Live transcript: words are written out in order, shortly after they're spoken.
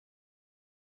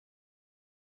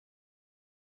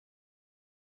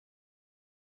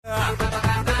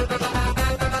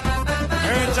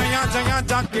ಜಯ ಜಯ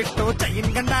jacket chain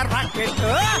ಗಂಡ rocket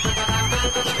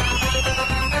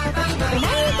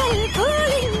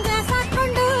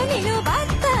ಸಾಕೊಂಡು ನೀನು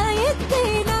ಬರ್ತಾ ಇದ್ದೆ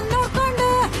ನಾನು ನೋಡ್ಕೊಂಡು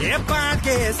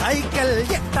ಬಾಗೆ ಸೈಕಲ್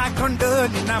ಎತ್ತಾಕೊಂಡು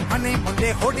ನಿನ್ನ ಮನೆ ಮುಂದೆ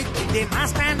ಹೊಡಿತಿದ್ದೆ ನಾ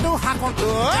ಸ್ಟ್ಯಾಂಡು ಹಾಕೊಂಡು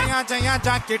ಜಯ ಜಯ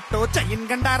ಜಾಕೆಟ್ಟು ಚೈನ್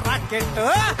ಗಂಡ ರಾಕೆಟ್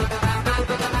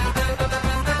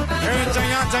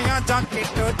ಜಯ ಜಯ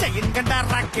ಜಾಕೆಟ್ಟು ಚೈನ್ ಗಂಡ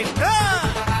ರಾಕೆಟ್.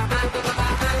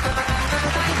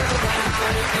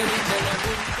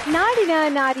 ನಾಡಿನ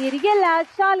ನಾರಿಯರಿಗೆಲ್ಲ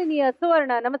ಶಾಲಿನಿಯ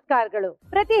ಸುವರ್ಣ ನಮಸ್ಕಾರಗಳು.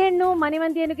 ಪ್ರತಿ ಹೆಣ್ಣು ಮನೆ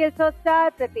ಮಂದಿಯನ್ನು ಗೆಲ್ಸೋ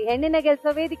ಸ್ಟಾರ್, ಪ್ರತಿ ಹೆಣ್ಣಿನ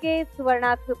ಗೆಲ್ಸೋ ವೇದಿಕೆ ಸುವರ್ಣ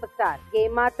ಸೂಪರ್ ಸ್ಟಾರ್.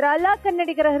 ಗೇಮ್ ಮಾತ್ರ ಅಲ್ಲ,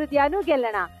 ಕನ್ನಡಿಗರ ಹೃದಯನೂ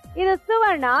ಗೆಲ್ಲೋಣ. ಇದು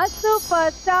ಸುವರ್ಣ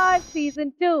ಸೂಪರ್ ಸ್ಟಾರ್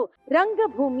ಸೀಸನ್ 2.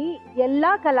 ರಂಗಭೂಮಿ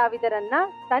ಎಲ್ಲಾ ಕಲಾವಿದರನ್ನ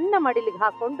ತನ್ನ ಮಡಿಲಿಗೆ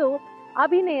ಹಾಕೊಂಡು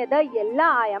ಅಭಿನಯದ ಎಲ್ಲಾ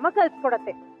ಆಯಾಮ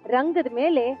ಕಲ್ಸ್ಕೊಡತ್ತೆ. ರಂಗದ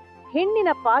ಮೇಲೆ ಹೆಣ್ಣಿನ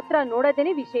ಪಾತ್ರ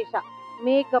ನೋಡೋದೇನೆ ವಿಶೇಷ.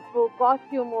 ಮೇಕಪ್,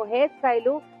 ಕಾಸ್ಟ್ಯೂಮು, ಹೇರ್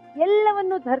ಸ್ಟೈಲು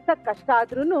ಎಲ್ಲವನ್ನು ಧರಿಸಕ್ ಕಷ್ಟ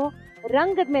ಆದ್ರೂನು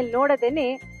ರಂಗದ ಮೇಲೆ ನೋಡೋದೇನೆ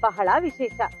ಬಹಳ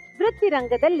ವಿಶೇಷ. ವೃತ್ತಿ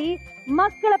ರಂಗದಲ್ಲಿ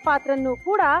ಮಕ್ಕಳ ಪಾತ್ರನೂ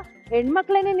ಕೂಡ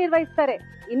ಹೆಣ್ಮಕ್ಳನ್ನೇ ನಿರ್ವಹಿಸ್ತಾರೆ.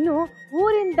 ಇನ್ನು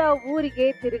ಊರಿಂದ ಊರಿಗೆ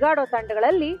ತಿರುಗಾಡೋ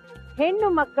ತಂಡಗಳಲ್ಲಿ ಹೆಣ್ಣು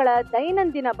ಮಕ್ಕಳ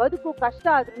ದೈನಂದಿನ ಬದುಕು ಕಷ್ಟ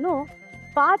ಆದ್ರೂನು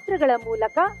ಪಾತ್ರಗಳ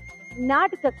ಮೂಲಕ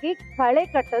ನಾಟಕಕ್ಕೆ ಕಳೆ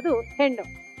ಕಟ್ಟೋದು ಹೆಣ್ಣು.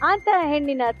 ಅಂತಹ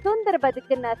ಹೆಣ್ಣಿನ ಸುಂದರ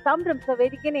ಬದುಕನ್ನ ಸಂಭ್ರಮಿಸೋ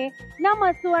ವೇದಿಕೆನೆ ನಮ್ಮ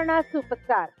ಸುವರ್ಣ ಸೂಪರ್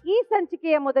ಸ್ಟಾರ್. ಈ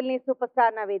ಸಂಚಿಕೆಯ ಮೊದಲನೇ ಸೂಪರ್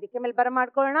ಸ್ಟಾರ್ ನ ವೇದಿಕೆ ಮೇಲೆ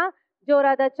ಬರಮಾಡ್ಕೊಳ್ಳೋಣ.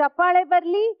 ಜೋರಾದ ಚಪ್ಪಾಳೆ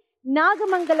ಬರ್ಲಿ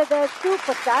ನಾಗಮಂಗಲದ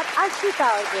ಸೂಪರ್ ಸ್ಟಾರ್ ಅಶ್ವಿತಾ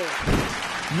ಅವರಿಗೆ.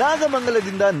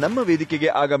 ನಾಗಮಂಗಲದಿಂದ ನಮ್ಮ ವೇದಿಕೆಗೆ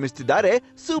ಆಗಮಿಸುತ್ತಿದ್ದಾರೆ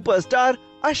ಸೂಪರ್ ಸ್ಟಾರ್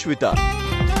ಅಶ್ವಿತಾ.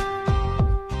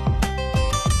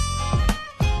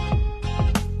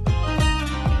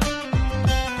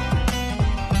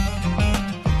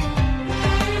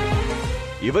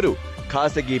 ಇವರು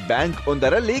ಖಾಸಗಿ ಬ್ಯಾಂಕ್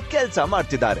ಒಂದರಲ್ಲಿ ಕೆಲಸ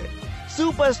ಮಾಡ್ತಿದ್ದಾರೆ.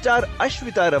 ಸೂಪರ್ ಸ್ಟಾರ್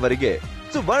ಅಶ್ವಿತಾ ರವರಿಗೆ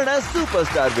ಸುವರ್ಣ ಸೂಪರ್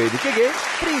ಸ್ಟಾರ್ ವೇದಿಕೆಗೆ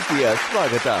ಪ್ರೀತಿಯ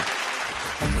ಸ್ವಾಗತ.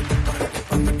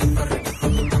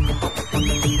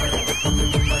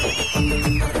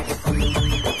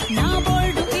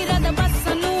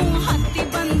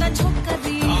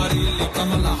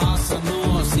 ಕಮಲ ಹಾಸನು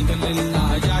ಸಿಗಲಿಲ್ಲ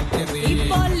ಯಾಕೆ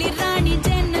ರಾಣಿ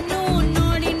ಜನ್ನನು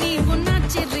ನೋಡಿ ನೀವು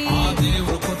ನಾಚಿರಿ.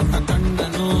 ದೇವರು ಕೊಟ್ಟ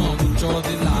ಕಣ್ಣನು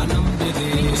ಮುಚ್ಚೋದಿಲ್ಲ ನಂಬಿರಿ.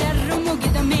 ಜರ್ರು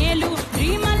ಮುಗಿದ ಮೇಲೂ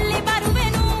ಡ್ರೀಮಲ್ಲಿ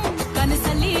ಬರುವೆನು,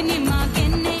 ಕನಸಲ್ಲಿ ನಿಮ್ಮ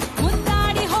ಗೆನ್ನೆ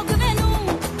ಮುದ್ದಾಡಿ ಹೋಗುವೆನು.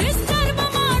 Disturb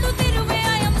ಮಾಡುತ್ತಿರುವೆ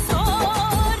I am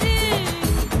sorry.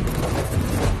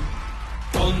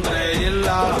 ತೊಂದ್ರೆ ಇಲ್ಲ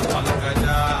ಪಂಕಜ,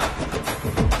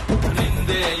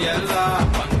 ನಿಂದೆ ಎಲ್ಲ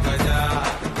ಪಂಕಜ,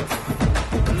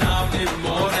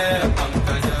 ನಾವಿಮ್ಮೋರೆ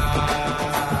ಪಂಕಜ.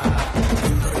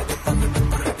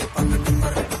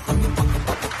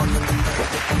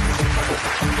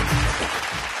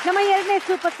 ನಮ್ಮ ಎರಡನೇ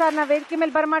ಸೂಪರ್ ಸ್ಟಾರ್ ನ ವೇದಿಕೆ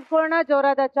ಮೇಲೆ ಬರಮಾಡ್ಕೊಳ್ಳೋಣ.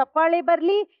 ಜೋರಾದ ಚಪ್ಪಾಳೆ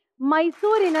ಬರ್ಲಿ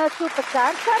ಮೈಸೂರಿನ ಸೂಪರ್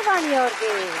ಸ್ಟಾರ್ ಸರ್ವಾಣಿ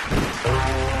ಅವ್ರಿಗೆ.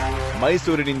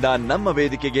 ಮೈಸೂರಿನಿಂದ ನಮ್ಮ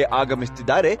ವೇದಿಕೆಗೆ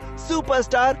ಆಗಮಿಸುತ್ತಿದ್ದಾರೆ ಸೂಪರ್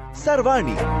ಸ್ಟಾರ್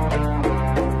ಸರ್ವಾಣಿ.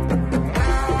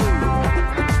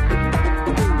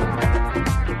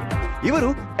 ಇವರು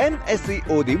MSc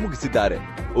ಓದಿ ಮುಗಿಸಿದ್ದಾರೆ.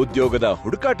 ಉದ್ಯೋಗದ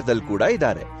ಹುಡುಕಾಟದಲ್ಲಿ ಕೂಡ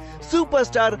ಇದ್ದಾರೆ. ಸೂಪರ್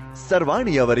ಸ್ಟಾರ್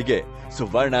ಸರ್ವಾಣಿ ಅವರಿಗೆ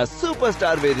ಸುವರ್ಣ ಸೂಪರ್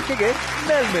ಸ್ಟಾರ್ ವೇದಿಕೆಗೆ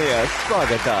ಮೇಲ್ಮೆಯ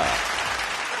ಸ್ವಾಗತ.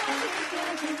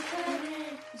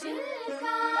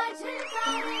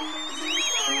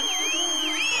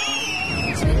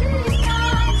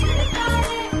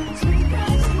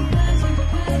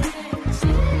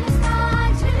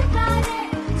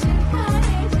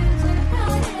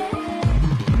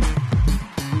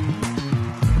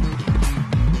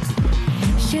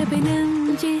 शबनम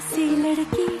जैसी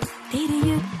लड़की तेरे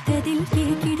दिल की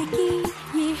खिड़की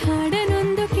ये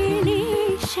हाडनೊಂದು ಕೇಳಿ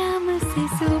ಶಾಮ से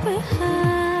सुबह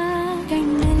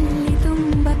ಕಣ್ಣಲ್ಲಿ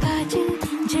ತುಂಬ ಕಾಜಲ್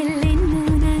ಜಲ್ಲೆನ್ನು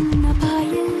ನನ್ನ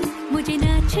ಪಾಯಲ್ मुझे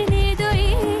नाचने दो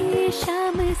ये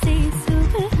शाम से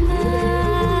सुबह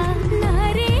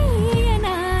ನಾರಿಯ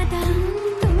ನಾದ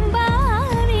ತುಂಬ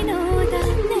ವಿನೋದ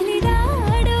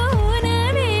ನಲಿದಾಡೋ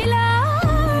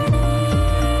ನವಿಲಾಣೆ.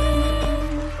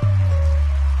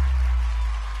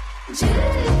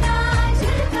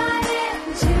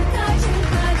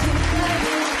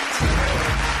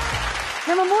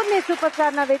 ನಮ್ಮ ಮೂರನೇ ಸೂಪರ್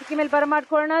ಸ್ಟಾರ್ ನ ವೇದಿಕೆ ಮೇಲೆ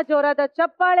ಬರಮಾಡ್ಕೊಳ್ಳೋಣ. ಜೋರಾದ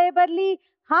ಚಪ್ಪಾಳೆ ಬರ್ಲಿ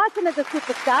ಹಾಸನದ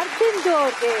ಸೂಪರ್ ಸ್ಟಾರ್ ಬಿಂದು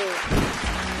ಅವ್ರಿಗೆ.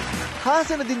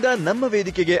 ಹಾಸನದಿಂದ ನಮ್ಮ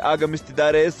ವೇದಿಕೆಗೆ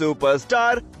ಆಗಮಿಸುತ್ತಿದ್ದಾರೆ ಸೂಪರ್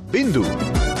ಸ್ಟಾರ್ ಬಿಂದು.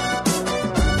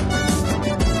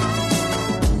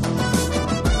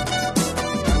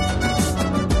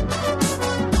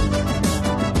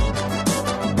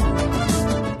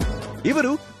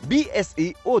 ಇವರು BSc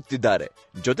ಓದ್ತಿದ್ದಾರೆ.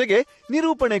 ಜೊತೆಗೆ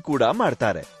ನಿರೂಪಣೆ ಕೂಡ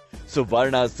ಮಾಡ್ತಾರೆ.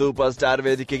 ಸುವರ್ಣ ಸೂಪರ್ ಸ್ಟಾರ್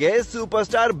ವೇದಿಕೆಗೆ ಸೂಪರ್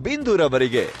ಸ್ಟಾರ್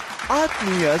ಬಿಂದೂರವರಿಗೆ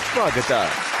ಆತ್ಮೀಯ ಸ್ವಾಗತ.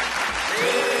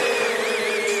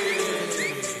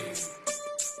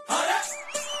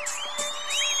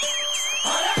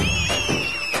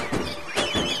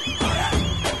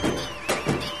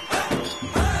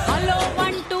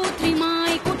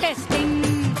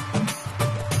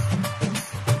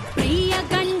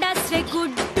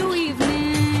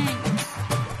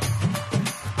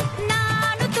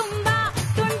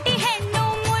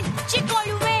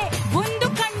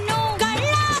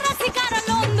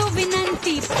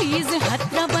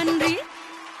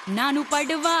 ನಾನು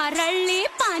ಪಡುವ ರಳ್ಳಿ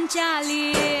ಪಾಂಚಾಲಿ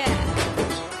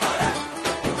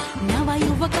ನವ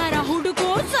ಯುವಕರ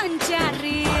ಹುಡುಗೋ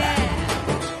ಸಂಚಾರಿ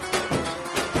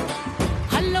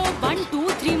ಹಲೋ 1 2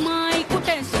 3 ಮೈ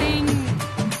ಕುಟೆಸ್ಟಿಂಗ್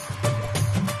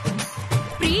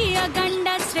ಪ್ರಿಯ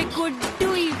ಗಂಡಸ್ರೆ ಗುಡ್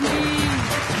ಈವ್ನಿಂಗ್.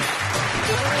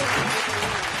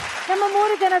 ನಮ್ಮ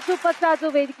 3 ಜನ ಸೂಪರ್ ಸ್ಟಾರ್ಸ್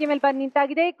ವೇದಿಕೆ ಮೇಲೆ ಬಂದು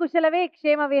ನಿಂತಾಗಿದೆ. ಕುಶಲವೇ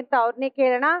ಕ್ಷೇಮವೇ ಅಂತ ಅವ್ರನ್ನೇ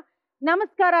ಕೇಳೋಣ.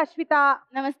 ನಮಸ್ಕಾರ ಅಶ್ವಿತಾ.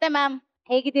 ನಮಸ್ತೆ ಮ್ಯಾಮ್,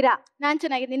 ಹೇಗಿದ್ದೀರಾ? ನಾನ್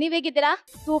ಚೆನ್ನಾಗಿದ್ದೀನಿ, ನೀವ್ ಹೇಗಿದ್ದೀರಾ?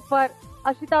 ಸೂಪರ್.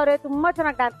 ಅಶ್ವಿತಾ ಅವರೇ ತುಂಬಾ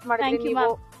ಚೆನ್ನಾಗಿ ಡ್ಯಾನ್ಸ್ ಮಾಡಿದ್ರಿ. ನೀವು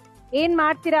ಏನ್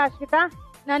ಮಾಡ್ತೀರಾ ಅಶ್ವಿತಾ?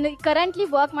 ನಾನು ಕರೆಂಟ್ಲಿ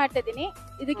ವರ್ಕ್ ಮಾಡ್ತಾ ಇದ್ದೀನಿ.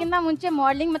 ಇದಕ್ಕಿಂತ ಮುಂಚೆ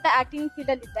ಮಾಡಲಿಂಗ್ ಮತ್ತೆ ಆಕ್ಟಿಂಗ್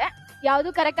ಫೀಲ್ಡ್ ಅಲ್ಲಿ ಇದ್ದೆ. ಯಾವ್ದು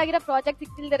ಕರೆಕ್ಟ್ ಆಗಿರೋ ಪ್ರಾಜೆಕ್ಟ್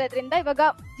ಸಿಕ್ತಿಲ್ದಿರೋದ್ರಿಂದ ಇವಾಗ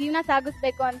ಜೀವನ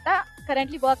ಸಾಗಿಸ್ಬೇಕು ಅಂತ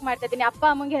ಕರೆಂಟ್ಲಿ ವರ್ಕ್ ಮಾಡ್ತಾ ಇದ್ದೀನಿ. ಅಪ್ಪ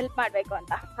ಅಮ್ಮಂಗೆ ಹೆಲ್ಪ್ ಮಾಡ್ಬೇಕು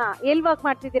ಅಂತ. ಎಲ್ಲಿ ವರ್ಕ್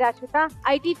ಮಾಡ್ತಿದ್ದೀರಾ ಅಶ್ವಿತಾ?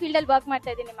 IT ಫೀಲ್ಡ್ ಅಲ್ಲಿ ವರ್ಕ್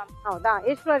ಮಾಡ್ತಾ ಇದ್ದೀನಿ ಮ್ಯಾಮ್. ಹೌದಾ,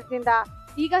 ಎಷ್ಟು ವರ್ಷದಿಂದ?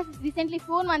 ಈಗ ರೀಸೆಂಟ್ಲಿ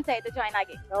 4 ಮಂತ್ಸ್ ಆಯ್ತು ಜಾಯ್ನ್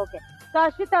ಆಗಿ. ಓಕೆ. ಸೊ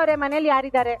ಅಶ್ವಿತಾ ಅವರೇ, ಮನೇಲಿ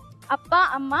ಯಾರಿದ್ದಾರೆ? ಅಪ್ಪ,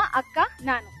 ಅಮ್ಮ, ಅಕ್ಕ,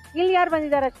 ನಾನು. ಇಲ್ಲಿ ಯಾರು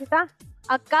ಬಂದಿದ್ದಾರೆ ಅಶ್ವಿತಾ?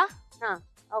 ಅಕ್ಕ,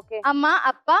 ಓಕೆ, ಅಮ್ಮ,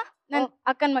 ಅಪ್ಪ, ನನ್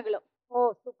ಅಕ್ಕನ್ ಮಗಳು. ಓ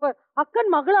ಸೂಪರ್. ಅಕ್ಕನ್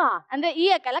ಮಗಳ? ಅಂದ್ರೆ ಈ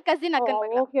ಅಕ್ಕಲ್ಲ, ಕಸಿನ್ ಅಕ್ಕನ್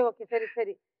ಮಗಳು. ಓಕೆ ಓಕೆ, ಸರಿ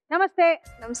ಸರಿ. ನಮಸ್ತೆ.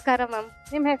 ನಮಸ್ಕಾರ ಮ್ಯಾಮ್.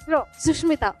 ನಿಮ್ ಹೆಸರು?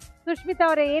 ಸುಷ್ಮಿತಾ. ಸುಷ್ಮಿತಾ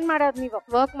ಅವರೇ, ಏನ್ ಮಾಡೋದು ನೀವು?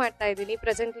 ವರ್ಕ್ ಮಾಡ್ತಾ ಇದ್ದೀನಿ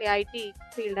ಪ್ರೆಸೆಂಟ್ಲಿ IT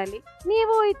ಫೀಲ್ಡ್ ಅಲ್ಲಿ.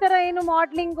 ನೀವು ಈ ತರ ಏನು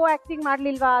ಮಾಡ್ಲಿಂಗ್ ಆಕ್ಟಿಂಗ್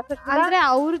ಮಾಡ್ಲಿಲ್ವಾ? ಅಂದ್ರೆ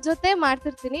ಅವ್ರ ಜೊತೆ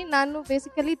ಮಾಡ್ತಿರ್ತೀನಿ. ನಾನು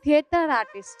ಬೇಸಿಕಲಿ ಥಿಯೇಟರ್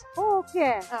ಆರ್ಟಿಸ್ಟ್. ಓಕೆ.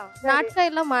 ನಾಟಕ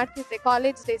ಎಲ್ಲ ಮಾಡ್ತಿದ್ದೆ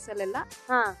ಕಾಲೇಜ್ ಡೇಸ್ ಅಲ್ಲೆಲ್ಲ.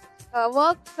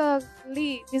 ವರ್ಕ್ ಅಲ್ಲಿ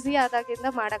ಬಿಸಿ ಆದಾಗಿಂದ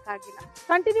ಮಾಡಕ್ ಆಗಿಲ್ಲ.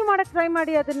 ಕಂಟಿನ್ಯೂ ಮಾಡಕ್ ಟ್ರೈ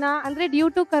ಮಾಡಿ ಅದನ್ನ. ಅಂದ್ರೆ ಡ್ಯೂ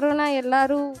ಟು ಕರೋನಾ ಎಲ್ಲ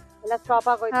ಸ್ಟಾಪ್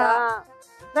ಆಗೋಯ್ತಾ?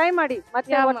 ಟ್ರೈ ಮಾಡಿ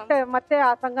ಮತ್ತೆ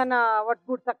ಆ ಸಂಘನ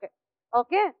ಒಟ್ಗೂಡ್ಸಕ್ಕೆ.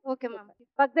 Okay okay ma'am.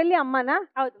 ಪಕ್ಕದಲ್ಲಿ ಅಮ್ಮನ?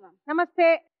 ಹೌದು ಮ್ಯಾಮ್. ನಮಸ್ತೆ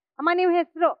ಅಮ್ಮ, ನೀವು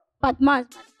ಹೆಸರು? ಪದ್ಮಾ.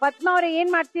 ಪದ್ಮಾ ಅವರೇ, ಏನ್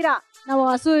ಮಾಡ್ತೀರಾ? ನಾವು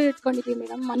ಹಸು ಇಟ್ಕೊಂಡಿದೀವಿ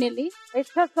ಮೇಡಮ್ ಮನೆಯಲ್ಲಿ.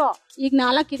 ಎಷ್ಟು ಹಸು? ಈಗ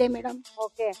 4 ಇದೆ ಮೇಡಮ್.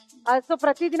 ಓಕೆ. ಹಸು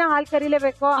ಪ್ರತಿದಿನ ಹಾಲು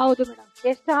ಕರೀಲೇಬೇಕು? ಹೌದು ಮೇಡಮ್.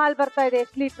 ಎಷ್ಟು ಹಾಲು ಬರ್ತಾ ಇದೆ?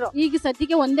 ಎಷ್ಟು ಲೀಟ್ರು? ಈಗ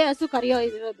ಸದ್ಯಕ್ಕೆ ಒಂದೇ ಹಸು ಕರಿಯೋ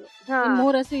ಇರೋದು.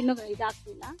 3 ಹಸು ಇನ್ನೂ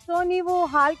ಇದಾಗ್ತಿಲ್ಲ. ಸೊ ನೀವು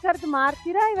ಹಾಲು ಕರೆದು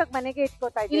ಮಾರ್ತೀರಾ, ಇವಾಗ ಮನೆಗೆ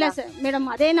ಇಟ್ಕೋತಾ ಇದ್ದೀರಾ? ಇಲ್ಲ ಸರ್ ಮೇಡಮ್,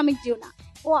 ಅದೇ ನಮಗ್ ಜೀವನ.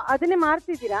 ಓ, ಅದನ್ನೇ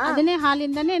ಮಾರ್ತಿದ್ದೀರಾ? ಅದನ್ನೇ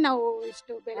ಹಾಲಿಂದಾನೇ ನಾವು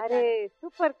ಇಷ್ಟು. ಅರೆ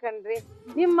ಸೂಪರ್ ಕಣ್ರಿ.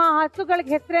 ನಿಮ್ಮ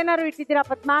ಹಸುಗಳಿಗೆ ಹೆಸರೇನಾರು ಇಟ್ಟಿದ್ದೀರಾ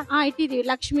ಪದ್ಮಾ? ಇಟ್ಟಿದೀವಿ.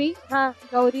 ಲಕ್ಷ್ಮಿ,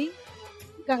 ಗೌರಿ,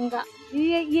 ಗಂಗಾ.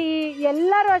 ಈ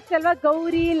ಎಲ್ಲಾರು ಅಷ್ಟೇ ಅಲ್ವಾ?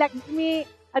 ಗೌರಿ, ಲಕ್ಷ್ಮಿ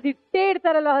ಅದಿಟ್ಟೇ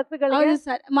ಇಡ್ತಾರಲ್ವ ಹಸುಗಳಿಗೆ?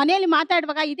 ಸರ್, ಮನೆಯಲ್ಲಿ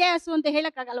ಮಾತಾಡುವಾಗ ಇದೇ ಹಸು ಅಂತ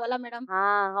ಹೇಳಕ್ ಆಗಲ್ವಲ್ಲ ಮೇಡಮ್.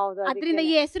 ಹೌದು. ಅದ್ರಿಂದ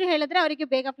ಈ ಹೆಸರು ಹೇಳಿದ್ರೆ ಅವರಿಗೆ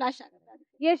ಬೇಗ ಫ್ಲಾಶ್ ಆಗುತ್ತೆ.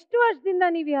 ಎಷ್ಟು ವರ್ಷದಿಂದ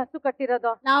ನೀವು ಈ ಹಸು ಕಟ್ಟಿರೋದು?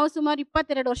 ನಾವು ಸುಮಾರು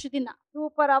 22 ವರ್ಷದಿಂದ.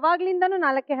 ಸೂಪರ್. ಅವಾಗ್ಲಿಂದಾನು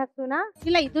 4 ಹಸುನಾ?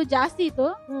 ಇಲ್ಲ, ಇದು ಜಾಸ್ತಿ ಇತ್ತು.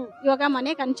 ಇವಾಗ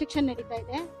ಮನೆ ಕನ್ಸ್ಟ್ರಕ್ಷನ್ ನಡೀತಾ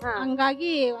ಇದೆ,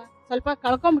 ಹಂಗಾಗಿ ಸ್ವಲ್ಪ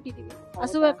ಕಳ್ಕೊಂಡ್ಬಿಟ್ಟಿದೀವಿ.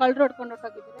 ಹಸು ಕಳ್ರು ಹೊಡ್ಕೊಂಡು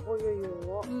ಹೊಟ್ಟೋಗಿದ್ರೆ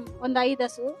ಒಂದ್ 5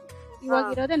 ಹಸು. ಇವಾಗ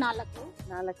ಇರೋದೇ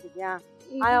 4 ಇದೆಯಾ?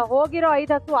 ಹೋಗಿರೋ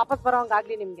 5 ಹಸು ವಾಪಸ್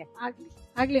ಬರೋಂಗಾಗ್ಲಿ ನಿಮ್ಗೆ.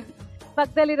 ಆಗ್ಲಿ.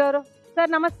 ಪಕ್ಕದಲ್ಲಿರೋರು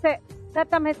ಸರ್, ನಮಸ್ತೆ ಸರ್,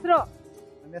 ತಮ್ಮ ಹೆಸರು?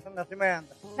 ನರಸಿಂಹಯ್ಯ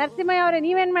ಅಂತ. ನರಸಿಂಹಯ್ಯ ಅವರೇ,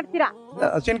 ನೀವೇನ್ ಮಾಡ್ತೀರಾ?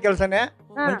 ಹಸಿನ ಕೆಲಸನೇ.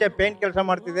 ಮುಂಚೆ ಪೇಂಟ್ ಕೆಲಸ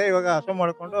ಮಾಡ್ತಿದ್ದೆ, ಇವಾಗ ಹಸು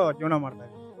ಮಾಡ್ಕೊಂಡು ಜೀವನ ಮಾಡ್ತಾ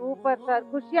ಇದ್ದೀನಿ. ಸೂಪರ್ ಸರ್,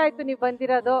 ಖುಷಿ ಆಯ್ತು ನೀವು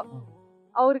ಬಂದಿರೋದು.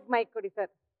 ಅವ್ರಿಗೆ ಮೈಕ್ ಕೊಡಿ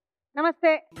ಸರ್.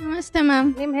 ನಮಸ್ತೆ. ನಮಸ್ತೆ ಮ್ಯಾಮ್.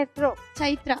 ನಿಮ್ ಹೆಸರು?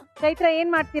 ಚೈತ್ರ. ಚೈತ್ರ,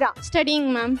 ಏನ್ ಮಾಡ್ತೀರಾ? Studying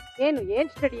ma'am. ಏನ್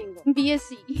ಸ್ಟಡಿಂಗ್?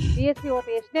 BSc.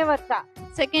 ಓಕೆ. ಎಷ್ಟನೇ ವರ್ಷ?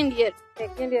 Second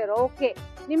year. ಓಕೆ.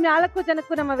 ನಿಮ್ 4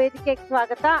 ಜನಕ್ಕೂ ನಮ್ಮ ವೇದಿಕೆಗೆ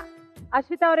ಸ್ವಾಗತ.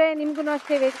 ಅಶ್ವಿತಾ ಅವರೇ, ನಿಮ್ಗೂ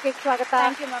ಅಷ್ಟೇ ವೇದಿಕೆಗೆ ಸ್ವಾಗತ.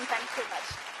 Thank you ma'am, thank you so much.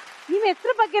 ನಿಮ್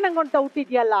ಹೆಸರು ಬಗ್ಗೆ ನಂಗೊಂದು ಡೌಟ್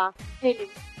ಇದೆಯಲ್ಲ, ಹೇಳಿ.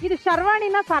 ಇದು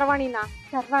ಶರ್ವಾಣಿನ ಸರ್ವಾಣಿನ?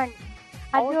 ಶರ್ವಾಣಿ.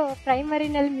 ಅದು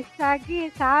ಪ್ರೈಮರಿನಲ್ಲಿ ಮಿಸ್ ಆಗಿ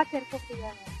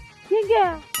ಸೇರ್ಕೊಟ್ಟಿದ್ದಾರೆ. ಹೀಗೆ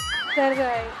ಸರ್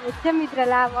HM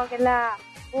ಇದ್ರಲ್ಲ, ಅವಾಗೆಲ್ಲ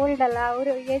ಓಲ್ಡ್ ಅಲ್ಲ,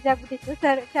 ಅವರು ಏಜ್ ಆಗ್ಬಿಟ್ಟಿತ್ತು.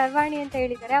 ಸರ್ ಶರ್ವಾಣಿ ಅಂತ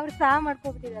ಹೇಳಿದ್ದಾರೆ, ಅವ್ರು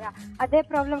ಮಾಡ್ಕೊಬಿಟ್ಟಿದಾರ. ಅದೇ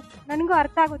ಪ್ರಾಬ್ಲಮ್. ನನಗೂ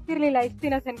ಅರ್ಥ ಗೊತ್ತಿರ್ಲಿಲ್ಲ ಇಷ್ಟು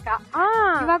ದಿನ ತನಕ.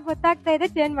 ಇವಾಗ ಗೊತ್ತಾಗ್ತಾ ಇದೆ,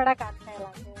 ಚೇಂಜ್ ಮಾಡಕ್ ಆಗ್ತಾ ಇಲ್ಲ.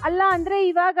 ಅಲ್ಲ ಅಂದ್ರೆ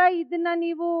ಇವಾಗ ಇದನ್ನ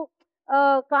ನೀವು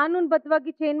ಕಾನೂನು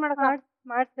ಬದ್ಧವಾಗಿ ಚೇಂಜ್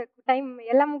ಮಾಡ್ಸ್ಬೇಕು. ಟೈಮ್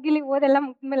ಎಲ್ಲ ಮುಗಿಲಿ, ಓದೆಲ್ಲ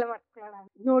ಮುಗಿದ್ಮೇಲೆ ಮಾಡ್ಕೊಳ್ಳೋಣ.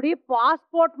 ನೋಡಿ,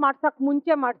 ಪಾಸ್ಪೋರ್ಟ್ ಮಾಡ್ಸಕ್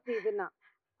ಮುಂಚೆ ಮಾಡ್ಸಿ ಇದನ್ನ,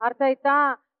 ಅರ್ಥ ಆಯ್ತಾ?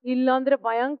 ಇಲ್ಲಾಂದ್ರೆ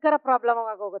ಭಯಂಕರ ಪ್ರಾಬ್ಲಮ್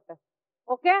ಆಗೋಗುತ್ತೆ.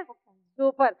 Okay,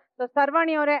 super. ಸೊ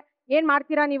ಸರ್ವಾಣಿ ಅವರೇ, ಏನ್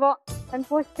ಮಾಡ್ತೀರಾ ನೀವು? ನನ್ನ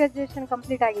ಪೋಸ್ಟ್ ಗ್ರಾಜುಯೇಷನ್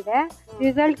ಕಂಪ್ಲೀಟ್ ಆಗಿದೆ,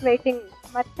 ರಿಸಲ್ಟ್ ವೈಟಿಂಗ್,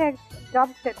 ಮತ್ತೆ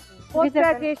ಜಾಬ್ ಸರ್ಚ್. ಪೋಸ್ಟ್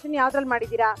ಗ್ರಾಜುಯೇಷನ್ ಯಾವ್ದ್ರಲ್ಲಿ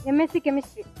ಮಾಡಿದೀರಾ? MSc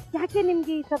chemistry. ಯಾಕೆ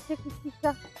ನಿಮ್ಗೆ ಈ ಸಬ್ಜೆಕ್ಟ್ ಇಷ್ಟ?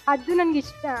 ಅದು ನನ್ಗೆ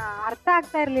ಇಷ್ಟ, ಅರ್ಥ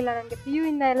ಆಗ್ತಾ ಇರ್ಲಿಲ್ಲ ನನಗೆ. PU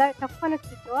ಇಂದ ಎಲ್ಲ ಟಫ್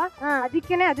ಅನಿಸ್ತಿತ್ತು,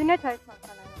 ಅದಕ್ಕೇನೆ ಅದನ್ನೇ ಚಾಯ್ಸ್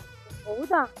ಮಾಡ್ಕೊಳ್ಳೋಣ.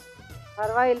 ಹೌದಾ?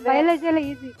 ಪರವಾಗಿಲ್ಲ. ಬಯಾಲಜಿ ಎಲ್ಲ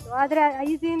ಈಸಿ ಇತ್ತು, ಆದ್ರೆ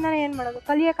ಈಸಿಯಿಂದಾನೆ ಏನ್ ಮಾಡೋದು,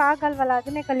 ಕಲಿಯಕ್ ಆಗಲ್ವಲ್ಲ,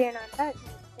 ಅದನ್ನೇ ಕಲಿಯೋಣ ಅಂತ.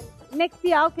 ನೆಕ್ಸ್ಟ್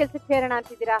ಯಾವ ಕೆಲ್ಸಕ್ಕೆ ಸೇರೋಣ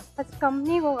ಅಂತಿದ್ದೀರಾ? ಫಸ್ಟ್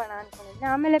ಕಂಪ್ನಿಗೆ ಹೋಗೋಣ ಅನ್ಕೊಂಡಿದ್ದೆ,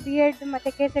 ಆಮೇಲೆ B.Ed ಮತ್ತೆ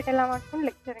KCET ಎಲ್ಲ ಮಾಡ್ಕೊಂಡು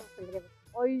ಲೆಕ್ಚರಿಂಗ್ ಫೀಲ್ಡ್ಗೆ.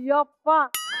 ಅಯ್ಯಪ್ಪ,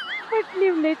 ಬಟ್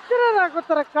ನೀವ್ ಲೆಕ್ಚರರ್ ಆಗೋ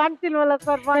ತರ ಕಾಣ್ತಿಲ್ವಲ್ಲ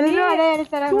ಸರ್? ಎಲ್ಲರೂ ಅದೇ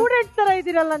ಹೇಳ್ತಾರೆ. ಸ್ಟೂಡೆಂಟ್ ತರ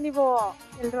ಇದೀರಲ್ಲ ನೀವು.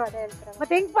 ಎಲ್ರು ಅದೇ ಹೇಳ್ತಾರೆ.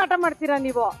 ಮತ್ತೆ ಹೆಂಗ್ ಪಾಠ ಮಾಡ್ತೀರಾ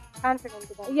ನೀವು? ಕಾನ್ಫಿಡೆಂಟ್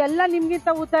ಇದೆ. ಎಲ್ಲ ನಿಮ್ಗಿಂತ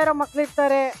ಉದ್ದ ಇರೋ ಮಕ್ಳು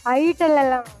ಇರ್ತಾರೆ. ಹೈಟ್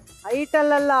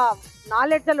ಅಲ್ಲ,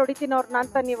 ನಾಲೆಡ್ಜ್ ಅಲ್ಲಿ ಹೊಡಿತೀನಿ ಅವ್ರನ್ನ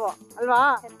ಅಂತ ನೀವು ಅಲ್ವಾ?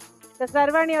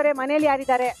 ಸರ್ವಾಣಿ ಅವರೇ, ಮನೇಲಿ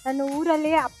ಯಾರಿದ್ದಾರೆ? ನನ್ನ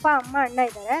ಊರಲ್ಲಿ ಅಪ್ಪ, ಅಮ್ಮ, ಅಣ್ಣ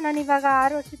ಇದ್ದಾರೆ. ನಾನು ಇವಾಗ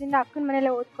 6 ವರ್ಷದಿಂದ ಅಕ್ಕನ ಮನೇಲೆ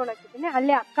ಓದ್ಕೊಳಕಿದ್ದೀನಿ.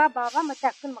 ಅಲ್ಲಿ ಅಕ್ಕ, ಬಾವ ಮತ್ತೆ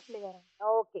ಅಕ್ಕನ ಮಕ್ಳಿದ್ದಾರೆ.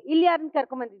 ಓಕೆ. ಇಲ್ಲಿ ಯಾರನ್ನ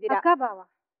ಕರ್ಕೊಂಡ್ ಬಂದಿದ್ದೀರಾ? ಅಕ್ಕ, ಬಾವ.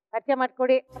 ಪರಿಚಯ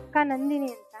ಮಾಡ್ಕೊಡಿ. ಅಕ್ಕ ನಂದಿನಿ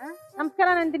ಅಂತ. ನಮಸ್ಕಾರ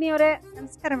ನಂದಿನಿ ಅವರೇ.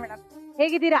 ನಮಸ್ಕಾರ ಮೇಡಮ್.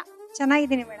 ಹೇಗಿದ್ದೀರಾ?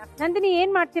 ಚೆನ್ನಾಗಿದ್ದೀನಿ ಮೇಡಮ್. ನಂದಿನಿ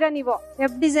ಏನ್ ಮಾಡ್ತೀರಾ ನೀವು?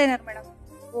 Web designer madam.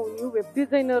 ಓ ನೀವು ವೆಬ್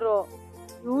ಡಿಸೈನರು,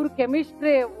 ಇವ್ರು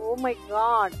ಕೆಮಿಸ್ಟ್ರಿ. ಓ ಮೈ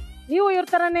ಗಾಡ್. ನೀವು ಇವ್ರ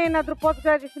ತರಾನೇ ಏನಾದ್ರು ಪೋಸ್ಟ್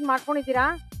ಗ್ರಾಜುಯೇಷನ್ ಮಾಡ್ಕೊಂಡಿದ್ದೀರಾ?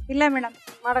 ಇಲ್ಲ ಮೇಡಮ್,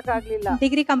 ಮಾಡಕ್ಕಾಗ್ಲಿಲ್ಲ.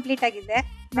 ಡಿಗ್ರಿ ಕಂಪ್ಲೀಟ್ ಆಗಿದೆ.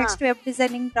 Next web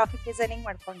designing, graphic designing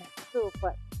ಮಾಡ್ಕೊಂಡೆ.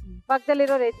 ಸೂಪರ್.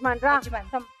 ಪಕ್ಕದಲ್ಲಿರೋ ಯಜಮಾನ್ರಾ?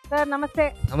 ಸರ್ ನಮಸ್ತೆ.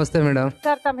 ನಮಸ್ತೆ ಮೇಡಮ್.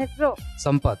 ಸರ್ ತಮ್ಮ ಹೆಸರು?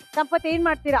 ಸಂಪತ್. ಸಂಪತ್ ಏನ್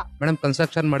ಮಾಡ್ತೀರಾ? ಮೇಡಮ್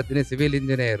ಕನ್ಸ್ಟ್ರಕ್ಷನ್ ಮಾಡ್ತೀನಿ, ಸಿವಿಲ್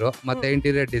ಇಂಜಿನಿಯರ್ ಮತ್ತೆ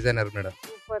interior designer madam.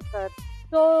 Super sir.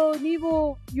 So ನೀವು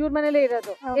ಇವ್ರ ಮನೇಲೇ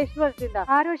ಇರೋದು ಎಷ್ಟು ವರ್ಷದಿಂದ?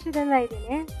 6 ವರ್ಷದಿಂದ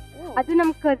ಇದ್ದೀನಿ. ಅದು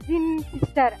ನಮ್ ಕಸಿನ್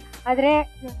ಸಿಸ್ಟರ್, ಆದ್ರೆ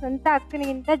ಸ್ವಂತ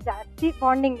ಅಕ್ಕನಿಗಿಂತ ಜಾಸ್ತಿ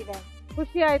ಬಾಂಡಿಂಗ್ ಇದೆ.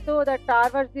 ಖುಷಿ ಆಯ್ತು ದಟ್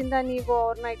 6 ವರ್ಷದಿಂದ ನೀವು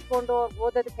ಅವ್ರನ್ನ ಇಟ್ಕೊಂಡು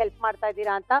ಓದೋದಕ್ಕೆ ಹೆಲ್ಪ್ ಮಾಡ್ತಾ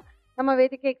ಇದ್ದೀರಾ ಅಂತ. ನಮ್ಮ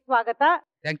ವೇದಿಕೆಗೆ ಸ್ವಾಗತ.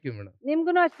 Thank you madam.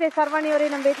 ನಿಮ್ಗೂ ಅಷ್ಟೇ ಸರ್ವಾಣಿ ಅವರೇ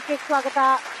ನಮ್ಮ ವೇದಿಕೆಗೆ ಸ್ವಾಗತ.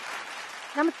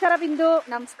 ನಮಸ್ಕಾರ ಬಿಂದು.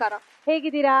 ನಮಸ್ಕಾರ.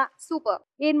 ಹೇಗಿದ್ದೀರಾ? ಸೂಪರ್.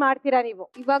 ಏನ್ ಮಾಡ್ತೀರಾ ನೀವು?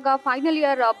 ಇವಾಗ ಫೈನಲ್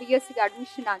ಇಯರ್ BSc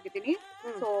ಅಡ್ಮಿಷನ್ ಆಗಿದ್ದೀನಿ.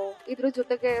 ಸೊ ಇದ್ರ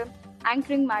ಜೊತೆಗೆ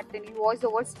ಆಂಕರಿಂಗ್ ಮಾಡ್ತೀನಿ, ವಾಯ್ಸ್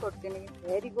ಓವರ್ಸ್ ಕೊಡ್ತೀನಿ.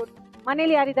 Very good.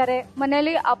 ಮನೇಲಿ ಯಾರಿದ್ದಾರೆ?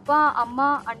 ಮನೇಲಿ ಅಪ್ಪ, ಅಮ್ಮ,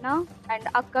 ಅಣ್ಣ ಅಂಡ್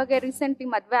ಅಕ್ಕಗೆ ರೀಸೆಂಟ್ಲಿ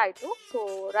ಮದ್ವೆ ಆಯ್ತು. ಸೊ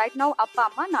ರೈಟ್ ನಾವು ಅಪ್ಪ,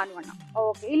 ಅಮ್ಮ, ನಾನು, ಅಣ್ಣ.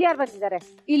 ಓಕೆ. ಇಲ್ಲಿ ಯಾರು ಬಂದಿದ್ದಾರೆ?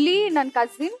 ಇಲ್ಲಿ ನನ್ನ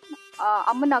ಕಸಿನ್,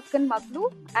 ಅಮ್ಮನ ಅಕ್ಕನ ಮಗಳು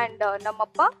ಅಂಡ್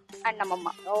ನಮ್ಮಪ್ಪ ಅಂಡ್ ನಮ್ಮಮ್ಮ.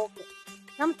 ಓಕೆ.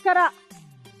 ನಮಸ್ಕಾರ.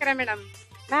 ನಮಸ್ಕಾರ ಮೇಡಮ್.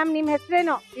 ಮ್ಯಾಮ್ ನಿಮ್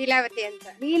ಹೆಸರೇನು? ಲೀಲಾವತಿ ಅಂತ.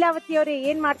 ಲೀಲಾವತಿ ಅವರೇ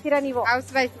ಏನ್ ಮಾಡ್ತೀರಾ ನೀವು?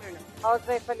 House wife madam. House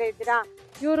wife ಅಲ್ಲೇ ಇದ್ದೀರಾ?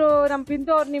 ಇವರು ನಮ್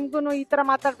ಬಿಂದು ಅವ್ರು ನಿಮ್ಗೂನು ಈ ತರ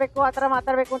ಮಾತಾಡ್ಬೇಕು ಆ ತರ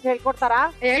ಮಾತಾಡ್ಬೇಕು ಅಂತ ಹೇಳ್ಕೊಡ್ತಾರಾ?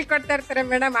 ಹೇಳ್ಕೊಡ್ತಾ ಇರ್ತಾರೆ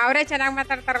ಮೇಡಮ್. ಅವರೇ ಚೆನ್ನಾಗಿ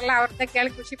ಮಾತಾಡ್ತಾರಲ್ಲ, ಅವ್ರನ್ನ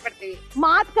ಕೇಳಿ ಖುಷಿ ಪಡ್ತೀವಿ.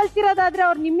 ಮಾತ್ ಕಲ್ತಿರೋದಾದ್ರೆ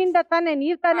ಅವ್ರು ನಿಮ್ಮಿಂದ ತಾನೇ,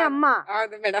 ನೀವ್ ತಾನೇ ಅಮ್ಮ.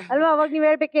 ಹೌದು ಮೇಡಮ್. ಅಲ್ವಾ? ಅವಾಗ ನೀವ್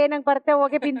ಹೇಳ್ಬೇಕು ನಂಗೆ ಬರ್ತೆ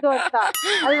ಹೋಗಿ ಬಿಂದು ಅಂತ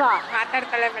ಅಲ್ವಾ?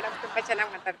 ಮಾತಾಡ್ತಾಳೆ ಮೇಡಮ್, ತುಂಬಾ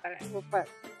ಚೆನ್ನಾಗಿ ಮಾತಾಡ್ತಾಳೆ. ಸೂಪರ್.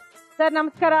 ಸರ್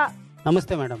ನಮಸ್ಕಾರ.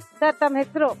 ನಮಸ್ತೆ ಮೇಡಮ್. ಸರ್ ತಮ್ಮ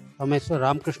ಹೆಸರು? ನಮ್ಮ ಹೆಸರು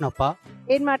ರಾಮಕೃಷ್ಣಪ್ಪ.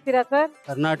 ಏನ್ ಮಾಡ್ತೀರಾ ಸರ್?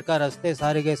 ಕರ್ನಾಟಕ ರಸ್ತೆ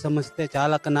ಸಾರಿಗೆ ಸಂಸ್ಥೆ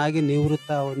ಚಾಲಕನಾಗಿ ನಿವೃತ್ತ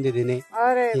ಹೊಂದಿದ್ದೀನಿ.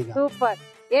 ಸೂಪರ್.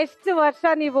 ಎಷ್ಟು ವರ್ಷ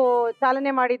ನೀವು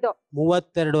ಚಾಲನೆ ಮಾಡಿದ್ದು?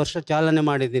 32 ವರ್ಷ ಚಾಲನೆ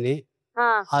ಮಾಡಿದ್ದೀನಿ.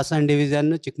 ಹಾಸನ್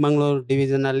ಡಿವಿಷನ್, ಚಿಕ್ಕಮಂಗ್ಳೂರು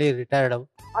ಡಿವಿಷನ್ ಅಲ್ಲಿ ರಿಟೈರ್ಡ್.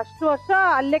 ಅಷ್ಟು ವರ್ಷ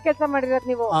ಅಲ್ಲೇ ಕೆಲಸ ಮಾಡಿರೋದು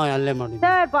ನೀವು? ಅಲ್ಲೇ ಮಾಡಿದ್ದೀನಿ.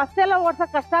 ಸರ್ ಬಸ್ ಎಲ್ಲ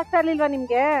ಓಡ್ಸಕ್ ಕಷ್ಟ ಆಗ್ತಾ ಇರ್ಲಿಲ್ವಾ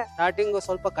ನಿಮ್ಗೆ? ಸ್ಟಾರ್ಟಿಂಗ್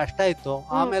ಸ್ವಲ್ಪ ಕಷ್ಟ ಇತ್ತು,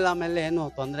 ಆಮೇಲೆ ಏನು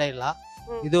ತೊಂದರೆ ಇಲ್ಲ.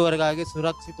 ಇದುವರೆಗಾಗಿ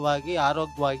ಸುರಕ್ಷಿತವಾಗಿ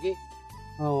ಆರೋಗ್ಯವಾಗಿ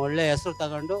ಒಳ್ಳೆ ಹೆಸರು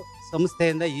ತಗೊಂಡು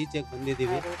ಸಂಸ್ಥೆಯಿಂದ ಈಚೆಗೆ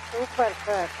ಬಂದಿದ್ದೀವಿ. Super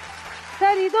sir.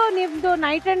 ಸರ್ ಇದು ನಿಮ್ದು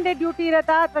ನೈಟ್ ಅಂಡ್ ಡೇ ಡ್ಯೂಟಿ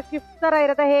ಇರತ್ತಾ ಅಥವಾ ಶಿಫ್ಟ್ ತರ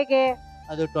ಇರತ್ತಾ, ಹೇಗೆ?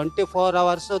 ಅದು 24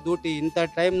 ಅವರ್ಸ್ ಡ್ಯೂಟಿ. ಇಂಥ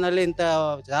ಟೈಮ್ ನಲ್ಲಿ ಇಂಥ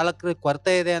ಚಾಲಕರಿಗೆ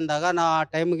ಕೊರತೆ ಇದೆ ಅಂದಾಗ ನಾವು ಆ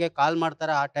ಟೈಮ್ಗೆ ಕಾಲ್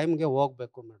ಮಾಡ್ತಾರೆ, ಆ ಟೈಮ್ಗೆ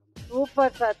ಹೋಗ್ಬೇಕು madam.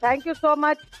 Super sir. Thank you so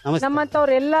much.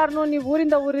 ನಮ್ಮಂತವ್ರು ಎಲ್ಲಾರನು ನೀವು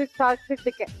ಊರಿಂದ ಊರಿಗೆ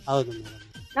ಸಾಗಿಸಿದ್ದಕ್ಕೆ. ಹೌದು ಮೇಡಮ್.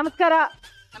 ನಮಸ್ಕಾರ.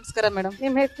 ನಮಸ್ಕಾರ ಮೇಡಮ್.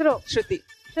 ನಿಮ್ ಹೆಸರು? ಶ್ರುತಿ.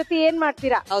 ಶ್ರುತಿ ಏನ್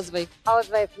ಮಾಡ್ತೀರಾ? House wife. ಹೌಸ್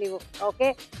ವೈಫ್ ನೀವು. ಓಕೆ.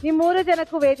 ನಿಮ್ 3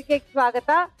 ಜನಕ್ಕೂ ವೇದಿಕೆಗೆ ಸ್ವಾಗತ.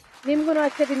 ನಿಮ್ಗೂ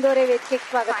ಅಷ್ಟೇ ಬಿಂದೋರೆ ವೇದಿಕೆಗೆ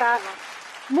ಸ್ವಾಗತ.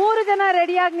 3 ಜನ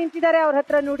ರೆಡಿಯಾಗಿ ನಿಂತಿದ್ದಾರೆ. ಅವ್ರ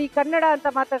ಹತ್ರ ನುಡಿ ಕನ್ನಡ ಅಂತ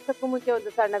ಮಾತಾಡ್ಸಕ್ಕೂ ಮುಂಚೆ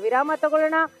ಒಂದು ಸಣ್ಣ ವಿರಾಮ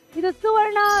ತಗೊಳ್ಳೋಣ. ಇದು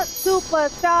ಸುವರ್ಣ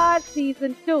ಸೂಪರ್ ಸ್ಟಾರ್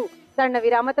ಸೀಸನ್ 2. ಸಣ್ಣ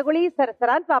ವಿರಾಮ ತಗೊಳ್ಳಿ, ಸರಸರ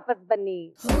ಅಂತ ವಾಪಸ್ ಬನ್ನಿ.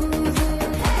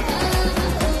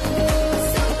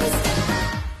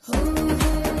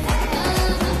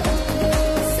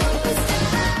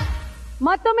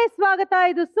 ಮತ್ತೊಮ್ಮೆ ಸ್ವಾಗತ.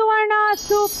 ಇದು ಸುವರ್ಣ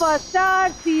ಸೂಪರ್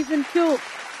ಸ್ಟಾರ್ ಸೀಸನ್ 2.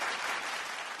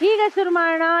 ಈಗ ಶುರು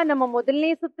ಮಾಡೋಣ ನಮ್ಮ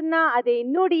ಮೊದಲನೇ ಸುತ್ತನ್ನ. ಅದೇ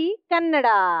ನುಡಿ ಕನ್ನಡ.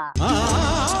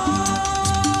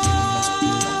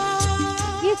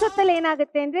 ಈ ಸುತ್ತಲ್ಲಿ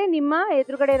ಏನಾಗುತ್ತೆ ಅಂದ್ರೆ, ನಿಮ್ಮ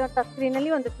ಎದುರುಗಡೆ ಇರುವಂತ ಸ್ಕ್ರೀನ್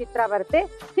ಅಲ್ಲಿ ಒಂದು ಚಿತ್ರ ಬರುತ್ತೆ.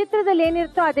 ಚಿತ್ರದಲ್ಲಿ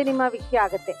ಏನಿರುತ್ತೋ ಅದೇ ನಿಮ್ಮ ವಿಷಯ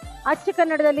ಆಗುತ್ತೆ. ಅಚ್ಚು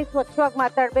ಕನ್ನಡದಲ್ಲಿ ಸ್ವಚ್ಛವಾಗಿ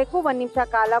ಮಾತಾಡ್ಬೇಕು. 1 ನಿಮಿಷ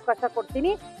ಕಾಲಾವಕಾಶ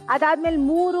ಕೊಡ್ತೀನಿ. ಅದಾದ್ಮೇಲೆ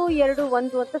 3, 2,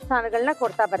 1 ಅಂತ ಸ್ಥಾನಗಳನ್ನ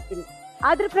ಕೊಡ್ತಾ ಬರ್ತೀನಿ.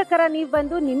 ಅದ್ರ ಪ್ರಕಾರ ನೀವು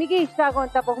ಬಂದು ನಿಮಗೆ ಇಷ್ಟ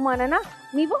ಆಗುವಂತ ಬಹುಮಾನನ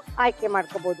ನೀವು ಆಯ್ಕೆ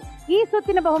ಮಾಡ್ಕೋಬಹುದು. ಈ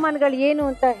ಸುತ್ತಿನ ಬಹುಮಾನಗಳು ಏನು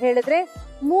ಅಂತ ಹೇಳಿದ್ರೆ,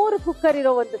 3 ಕುಕ್ಕರ್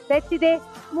ಇರೋ ಒಂದು ಸೆಟ್ ಇದೆ,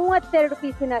 32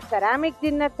 ಪೀಸಿನ ಸೆರಾಮಿಕ್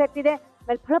ಡಿನ್ನರ್ ಸೆಟ್ ಇದೆ,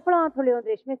 ಆಮೇಲೆ ಫಳಫಳ ಅಂತ ಹೊಳೆಯೋ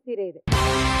ಒಂದು ರೇಷ್ಮೆ ಸೀರೆ ಇದೆ.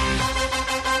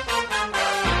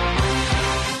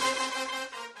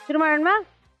 ಶುರು ಮಾಡೋಣ.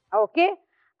 ಓಕೆ.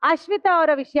 ಅಶ್ವಿತಾ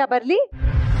ಅವರ ವಿಷಯ ಬರ್ಲಿ.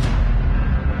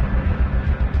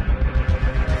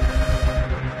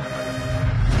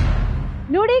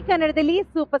 ನುಡಿ ಕನ್ನಡದಲ್ಲಿ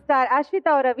ಸೂಪರ್ ಸ್ಟಾರ್ ಅಶ್ವಿತಾ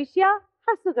ಅವರ ವಿಷಯ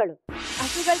ಹಸುಗಳು.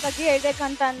 ಹಸುಗಳ ಬಗ್ಗೆ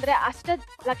ಹೇಳ್ಬೇಕಂತ ಅಂದ್ರೆ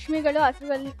ಲಕ್ಷ್ಮಿಗಳು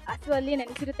ಹಸುವಲ್ಲಿ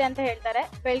ನೆನೆಸಿರುತ್ತೆ ಅಂತ ಹೇಳ್ತಾರೆ.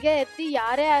 ಬೆಳಗ್ಗೆ ಎತ್ತಿ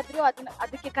ಯಾರೇ ಆದ್ರೂ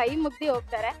ಅದಕ್ಕೆ ಕೈ ಮುಗ್ದಿ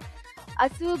ಹೋಗ್ತಾರೆ.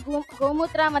 ಹಸು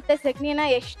ಗೋಮೂತ್ರ ಮತ್ತೆ ಸೆಗಣಿನ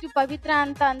ಎಷ್ಟು ಪವಿತ್ರ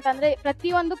ಅಂತಂದ್ರೆ,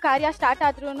 ಪ್ರತಿಯೊಂದು ಕಾರ್ಯ ಸ್ಟಾರ್ಟ್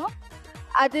ಆದ್ರೂ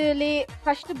ಅದಲ್ಲಿ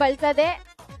ಫಸ್ಟ್ ಬಳಸೋದೆ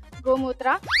ಗೋಮೂತ್ರ.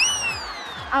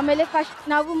 ಆಮೇಲೆ ಫಸ್ಟ್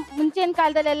ನಾವು ಮುಂಚಿನ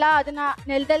ಕಾಲದಲ್ಲೆಲ್ಲ ಅದನ್ನ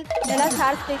ನೆಲ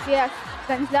ಸಾರಿಸ್ತಿದ್ವಿ.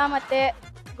 ಗಂಜಲ ಮತ್ತೆ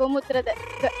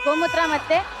ಗೋಮೂತ್ರ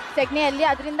ಮತ್ತೆ ಸೆಗಣಿಯಲ್ಲಿ.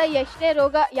 ಅದರಿಂದ ಎಷ್ಟೇ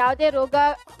ರೋಗ, ಯಾವುದೇ ರೋಗ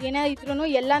ಏನೇ ಇದ್ರೂ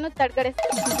ಎಲ್ಲಾನು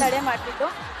ತಡೆ ಮಾಡ್ತಿತ್ತು.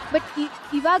 ಬಟ್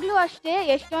ಇವಾಗ್ಲೂ ಅಷ್ಟೇ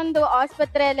ಎಷ್ಟೊಂದು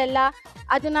ಆಸ್ಪತ್ರೆಯಲ್ಲೆಲ್ಲ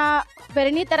ಅದನ್ನ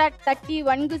ಬೆರಣಿ ತರ ತಟ್ಟಿ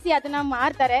ಒಣಗಿಸಿ ಅದನ್ನ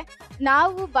ಮಾರ್ತಾರೆ.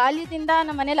 ನಾವು ಬಾಲ್ಯದಿಂದ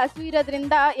ನಮ್ಮ ಮನೇಲಿ ಹಸು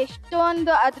ಇರೋದ್ರಿಂದ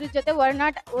ಎಷ್ಟೊಂದು ಅದ್ರ ಜೊತೆ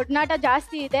ಒಡನಾಟ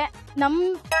ಜಾಸ್ತಿ ಇದೆ.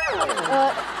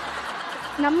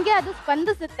 ನಮ್ಗೆ ಅದು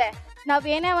ಸ್ಪಂದಿಸುತ್ತೆ.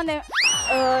 ನಾವೇನೇ ಒಂದು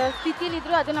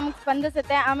ಸ್ಥಿತಿಲಿದ್ರು ಅದು ನಮ್ಗೆ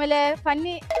ಸ್ಪಂದಿಸುತ್ತೆ. ಆಮೇಲೆ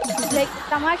ಫನ್ನಿ ಲೈಕ್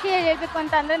ತಮಾಷೆ ಹೇಳ್ಬೇಕು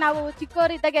ಅಂತ ಅಂದ್ರೆ ನಾವು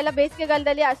ಚಿಕ್ಕವರಿದ್ದಾಗೆಲ್ಲ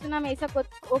ಬೇಸಿಗೆಗಾಲದಲ್ಲಿ ಹಸುನ ಮೇಯ್ಸಕ್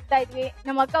ಹೋಗ್ತಾ ಇದ್ವಿ.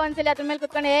 ನಮ್ಮ ಅಕ್ಕ ಒಂದ್ಸಲಿ ಅದ್ರ ಮೇಲೆ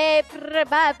ಕುತ್ಕೊಂಡು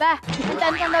ಬಾ ಬಾ ಅಂತ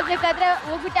ಅನ್ಕೊಂಡು ಹೋಗ್ಬೇಕಾದ್ರೆ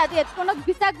ಹೋಗ್ಬಿಟ್ಟು ಅದು ಎತ್ಕೊಂಡೋಗಿ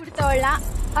ಬಿಸಾಕ್ಬಿಡ್ತಾವಳ.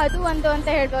 ಅದು ಒಂದು ಅಂತ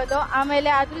ಹೇಳ್ಬೋದು. ಆಮೇಲೆ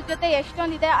ಅದ್ರ ಜೊತೆ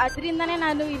ಎಷ್ಟೊಂದಿದೆ, ಅದರಿಂದನೇ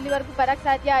ನಾನು ಇಲ್ಲಿವರೆಗೂ ಬರಕ್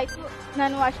ಸಾಧ್ಯ ಆಯ್ತು.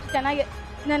 ನಾನು ಅಷ್ಟು ಚೆನ್ನಾಗಿ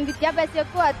ನನ್ನ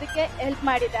ವಿದ್ಯಾಭ್ಯಾಸಕ್ಕೂ ಅದಕ್ಕೆ ಹೆಲ್ಪ್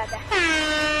ಮಾಡಿದೆ. ಅದೇ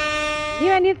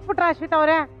ನೀವೇ ನಿಲ್ಸ್ಬಿಟ್ರ ಅಶ್ವಿತಾ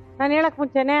ಅವ್ರೆ, ನಾನು ಹೇಳಕ್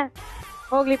ಮುಂಚೆನೆ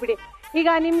ಹೋಗ್ಲಿ ಬಿಡಿ. ಈಗ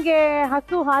ನಿಮ್ಗೆ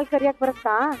ಹಸು ಹಾಲ್ ಕರಿಯಕ್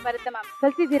ಬರುತ್ತಾ? ಬರುತ್ತೆ ಮ್ಯಾಮ್.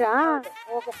 ಕಲ್ತಿದ್ದೀರಾ?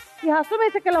 ಈ ಹಸು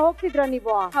ಮೇಯ್ಸಕ್ಕೆಲ್ಲ ಹೋಗ್ತಿದ್ರ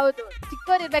ನೀವು? ಹೌದು,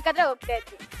 ಚಿಕ್ಕವ್ರು ಇರ್ಬೇಕಾದ್ರೆ ಹೋಗ್ತಾ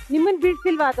ಇದ್ವಿ. ನಿಮ್ಮನ್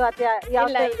ಬೀಳ್ಸಿಲ್ವಾ ಅದು?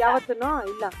 ಯಾವತ್ತೂ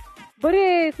ಇಲ್ಲ, ಬರೀ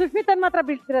ಸುಷ್ಮಿತನ್ ಮಾತ್ರ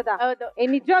ಬೀಳ್ಸಿರೋದ? ಹೌದು.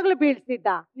 ನಿಜವಾಗ್ಲೂ ಬೀಳ್ಸಿದ್ದ?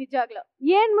 ನಿಜವಾಗ್ಲು.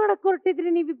 ಏನ್ ಮಾಡಕ್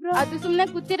ಹೊರಟಿದ್ರಿ ನೀವಿಬ್ರು? ಅದು ಸುಮ್ನೆ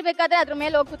ಕೂತಿರ್ಬೇಕಾದ್ರೆ ಅದ್ರ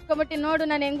ಮೇಲೆ ಹೋಗಿ ಕುತ್ಕೊಂಡ್ಬಿಟ್ಟು ನೋಡು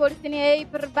ನಾನು ಹೆಂಗ್ ಓಡಿಸ್ತೀನಿ,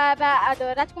 ಬಾ ಬಾ.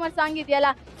 ಅದು ರಾಜ್ಕುಮಾರ್ ಸಾಂಗ್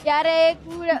ಇದೆಯಲ್ಲ, ಯಾರೇ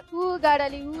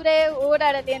ಕೂಗಾಡಲಿ ಊರೇ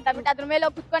ಓಡಾಡಲಿ ಅಂತ ಅಂದ್ಬಿಟ್ಟು ಅದ್ರ ಮೇಲೆ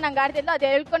ಹೋಗಿ ಕುತ್ಕೊಂಡು ಹಂಗ ಆಡ್ತಿದ್ಲು. ಅದು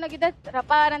ಹೇಳ್ಕೊಂಡೋಗಿದ್ದೆ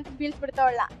ರಪಾರ್ ಅಂತ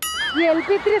ಬೀಳ್ಸ್ಬಿಡ್ತಾವಳ. ಎಲ್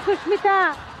ಬಿದ್ರಿ ಸುಷ್ಮಿತಾ?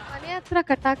 ಮನೆ ಹತ್ರ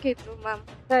ಕಟ್ಟಾಕಿದ್ರು ಮ್ಯಾಮ್.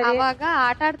 ಅವಾಗ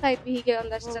ಆಟ ಆಡ್ತಾ ಇದ್ವಿ ಹೀಗೆ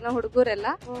ಒಂದಷ್ಟು ಜನ ಹುಡುಗರೆಲ್ಲ.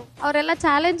 ಅವರೆಲ್ಲ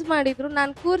ಚಾಲೆಂಜ್ ಮಾಡಿದ್ರು.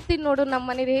 ನಾನ್ ಕೂರ್ತೀನಿ ನೋಡು, ನಮ್ಮ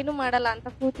ಮನೇಲಿ ಏನು ಮಾಡಲ್ಲ ಅಂತ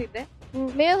ಕೂತಿದ್ದೆ.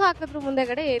 ಮೇವ್ ಹಾಕಿದ್ರು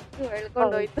ಮುಂದೆಗಡೆ ಎತ್ತು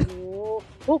ಎಳ್ಕೊಂಡೋಯ್ತು.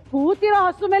 ಕೂತಿರೋ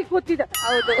ಹಸು ಮೇಲೆ ಕೂತಿದ್ದ?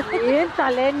 ಹೌದು. ಏನ್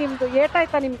ತಲೆ ನಿಮ್ದು,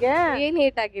 ಏಟಾಯ್ತಾ ನಿಮ್ಗೆ? ಏನ್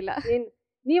ಏಟಾಗಿಲ್ಲ.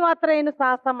 ನೀವ್ ಆತರ ಏನು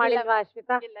ಸಾಹಸ ಮಾಡಿಲ್ವಾ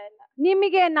ಅಶ್ವಿತಾ?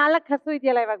 ನಿಮಗೆ 4 ಹಸು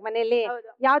ಇದೆಯಲ್ಲ ಇವಾಗ ಮನೇಲಿ,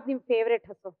 ಯಾವ್ದು ನಿಮ್ ಫೇವ್ರೇಟ್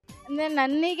ಹಸು? ಅಂದ್ರೆ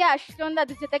ನನಗೆ ಅಷ್ಟೊಂದು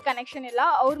ಅದ್ರ ಜೊತೆ ಕನೆಕ್ಷನ್ ಇಲ್ಲ.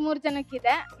 ಅವ್ರ 3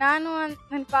 ಜನಕ್ಕಿದೆ. ನಾನು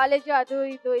ನನ್ನ ಕಾಲೇಜು ಅದು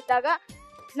ಇದು ಇದ್ದಾಗ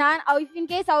ಇನ್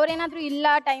ಕೇಸ್ ಅವ್ರೇನಾದ್ರು ಇಲ್ಲ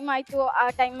ಟೈಮ್ ಆಯ್ತು, ಆ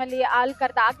ಟೈಮಲ್ಲಿ ಹಾಲ್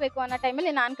ಕರ್ದು ಹಾಕ್ಬೇಕು ಅನ್ನೋ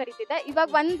ಟೈಮಲ್ಲಿ ನಾನ್ ಕರಿತಿದ್ದೆ. ಇವಾಗ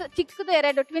ಒಂದು ಚಿಕ್ಕದು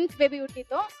 2 ಟ್ವಿನ್ಸ್ ಬೇಬಿ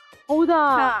ಹುಟ್ಟಿತ್ತು. ಹೌದಾ?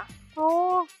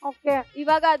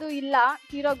 ಇವಾಗ ಅದು ಇಲ್ಲ,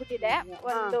 ತೀರೋಗ್ಬಿಟ್ಟಿದೆ.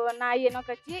 ಒಂದು ನಾಯಿ ಏನೋ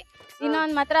ಕಚ್ಚಿ,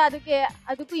 ಇನ್ನೊಂದ್ ಮಾತ್ರ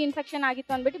ಅದಕ್ಕೂ ಇನ್ಫೆಕ್ಷನ್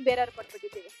ಆಗಿತ್ತು ಅಂದ್ಬಿಟ್ಟು ಬೇರೆಯವ್ರು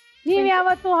ಕೊಟ್ಬಿಟ್ಟಿದ್ದೀವಿ. ನೀವ್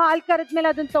ಯಾವತ್ತು ಹಾಲ್ ಕರೆದ್ಮೇಲೆ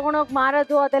ಅದನ್ನ ತಗೊಂಡೋಗಿ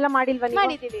ಮಾರೋದು ಅದೆಲ್ಲ ಮಾಡಿಲ್ವಾ?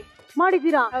 ಮಾಡಿದೀವಿ.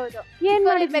 ಮಾಡಿದೀರಾ? ಹೌದು. ಏನ್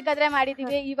ಇರ್ಬೇಕಾದ್ರೆ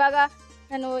ಮಾಡಿದೀವಿ. ಇವಾಗ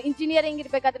ನಾನು ಇಂಜಿನಿಯರಿಂಗ್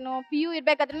ಇರ್ಬೇಕಾದ್ರೂ PU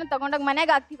ಇರ್ಬೇಕಾದ್ರೂ ತಗೊಂಡೋಗಿ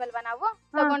ಮನೆಗೆ ಹಾಕ್ತಿವಲ್ವಾ, ನಾವು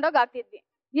ತಗೊಂಡೋಗಿ ಹಾಕ್ತಿದ್ವಿ.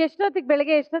 ಎಷ್ಟೊತ್ತಿಗೆ?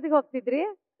 ಬೆಳಗ್ಗೆ ಎಷ್ಟೊತ್ತಿಗೆ ಹೋಗ್ತಿದ್ರಿ?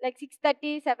 ಲೈಕ್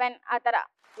 6:30, 7 ಆತರ.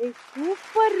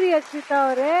 ಸೂಪರ್ ರೀ ಅಶ್ವಿತಾ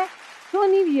ಅವ್ರೆ. ಸೊ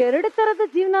ನೀವ್ 2 ತರದ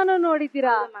ಜೀವನಾನು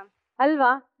ನೋಡಿದ್ದೀರಾ ಅಲ್ವಾ?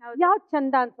 ಯಾವ್ದು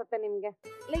ಚಂದ ಅನ್ಸುತ್ತೆ ನಿಮ್ಗೆ?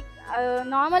 ಲೈಕ್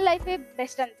ನಾರ್ಮಲ್ ಲೈಫೇ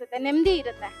ಬೆಸ್ಟ್ ಅನ್ಸುತ್ತೆ, ನೆಮ್ಮದಿ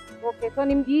ಇರುತ್ತೆ. ಓಕೆ, ಸೊ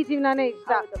ನಿಮ್ಗೆ ಈ ಜೀವನಾನೇ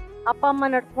ಇಷ್ಟ? ಅಪ್ಪ ಅಮ್ಮ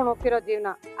ನಡ್ಸ್ಕೊಂಡು ಹೋಗ್ತಿರೋ ಜೀವನ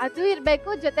ಅದು ಇರ್ಬೇಕು,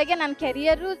 ಜೊತೆಗೆ ನನ್ನ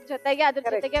ಕೆರಿಯರ್ ಜೊತೆಗೆ ಅದ್ರ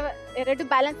ಜೊತೆಗೆ 2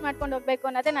 ಬ್ಯಾಲೆನ್ಸ್ ಮಾಡ್ಕೊಂಡು ಹೋಗ್ಬೇಕು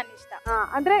ಅನ್ನೋದೇ ನನ್ನ ಇಷ್ಟ.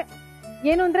 ಅಂದ್ರೆ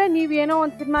ಏನು ಅಂದ್ರೆ ನೀವ್ ಏನೋ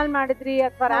ಒಂದ್ ಸಿನಿಮಾ ಮಾಡಿದ್ರಿ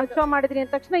ಅಥವಾ ರ್ಯಾಂಪ್ ಶೋ ಮಾಡಿದ್ರಿ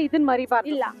ಅಂದ ತಕ್ಷಣ ಇದನ್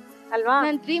ಮರಿಬಾರ್ದು ಇಲ್ಲ ಅಲ್ವಾ?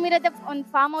 ನನ್ ಡ್ರೀಮ್ ಇರೋದೇ ಒಂದ್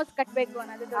ಫಾರ್ಮ್ ಹೌಸ್ ಕಟ್ಬೇಕು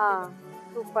ಅನ್ನೋದು.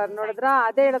 ಸೂಪರ್. ನೋಡಿದ್ರ,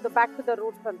 ಅದೇ ಹೇಳೋದು, ಬ್ಯಾಕ್ ಟು ದ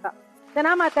ರೂಟ್ಸ್ ಅಂತ.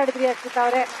 ಚೆನ್ನಾಗ್ ಮಾತಾಡಿದ್ರಿ ಅಶ್ವಿತಾ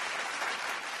ಅವರೇ.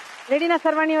 ರೆಡಿನಾ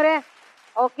ಸರ್ವಾಣಿ ಅವರೇ?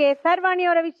 ಓಕೆ, ಸರ್ವಾಣಿ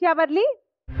ಅವರ ವಿಷಯ ಬರ್ಲಿ.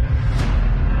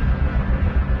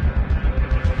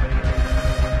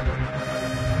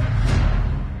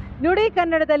 ನುಡಿ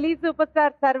ಕನ್ನಡದಲ್ಲಿ ಸೂಪರ್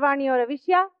ಸ್ಟಾರ್ ಸರ್ವಾಣಿ ಅವರ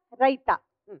ವಿಷಯ ರೈತ.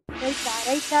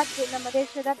 ರೈತ ನಮ್ಮ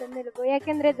ದೇಶದ ಬೆನ್ನೆಲುಬು.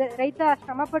 ಯಾಕೆಂದ್ರೆ ರೈತ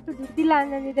ಶ್ರಮಪಟ್ಟು ದುಡ್ಡಿಲ್ಲ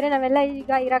ಅನ್ನೋದಿದ್ರೆ ನಾವೆಲ್ಲ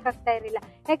ಈಗ ಇರಕ್ಕಾಗ್ತಾ ಇರಲಿಲ್ಲ.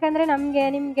 ಯಾಕಂದ್ರೆ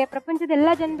ನಿಮ್ಗೆ ಪ್ರಪಂಚದ ಎಲ್ಲ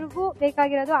ಜನರಿಗೂ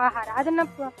ಬೇಕಾಗಿರೋದು ಆಹಾರ. ಅದನ್ನ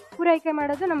ಪೂರೈಕೆ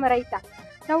ಮಾಡೋದು ನಮ್ಮ ರೈತ.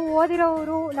 ನಾವು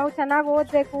ಓದಿರೋರು, ನಾವು ಚೆನ್ನಾಗಿ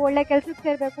ಓದ್ಬೇಕು, ಒಳ್ಳೆ ಕೆಲ್ಸಕ್ಕೆ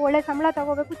ಸೇರ್ಬೇಕು, ಒಳ್ಳೆ ಸಂಬಳ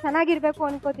ತಗೋಬೇಕು, ಚೆನ್ನಾಗಿರ್ಬೇಕು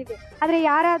ಅನ್ಕೋತೀವಿ. ಆದ್ರೆ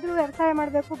ಯಾರಾದ್ರೂ ವ್ಯವಸಾಯ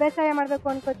ಮಾಡ್ಬೇಕು, ಬೇಸಾಯ ಮಾಡ್ಬೇಕು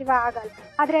ಅನ್ಕೋತೀವ, ಆಗಲ್ಲ.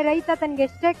 ಆದ್ರೆ ರೈತ ತನ್ಗೆ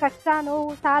ಎಷ್ಟೇ ಕಷ್ಟ, ನೋವು,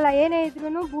 ಸಾಲ ಏನೇ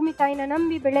ಇದ್ರೂ ಭೂಮಿ ತಾಯಿನ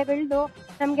ನಂಬಿ ಬೆಳೆ ಬೆಳೆದು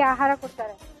ನಮ್ಗೆ ಆಹಾರ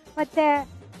ಕೊಡ್ತಾರೆ. ಮತ್ತೆ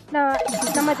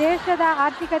ನಮ್ಮ ದೇಶದ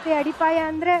ಆರ್ಥಿಕತೆ ಅಡಿಪಾಯ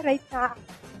ಅಂದ್ರೆ ರೈತ.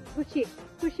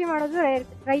 ಕೃಷಿ ಮಾಡೋದು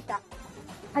ರೈತ.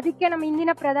 ಅದಕ್ಕೆ ನಮ್ಮ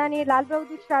ಇಂದಿನ ಪ್ರಧಾನಿ ಲಾಲ್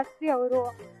ಬಹದ್ದೂರ್ ಶಾಸ್ತ್ರಿ ಅವರು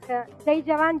ಜೈ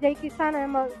ಜವಾನ್ ಜೈ ಕಿಸಾನ್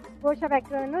ಎಂಬ ಘೋಷ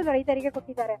ವಾಕ್ಯವನ್ನು ರೈತರಿಗೆ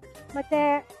ಕೊಟ್ಟಿದ್ದಾರೆ. ಮತ್ತೆ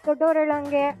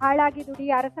ದೊಡ್ಡವರೊಳಂಗೆ ಆಳಾಗಿ ದುಡಿ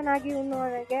ಅರಸನಾಗಿ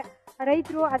ಉಣ್ಣುವವರೆಗೆ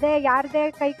ರೈತರು ಅದೇ ಯಾರದೇ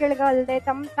ಕೈ ಕೆಳಗಲ್ದೆ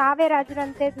ತಾವೇ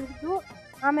ರಾಜರಂತೆ ದುಡಿದು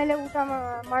ಆಮೇಲೆ ಊಟ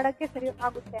ಮಾಡೋಕ್ಕೆ ಸರಿ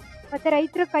ಆಗುತ್ತೆ. ಮತ್ತೆ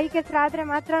ರೈತರು ಕೈ ಕೆಸರಾದ್ರೆ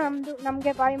ಮಾತ್ರ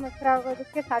ನಮ್ಗೆ ಬಾಯಿ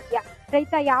ಮೊಸರಾಗೋದಕ್ಕೆ ಸಾಧ್ಯ.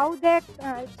 ರೈತ ಯಾವುದೇ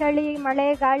ಚಳಿ ಮಳೆ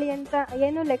ಗಾಳಿ ಅಂತ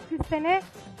ಏನು ಲೆಕ್ಕಿಸ್ತೇನೆ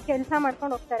ಕೆಲಸ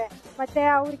ಮಾಡ್ಕೊಂಡು ಹೋಗ್ತಾರೆ. ಮತ್ತೆ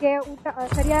ಅವ್ರಿಗೆ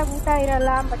ಸರಿಯಾಗಿ ಊಟ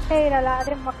ಇರಲ್ಲ, ಬಟ್ಟೆ ಇರಲ್ಲ.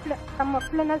 ಆದ್ರೆ ತಮ್ಮ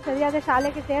ಮಕ್ಕಳನ್ನ ಸರಿಯಾದ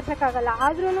ಶಾಲೆಗೆ ಸೇರ್ಸಕ್ಕಾಗಲ್ಲ.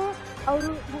 ಆದ್ರೂ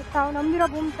ಅವರು ತಾವು ನಂಬಿರೋ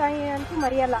ಭೂಮಿ ತಾಯಿ ಅಂತೂ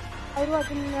ಮರೆಯಲ್ಲ. ಅವರು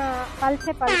ಅದನ್ನ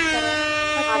ಪಾಲಿಸ್ತಾರೆ.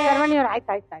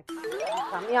 ಆಯ್ತಾಯ್ತಾಯ್ತು,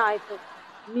 ಸಮಯ ಆಯ್ತು.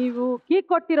 ನೀವು ಕೀ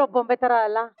ಕೊಟ್ಟಿರೋ ಬೊಂಬೆ ತರ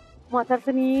ಅಲ್ಲ,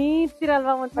 ಮಾತಾಡ್ತಾನೆ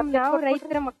ಇರ್ತೀರಲ್ವಾ? ನಾವು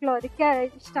ರೈತರ ಮಕ್ಕಳು, ಅದಕ್ಕೆ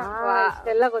ಇಷ್ಟ.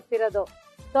 ಇಷ್ಟೆಲ್ಲ ಗೊತ್ತಿರೋದು.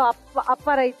 ಸೊ ಅಪ್ಪ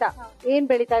ರೈತ. ಏನ್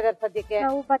ಬೆಳಿತಾ ಇದಾರೆ ಸದ್ಯಕ್ಕೆ?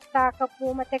 ನಾವು ಭತ್ತ, ಕಬ್ಬು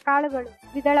ಮತ್ತೆ ಕಾಳುಗಳು,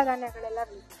 ದ್ವಿದಳ ಧಾನ್ಯಗಳೆಲ್ಲ.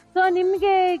 ಸೊ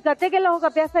ನಿಮ್ಗೆ ಗದ್ದೆಗೆಲ್ಲ ಹೋಗೋ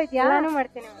ಅಭ್ಯಾಸ ಇದೆಯಾ? ನಾನು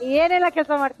ಮಾಡ್ತೀನಿ. ಏನೆಲ್ಲ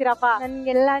ಕೆಲಸ ಮಾಡ್ತೀರಪ್ಪ?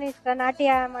 ನನ್ಗೆಲ್ಲಾನು ಇಷ್ಟ. ನಾಟಿ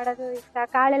ಮಾಡೋದು ಇಷ್ಟ,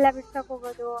 ಕಾಳೆಲ್ಲ ಬಿಡ್ಸಕ್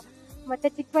ಹೋಗೋದು. ಮತ್ತೆ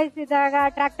ಚಿಕ್ಕ ವಯಸ್ಸಿದ್ದಾಗ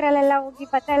ಟ್ರಾಕ್ಟರ್ ಅಲ್ಲೆಲ್ಲ ಹೋಗಿ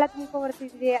ಭತ್ತ ಎಲ್ಲ ತುಂಬ್ಕೊಂಡ್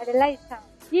ಬರ್ತಿದ್ವಿ, ಅದೆಲ್ಲ ಇಷ್ಟ.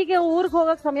 ಈಗ ಊರ್ಗ್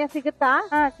ಹೋಗಕ್ ಸಮಯ ಸಿಗುತ್ತಾ?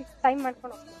 ಟೈಮ್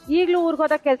ಮಾಡ್ಕೊಂಡು ಈಗ್ಲೂ ಊರ್ಗ್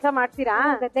ಹೋದಾಗ ಕೆಲಸ ಮಾಡ್ತೀರಾ?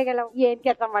 ಗದ್ದೆಗೆಲ್ಲ ಏನ್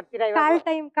ಕೆಲಸ ಮಾಡ್ತೀರಾ?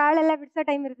 ಕಾಳೆಲ್ಲ ಬಿಡ್ಸೋ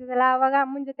ಟೈಮ್ ಇರ್ತದಲ್ಲ, ಅವಾಗ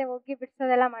ಅಮ್ಮನ ಜೊತೆ ಹೋಗಿ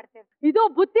ಬಿಡ್ಸೋದೆಲ್ಲ ಮಾಡ್ತೇವೆ. ಇದು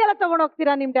ಬುತ್ತಿ ಎಲ್ಲ ತಗೊಂಡ್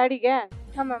ಹೋಗ್ತೀರಾ ನಿಮ್ ಡ್ಯಾಡಿಗೆ?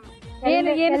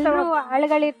 ಎಲ್ರು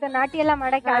ಆಳುಗಳಿರ್ತ ನಾಟಿ ಎಲ್ಲಾ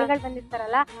ಮಾಡಕ್ಕೆ ಆಳುಗಳು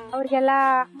ಬಂದಿರ್ತಾರಲ್ಲ ಅವ್ರಿಗೆಲ್ಲ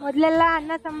ಮೊದ್ಲೆಲ್ಲಾ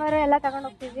ಅನ್ನ ಸಾಂಬಾರು ಎಲ್ಲ ತಗೊಂಡ್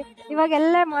ಹೋಗ್ತಿದ್ವಿ.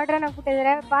 ಇವಾಗೆಲ್ಲ ಮಾಡ್ರನ್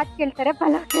ಆಗ್ಬಿಟ್ಟಿದಾರೆ. ಬಾತ್ ಕೇಳ್ತಾರೆ,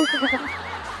 ಪಲಾವ್ ಕೇಳ್ತಾರೆ.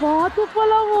 ಬಾತು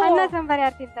ಪಲಾವ್, ಅನ್ನ ಸಾಂಬಾರ್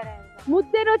ಯಾರು ತಿಂತಾರೆ?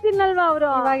 ಮುದ್ದೆನೂ ತಿನ್ನಲ್ವಾ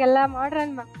ಅವರು? ಇವಾಗೆಲ್ಲ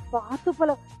ಮಾಡ್ರನ್.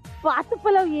 ಬಾತು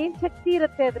ಪಲಾವ್ ಏನ್ ಶಕ್ತಿ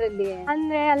ಇರುತ್ತೆ ಅದ್ರಲ್ಲಿ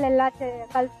ಅಂದ್ರೆ ಅಲ್ಲೆಲ್ಲ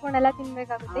ಕಲ್ಸ್ಕೊಂಡೆಲ್ಲ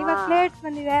ತಿನ್ಬೇಕಾಗುತ್ತೆ. ಇವಾಗ ಪ್ಲೇಟ್ಸ್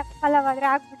ಬಂದಿದೆ, ಪಲಾವ್ ಆದ್ರೆ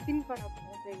ಹಾಕ್ಬಿಟ್ಟು ತಿನ್ಕೊಂಡು ಹೋಗ್ತಾರೆ.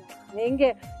 ಹೆಂಗೆ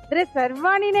ಅಂದ್ರೆ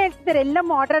ಸರ್ವಾಣಿನೇ ಹೇಳ್ತಿದ್ದಾರೆ ಎಲ್ಲ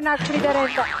ಮಾಡ್ರನ್ ಆಗ್ಬಿಟ್ಟಿದ್ದಾರೆ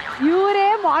ಅಂತ. ಇವರೇ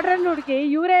ಮಾಡ್ರನ್ ಹುಡುಗಿ,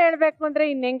 ಇವರೇ ಹೇಳ್ಬೇಕು ಅಂದ್ರೆ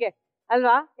ಇನ್ ಹೆಂಗೆ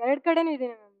ಅಲ್ವಾ? ಎರಡ್ ಕಡೆನೂ ಇದೆ.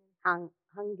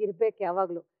 ಹಂಗಿರ್ಬೇಕು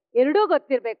ಯಾವಾಗ್ಲೂ, ಎರಡೂ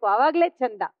ಗೊತ್ತಿರ್ಬೇಕು, ಅವಾಗ್ಲೇ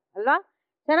ಚಂದ ಅಲ್ವಾ?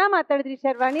 ಚೆನ್ನಾಗ್ ಮಾತಾಡಿದ್ರಿ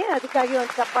ಶರ್ವಾಣಿ, ಅದಕ್ಕಾಗಿ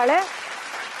ಒಂದ್ ಚಪ್ಪಾಳೆ.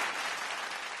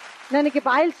 ನನಗೆ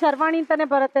ಬಾಯಿಲ್ ಶರ್ವಾಣಿ ಅಂತಾನೆ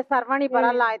ಬರುತ್ತೆ, ಸರ್ವಾಣಿ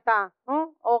ಬರಲ್ಲ. ಆಯ್ತಾ?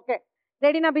 ಓಕೆ,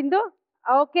 ರೆಡಿನಾ ಬಿಂದು?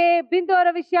 ಓಕೆ, ಬಿಂದು ಅವರ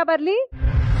ವಿಷಯ ಬರ್ಲಿ.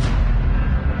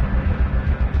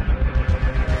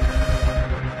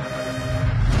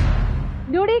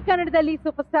 ನುಡಿ ಕನ್ನಡದಲ್ಲಿ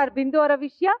ಸೂಪರ್ ಸ್ಟಾರ್ ಬಿಂದು ಅವರ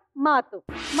ವಿಷಯ ಮಾತು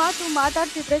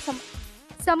ಮಾತಾಡ್ತಿದ್ರೆ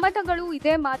ಸಂಬಂಧಗಳು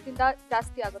ಇದೇ ಮಾತಿಂದ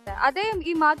ಜಾಸ್ತಿ ಆಗುತ್ತೆ. ಅದೇ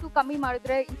ಈ ಮಾತು ಕಮ್ಮಿ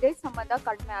ಮಾಡಿದ್ರೆ ಇದೇ ಸಂಬಂಧ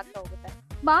ಕಡಿಮೆ ಆಗ್ತಾ ಹೋಗುತ್ತೆ.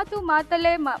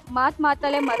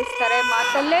 ಮಾತಲ್ಲೇ ಮರೆಸ್ತಾರೆ,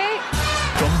 ಮಾತಲ್ಲೇ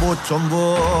ಚೊಂಬು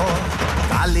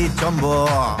ಖಾಲಿ ಚೊಂಬು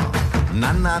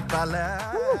ನನ್ನ ತಲೆ.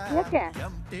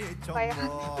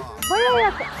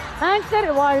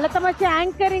 ಆಂಕರ್ ಒಳ್ಳೆ ತಮಾಷೆ,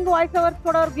 ಆಂಕರಿಂಗ್ ವಾಯ್ಸ್ ಓವರ್ಸ್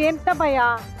ಕೊಡೋರ್ಗೆ ಎಂತ ಭಯ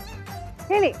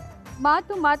ಹೇಳಿ?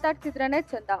 ಮಾತಾಡ್ತಿದ್ರೇನೆ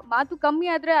ಚಂದ. ಮಾತು ಕಮ್ಮಿ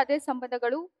ಆದ್ರೆ ಅದೇ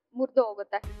ಸಂಬಂಧಗಳು ಮುರಿದು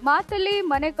ಹೋಗುತ್ತೆ. ಮಾತಲ್ಲಿ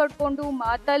ಮನೆ ಕಟ್ಕೊಂಡು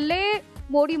ಮಾತಲ್ಲೇ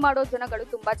ಮೋಡಿ ಮಾಡೋ ಜನಗಳು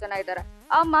ತುಂಬಾ ಜನ ಇದ್ದಾರೆ.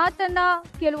 ಆ ಮಾತನ್ನ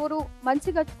ಕೆಲವರು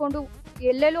ಮನ್ಸಿಗೆ ಹಚ್ಕೊಂಡು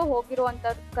ಎಲ್ಲೆಲ್ಲೋ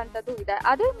ಹೋಗಿರುವಂತಕ್ಕಂಥದ್ದು ಇದೆ.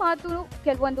 ಅದೇ ಮಾತು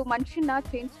ಕೆಲವೊಂದು ಮನುಷ್ಯನ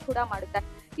ಚೇಂಜ್ ಕೂಡ ಮಾಡುತ್ತೆ.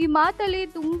 ಈ ಮಾತಲ್ಲಿ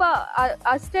ತುಂಬಾ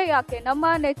ಅಷ್ಟೇ ಯಾಕೆ, ನಮ್ಮ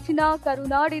ನೆಚ್ಚಿನ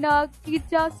ಕರುನಾಡಿನ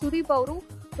ಕೀರ್ಚ ಸುದೀಪ್ ಅವರು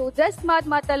ಜಸ್ಟ್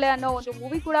ಮಾತಲ್ಲೇ ಅನ್ನೋ ಒಂದು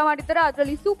ಮೂವಿ ಕೂಡ ಮಾಡಿದ್ದಾರೆ.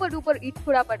 ಅದರಲ್ಲಿ ಸೂಪರ್ ಡೂಪರ್ ಹಿಟ್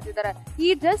ಕೂಡ ಪಡೆದಿದ್ದಾರೆ. ಈ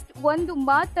ಜಸ್ಟ್ ಒಂದು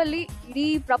ಮಾತಲ್ಲಿ ಇಡೀ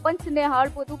ಪ್ರಪಂಚನೇ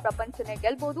ಹಾಳ್ಬೋದು, ಪ್ರಪಂಚನೇ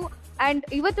ಗೆಲ್ಬಹುದು. ಅಂಡ್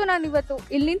ಇವತ್ತು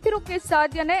ಇಲ್ಲಿ ನಿಂತಿರೋಕೆ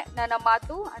ಸಾಧ್ಯನೇ ನನ್ನ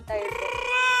ಮಾತು ಅಂತ ಹೇಳ್ಬೋದು.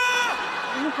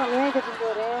 ಇನ್ನು ಸಮಯ ಇದೆ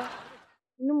ಬಿಂದೋರೆ,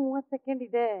 ಇನ್ನು 30 ಸೆಕೆಂಡ್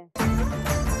ಇದೆ.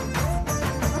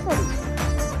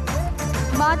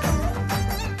 ಮಾತು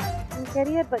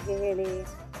ಕೆರಿಯರ್ ಬಗ್ಗೆ ಹೇಳಿ,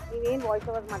 ನೀವೇನ್ ವಾಯ್ಸ್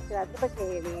ಓವರ್ ಮಾಡ್ತೀರಾ ಅದ್ರ ಬಗ್ಗೆ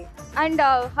ಹೇಳಿ. ಅಂಡ್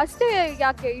ಅಷ್ಟೇ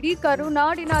ಯಾಕೆ, ಇಡೀ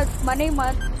ಕರುನಾಡಿನ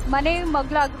ಮನೆ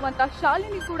ಮಗಳಾಗಿರುವಂತ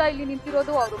ಶಾಲಿನಿ ಕೂಡ ಇಲ್ಲಿ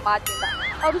ನಿಂತಿರೋದು ಅವ್ರ ಮಾತಿಂದ.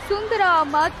 ಅವ್ರ ಸುಂದರ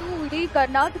ಮಾತು ಇಡೀ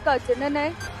ಕರ್ನಾಟಕ ಜನನೇ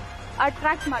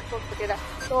ಅಟ್ರಾಕ್ಟ್ ಮಾಡ್ಕೊಟ್ಬಿಟ್ಟಿದೆ.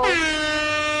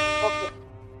 ಓಕೆ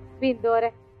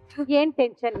ಬಿಂದೋರೆ, ಏನ್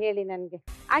ಟೆನ್ಷನ್ ಹೇಳಿ ನನ್ಗೆ?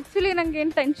 ಆಕ್ಚುಲಿ ನಂಗೆ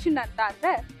ಏನ್ ಟೆನ್ಷನ್ ಅಂತ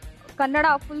ಅಂದ್ರೆ, ಕನ್ನಡ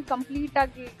ಫುಲ್ ಕಂಪ್ಲೀಟ್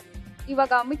ಆಗಿ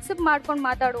ಇವಾಗ ಮಿಕ್ಸಪ್ ಮಾಡ್ಕೊಂಡು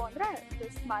ಮಾತಾಡು ಅಂದ್ರೆ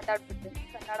ಜಸ್ಟ್ ಮಾತಾಡ್ಬಿಡ್ತೀನಿ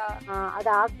ಕನ್ನಡ.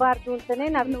 ಅದಾಗಬಾರ್ದು ಅಂತಾನೆ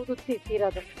ನಾವು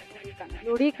ಸುತ್ತಿರೋದು.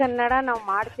 ನುಡಿ ಕನ್ನಡ ನಾವು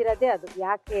ಮಾಡ್ತಿರೋದೇ ಅದು.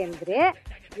 ಯಾಕೆ ಅಂದ್ರೆ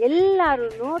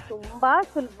ಎಲ್ಲರೂ ತುಂಬಾ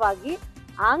ಸುಲಭವಾಗಿ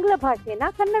ಆಂಗ್ಲ ಭಾಷೆನ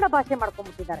ಕನ್ನಡ ಭಾಷೆ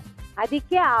ಮಾಡ್ಕೊಂಡ್ಬಿಟ್ಟಿದ್ದಾರೆ.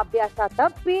 ಅದಕ್ಕೆ ಆ ಅಭ್ಯಾಸ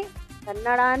ತಪ್ಪಿ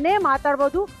ಕನ್ನಡನೇ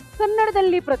ಮಾತಾಡ್ಬೋದು.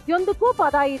 ಕನ್ನಡದಲ್ಲಿ ಪ್ರತಿಯೊಂದಕ್ಕೂ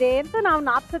ಪದ ಇದೆ ಅಂತ ನಾವು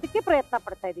ನಾಪ್ಸೋದಕ್ಕೆ ಪ್ರಯತ್ನ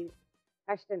ಪಡ್ತಾ ಇದೀವಿ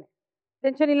ಅಷ್ಟೇನೆ.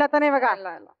 ಟೆನ್ಷನ್ ಇಲ್ಲ ತಾನೇ ಇವಾಗ?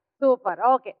 ಸೂಪರ್.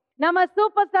 ಓಕೆ, ನಮ್ಮ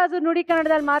ಸೂಪರ್ ಸ್ಟಾರ್ಸ್ ನುಡಿ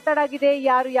ಕನ್ನಡದಲ್ಲಿ ಮಾತಾಡಾಗಿದೆ.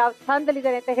 ಯಾರು ಯಾವ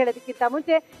ಸ್ಥಾನದಲ್ಲಿದ್ದಾರೆ ಅಂತ ಹೇಳೋದಕ್ಕಿಂತ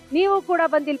ಮುಂಚೆ ನೀವು ಕೂಡ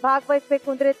ಬಂದಿಲ್ಲಿ ಭಾಗವಹಿಸಬೇಕು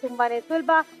ಅಂದ್ರೆ ತುಂಬಾನೇ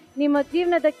ಸುಲಭ. ನಿಮ್ಮ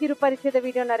ಜೀವನದ ಕಿರು ಪರಿಚಯದ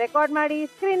ವಿಡಿಯೋನ ರೆಕಾರ್ಡ್ ಮಾಡಿ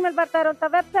ಸ್ಕ್ರೀನ್ ಮೇಲೆ ಬರ್ತಾ ಇರುವಂತ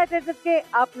ವೆಬ್ಸೈಟ್ ಅಡ್ರೆಸ್ಗೆ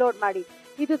ಅಪ್ಲೋಡ್ ಮಾಡಿ.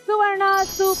 ಇದು ಸುವರ್ಣ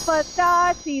super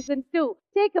star season 2.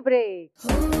 Take a break.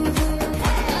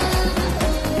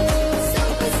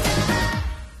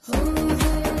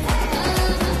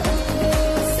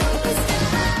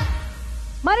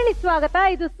 ಮರಳಿ ಸ್ವಾಗತ.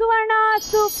 ಇದು ಸುವರ್ಣ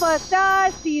ಸೂಪರ್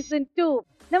ಸ್ಟಾರ್ ಸೀಸನ್ 2.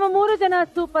 ನಮ್ಮ 3 ಜನ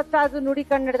ಸೂಪರ್ ಸ್ಟಾರ್ಸ್ ನುಡಿ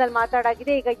ಕನ್ನಡದಲ್ಲಿ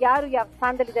ಮಾತಾಡಾಗಿದೆ. ಈಗ ಯಾರು ಯಾವ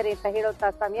ಸ್ಥಾನದಲ್ಲಿದ್ದಾರೆ ಅಂತ ಹೇಳುವಂತ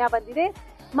ಸಮಯ ಬಂದಿದೆ.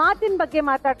 ಮಾತಿನ ಬಗ್ಗೆ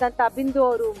ಮಾತಾಡಿದಂತಹ ಬಿಂದು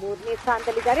ಅವರು 3ನೇ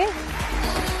ಸ್ಥಾನದಲ್ಲಿದ್ದಾರೆ.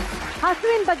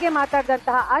 ಹಸುವಿನ ಬಗ್ಗೆ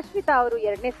ಮಾತಾಡಿದಂತಹ ಅಶ್ವಿತಾ ಅವರು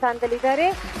 2ನೇ ಸ್ಥಾನದಲ್ಲಿದ್ದಾರೆ.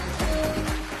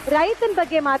 ರೈತನ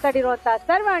ಬಗ್ಗೆ ಮಾತಾಡಿರುವಂತಹ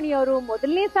ಸರ್ವಾಣಿ ಅವರು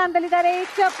 1ನೇ ಸ್ಥಾನದಲ್ಲಿದ್ದಾರೆ.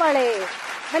 ಚಪ್ಪಾಳೆ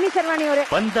ಬನ್ನಿ ಸರ್ವಾಣಿ ಅವರೇ.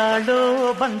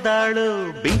 ಬಂದಾಳು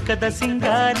ಬಿಂಕದ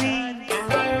ಸಿಂಗಾರಿ,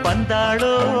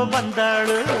 ಬಂದಾಳು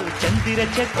ಚಂದಿರ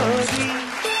ಚಕೋರಿ,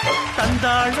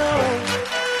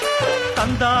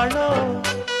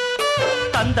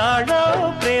 ತಂದಾಳೋ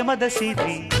ಪ್ರೇಮದ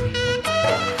ಸಿರಿ,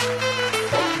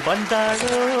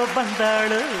 ಬಂದಾಳು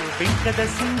ಬಿಂಕದ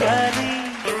ಸಿಂಗಾರಿ,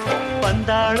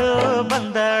 ಬಂದಾಳು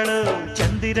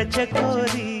ಚಂದಿರ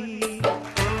ಚಕೋರಿ.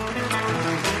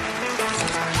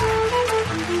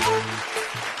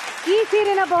 ಈ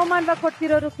ಸೀರೆನ ಬಹುಮಾನ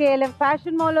ಕೊಡ್ತಿರೋರು KLM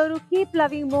ಫ್ಯಾಷನ್ ಮಾಲ್ ಅವರು. ಕೀಪ್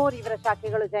ಲವಿಂಗ್ ಮೋರ್ ಇವರ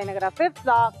ಶಾಖೆಗಳು Jayanagar 5th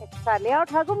block, XR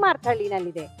layout ಹಾಗೂ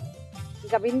ಮಾರ್ಥಹಳ್ಳಿನಲ್ಲಿದೆ.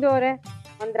 ಈಗ ಬಿಂದು ಅವರೇ,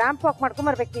 ಒಂದ್ ರ್ಯಾಂಪ್ ವಾಕ್ ಮಾಡ್ಕೊಂಡ್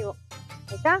ಬರ್ಬೇಕು ನೀವು,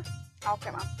 ಆಯ್ತಾ? Okay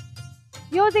ma'am.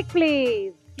 Music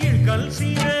please. Ilkal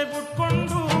ಸೀರೆ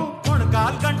ಉಟ್ಕೊಂಡು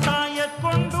ಮೊಣಕಾಲ್ ಗಂಟ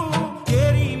ಎತ್ಕೊಂಡು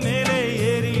ಏರಿ ಮೇಲೆ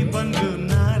ಏರಿ ಬಂದು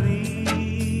ನಾರಿ,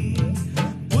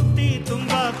 ಬುದ್ಧಿ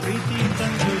ತುಂಬಾ ಪ್ರೀತಿ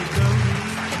ತಂದು ಗೌರಿ.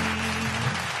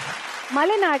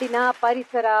 ಮಲೆನಾಡಿನ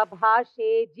ಪರಿಸರ, ಭಾಷೆ,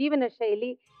 ಜೀವನ ಶೈಲಿ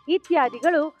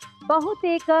ಇತ್ಯಾದಿಗಳು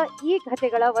ಬಹುತೇಕ ಈ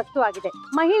ಕಥೆಗಳ ವಸ್ತುವಾಗಿದೆ.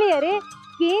 ಮಹಿಳೆಯರೇ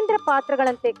ಕೇಂದ್ರ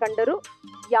ಪಾತ್ರಗಳಂತೆ ಕಂಡರು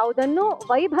ಯಾವುದನ್ನೂ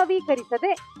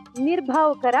ವೈಭವೀಕರಿಸದೆ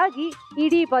ನಿರ್ಭಾವುಕರಾಗಿ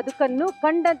ಇಡೀ ಬದುಕನ್ನು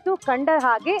ಕಂಡದ್ದು ಕಂಡ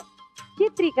ಹಾಗೆ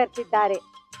ಚಿತ್ರೀಕರಿಸಿದ್ದಾರೆ.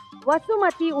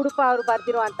 ವಸುಮತಿ ಉಡುಪ ಅವರು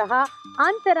ಬರೆದಿರುವಂತಹ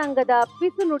ಅಂತರಂಗದ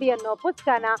ಪಿಸು ನುಡಿ ಅನ್ನೋ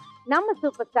ಪುಸ್ತಕನ ನಮ್ಮ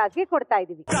ಸೂಪರ್ ಸ್ಟಾರ್ಗೆ ಕೊಡ್ತಾ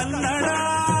ಇದೀವಿ.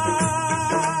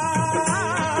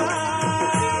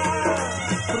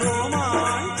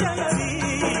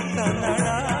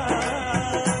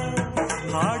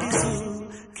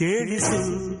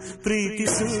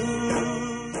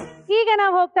 ಈಗ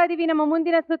ನಾವು ಹೋಗ್ತಾ ಇದೀವಿ ನಮ್ಮ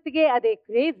ಮುಂದಿನ ಸುತ್ತಿಗೆ, ಅದೇ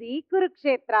ಕ್ರೇಜಿ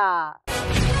ಕುರುಕ್ಷೇತ್ರ.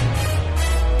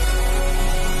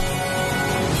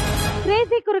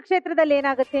 ಕ್ರೇಜಿ ಕುರುಕ್ಷೇತ್ರದಲ್ಲಿ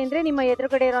ಏನಾಗುತ್ತೆ ಅಂದ್ರೆ, ನಿಮ್ಮ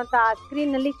ಎದುರುಗಡೆ ಇರುವಂತಹ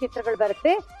ಸ್ಕ್ರೀನ್ ನಲ್ಲಿ ಚಿತ್ರಗಳು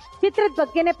ಬರುತ್ತೆ. ಚಿತ್ರದ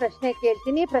ಬಗ್ಗೆನೆ ಪ್ರಶ್ನೆ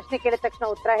ಕೇಳ್ತೀನಿ. ಪ್ರಶ್ನೆ ಕೇಳಿದ ತಕ್ಷಣ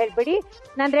ಉತ್ತರ ಹೇಳ್ಬೇಡಿ.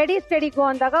 ನಾನು ರೆಡಿ ಸ್ಟಡಿ ಗೋ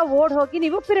ಅಂದಾಗ ಓಡ್ ಹೋಗಿ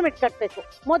ನೀವು ಪಿರಮಿಡ್ ಕಟ್ಬೇಕು.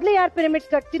 ಮೊದಲು ಯಾರು ಪಿರಮಿಡ್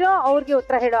ಕಟ್ತಿರೋ ಅವ್ರಿಗೆ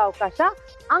ಉತ್ತರ ಹೇಳೋ ಅವಕಾಶ.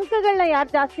 ಅಂಕಗಳನ್ನ ಯಾರು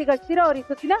ಜಾಸ್ತಿ ಗಳಿಸ್ತಿರೋ ಅವ್ರಿಗೆ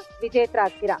ಸುತ್ತಿನ ವಿಜೇತರ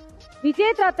ಆಗ್ತೀರಾ.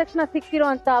 ವಿಜೇತರ ಆದ ತಕ್ಷಣ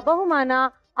ಸಿಕ್ತಿರುವಂತ ಬಹುಮಾನ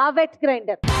ಆ ವೆಟ್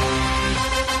ಗ್ರೈಂಡರ್.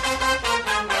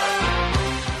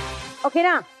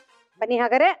 ಓಕೆನಾ? ಬನ್ನಿ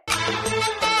ಹಾಗಾದ್ರೆ.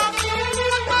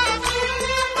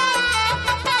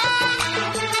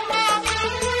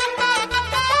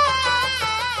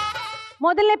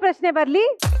 ಮೊದಲನೇ ಪ್ರಶ್ನೆ ಬರ್ಲಿ.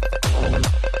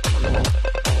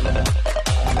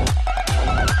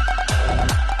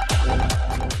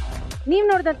 ನೀವ್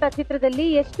ನೋಡಿದಂತ ಚಿತ್ರದಲ್ಲಿ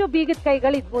ಎಷ್ಟು ಬೀಗದ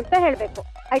ಕೈಗಳಿದ್ವು ಅಂತ ಹೇಳ್ಬೇಕು.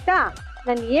 ಆಯ್ತಾ?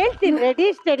 ನಾನು ಹೇಳ್ತೀನಿ ರೆಡಿ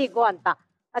ಸ್ಟಡಿ ಗೋ ಅಂತ.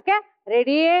 ಓಕೆ,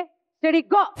 ರೆಡಿ ಸ್ಟಡಿ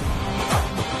ಗೋ.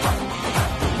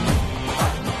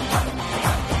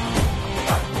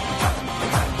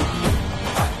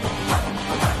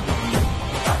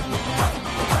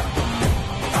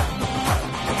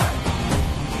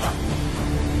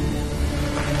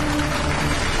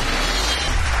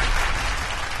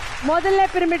 ಮೊದಲನೇ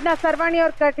ಪಿರಮಿಡ್ ನ ಸರ್ವಾಣಿ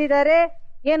ಅವ್ರು ಕಟ್ಟಿದ್ದಾರೆ.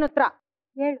 ಏನ್ ಉತ್ತರ?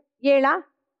 7.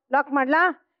 ಲಾಕ್ ಮಾಡ್ಲಾ?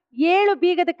 7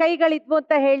 ಬೀಗದ ಕೈಗಳಿದ್ವು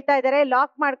ಅಂತ ಹೇಳ್ತಾ ಇದ್ದಾರೆ.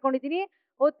 ಲಾಕ್ ಮಾಡ್ಕೊಂಡಿದೀನಿ.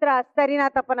 ಉತ್ತರ ಸರಿನಾ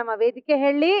ತಪ್ಪ ನಮ್ಮ ವೇದಿಕೆ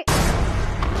ಹೇಳಿ.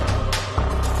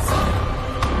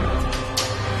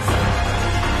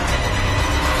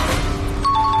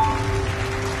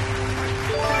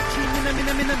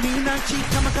 ಮೀನಾಕ್ಷಿ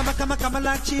ಕಮ ಕಮ ಕಮ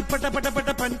ಕಮಲಾಕ್ಷಿ ಪಟ ಪಟ ಪಟ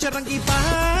ಪಂಚರಂಗಿ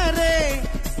ಬಾರೆ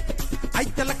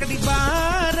ಐತಲ ಕಡಿ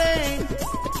ಬಾರೆ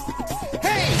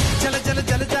ಜಲ ಜಲ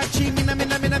ಜಲಜಾಕ್ಷಿ ಮಿನ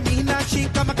ಮಿನ ಮಿನ ಮೀನಾಕ್ಷಿ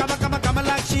ಕಮ ಕಮ ಕಮ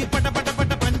ಕಮಲಾಕ್ಷಿ ಪಟ ಪಟ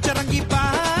ಪಟ ಪಂಚರಂಗಿ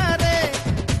ಬಾರೆ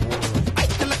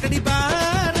ಐತಲ ಕಡಿ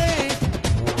ಬಾರೆ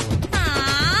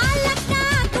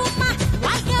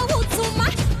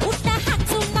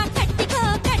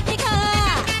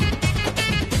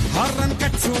ಹಾರ್ನ್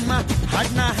ಕಟ್ಸುಮ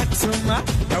ಹಾಡ್ನ ಹಟ್ಸುಮ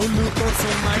ಡೌಲು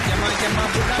ತೋರ್ಸುಮ ಯಮ ಯಮ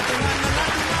ಬುಡ ಬುಡ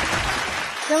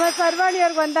ನಮ್ಮ ಸರ್ವಾಣಿ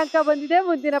ಅವ್ರಿಗೆ 1 ಅಂಕ ಬಂದಿದೆ.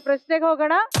 ಮುಂದಿನ ಪ್ರಶ್ನೆಗೆ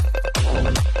ಹೋಗೋಣ.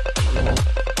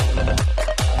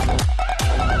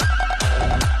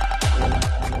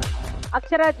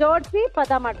 ಅಕ್ಷರ ಜೋಡಿಸಿ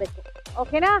ಪದ ಮಾಡ್ಬೇಕು.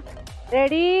 ಓಕೆನಾ?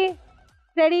 ರೆಡಿ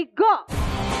ಸ್ಟಡಿ ಗೋ.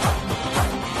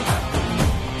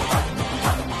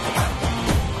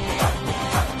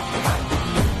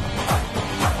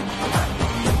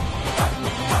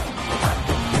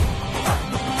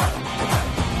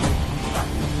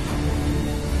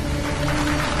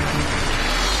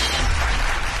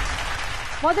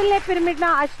 ಮೊದಲನೇ ಪಿರಮಿಡ್ ನ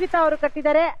ಅಶ್ವಿತಾ ಅವರು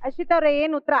ಕಟ್ಟಿದ್ದಾರೆ. ಅಶ್ವಿತಾ ಅವ್ರ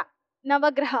ಏನ್ ಉತ್ತರ?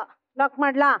 ನವಗ್ರಹ. ಲಾಕ್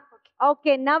ಮಾಡ್ಲಾ?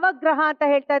 ಓಕೆ, ನವಗ್ರಹ ಅಂತ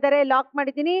ಹೇಳ್ತಾ ಇದ್ದಾರೆ. ಲಾಕ್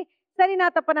ಮಾಡಿದೀನಿ. ಸರಿನಾ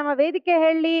ತಪ್ಪ ನಮ್ಮ ವೇದಿಕೆ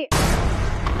ಹೇಳಿ.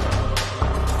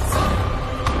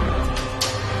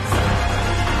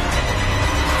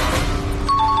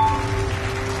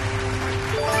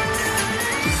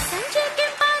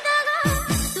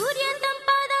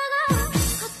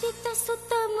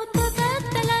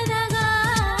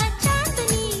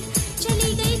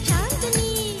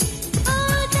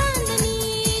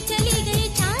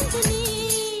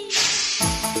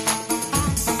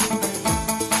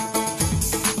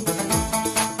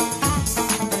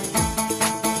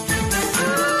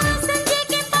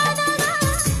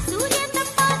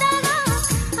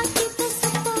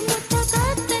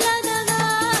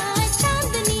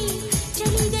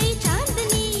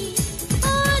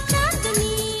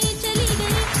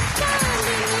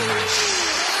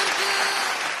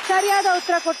 ಸರಿಯಾದ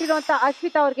ಉತ್ತರ ಕೊಟ್ಟಿರುವಂತ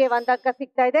ಅಶ್ವಿತಾ ಅವ್ರಿಗೆ 1 ಅಂಕ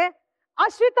ಸಿಗ್ತಾ ಇದೆ.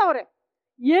 ಅಶ್ವಿತಾ ಅವ್ರೆ,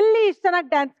 ಎಲ್ಲಿ ಇಷ್ಟ ಚೆನ್ನಾಗಿ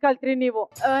ಡ್ಯಾನ್ಸ್ ಕಲ್ತ್ರಿ ನೀವು?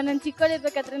 ನಾನು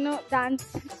ಚಿಕ್ಕವಳಿರ್ಬೇಕಾದ್ರೂ ಡ್ಯಾನ್ಸ್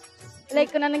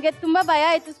ಲೈಕ್ ನನಗೆ ತುಂಬಾ ಭಯ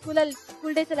ಆಯ್ತು.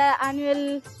 ಸ್ಕೂಲ್ ಡೇಸ್ ಎಲ್ಲ ಆನ್ಯುವಲ್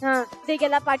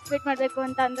ಡೇಗೆಲ್ಲ ಪಾರ್ಟಿಸಿಪೇಟ್ ಮಾಡ್ಬೇಕು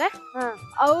ಅಂತ ಅಂದ್ರೆ.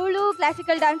 ಅವಳು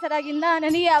ಕ್ಲಾಸಿಕಲ್ ಡ್ಯಾನ್ಸರ್ ಆಗಿಂದ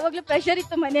ನನಗೆ ಯಾವಾಗ್ಲೂ ಪ್ರೆಷರ್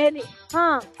ಇತ್ತು ಮನೆಯಲ್ಲಿ.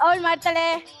 ಅವಳು ಮಾಡ್ತಾಳೆ,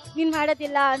 ನೀನ್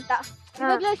ಮಾಡೋದಿಲ್ಲ ಅಂತ.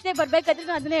 ಇವಾಗ್ಲೂ ಅಷ್ಟೇ,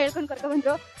 ಬರ್ಬೇಕಾದ್ರೆ ಅದನ್ನೇ ಹೇಳ್ಕೊಂಡು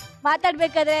ಕರ್ಕೊಂಡ್ಬಂದ್ರು.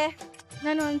 ಮಾತಾಡ್ಬೇಕಾದ್ರೆ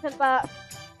ನಾನು ಒಂದ್ ಸ್ವಲ್ಪ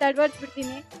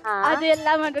ತಡ್ವರ್ಸ್ಬಿಡ್ತೀನಿ. ಅದೆಲ್ಲ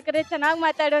ಮಾಡ್ಬೇಕಾದ್ರೆ ಚೆನ್ನಾಗಿ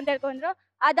ಮಾತಾಡು ಅಂತ ಹೇಳ್ಕೊಂಡ್ರು.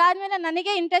 ಅದಾದ್ಮೇಲೆ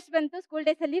ನನಗೆ ಇಂಟ್ರೆಸ್ಟ್ ಬಂತು. ಸ್ಕೂಲ್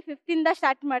ಡೇಸ್ ಅಲ್ಲಿ 5th ಇಂದ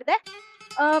ಸ್ಟಾರ್ಟ್ ಮಾಡಿದೆ.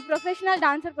 ಪ್ರೊಫೆಷನಲ್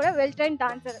ಡಾನ್ಸರ್ ಕೂಡ ವೆಲ್ ಟ್ರೈನ್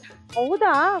ಡಾನ್ಸರ್.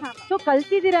 ಹೌದಾ? ಸೊ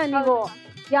ಕಲ್ತಿದ್ದೀರಾ ನೀವು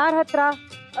ಯಾರ ಹತ್ರ?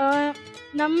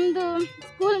 ನಮ್ದು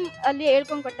ಸ್ಕೂಲ್ ಅಲ್ಲಿ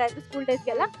ಹೇಳ್ಕೊಂಡ್ ಕೊಡ್ತಾ ಇದ್ರು ಸ್ಕೂಲ್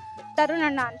ಡೇಸ್ಗೆಲ್ಲ, ತರುಣ್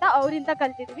ಅಣ್ಣ ಅಂತ, ಅವರಿಂದ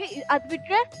ಕಲ್ತಿದ್ವಿ. ಅದ್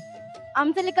ಬಿಟ್ರೆ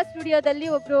ಹಂಸಲೇಖ ಸ್ಟುಡಿಯೋದಲ್ಲಿ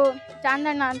ಒಬ್ರು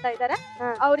ಚಾಂದಣ್ಣ ಅಂತ ಇದ್ದಾರೆ,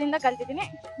 ಅವರಿಂದ ಕಲ್ತಿದ್ದೀನಿ.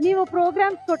 ನೀವು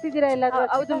ಪ್ರೋಗ್ರಾಮ್ಸ್ ಕೊಟ್ಟಿದ್ದೀರಾ ಎಲ್ಲ?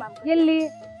 ಹೌದು ಮ್ಯಾಮ್. ಎಲ್ಲಿ?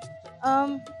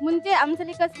 ಮುಂಚೆ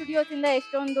ಹಂಸಲೇಖ ಸ್ಟುಡಿಯೋಸ್ ಇಂದ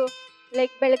ಎಷ್ಟೊಂದು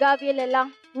ಲೈಕ್ ಬೆಳಗಾವಿಯಲ್ಲೆಲ್ಲ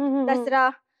ದಸರಾ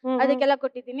ಅದಕ್ಕೆಲ್ಲ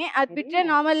ಕೊಟ್ಟಿದ್ದೀನಿ. ಅದ್ ಬಿಟ್ರೆ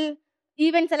ನಾರ್ಮಲ್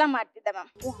ಈವೆಂಟ್ಸ್ ಎಲ್ಲ ಮಾಡ್ತಿದ್ದೆ ಮ್ಯಾಮ್.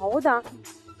 ಹೌದಾ?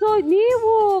 ಸೊ ನೀವು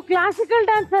classical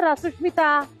dancer Sushmita?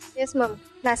 Yes ma'am,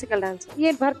 classical dance.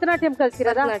 ಏನ್ ಭರತನಾಟ್ಯಂ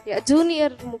ಕಲ್ತಿರೋದಾ?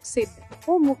 ಜೂನಿಯರ್ ಮುಗಿಸಿದ್ದೆ.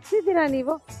 ಓ, ಮುಗಿಸಿದ್ದೀರಾ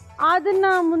ನೀವು? ಅದನ್ನ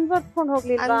ಮುಂದುವರ್ಸ್ಕೊಂಡು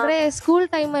ಹೋಗ್ಲಿಲ್ಲ? ಅಂದ್ರೆ ಸ್ಕೂಲ್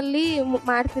ಟೈಮ್ ಅಲ್ಲಿ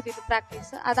ಮಾಡ್ತಿದ್ದು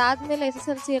ಪ್ರಾಕ್ಟೀಸ್. ಅದಾದ್ಮೇಲೆ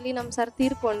SSLC ಅಲ್ಲಿ ನಮ್ ಸರ್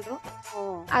ತೀರ್ಕೊಂಡ್ರು.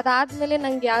 ಅದಾದ್ಮೇಲೆ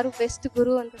ನಂಗೆ ಯಾರು ಬೆಸ್ಟ್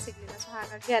ಗುರು ಅಂತ ಸಿಗ್ಲಿಲ್ಲ, ಸೊ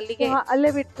ಹಾಗಾಗಿ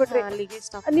ಅಲ್ಲೇ ಬಿಟ್ಬಿಟ್ರೆ. ಅಲ್ಲಿಗೆ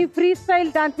ಸ್ಟಾಪ್. ನೀವು ಫ್ರೀ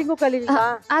ಸ್ಟೈಲ್ ಡಾನ್ಸಿಂಗು ಕಲಿಲ್ಲ?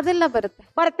 ಅದೆಲ್ಲ ಬರುತ್ತೆ.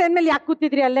 ಬರುತ್ತೆ ಅಂದ್ಮೇಲೆ ಯಾಕೆ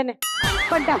ಕೂತಿದ್ರಿ ಅಲ್ಲೇನೆ?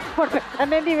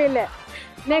 ನೀವಿಲ್ಲೇ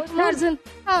ನೆಕ್ಸ್ಟ್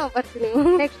ಬರ್ತೀನಿ.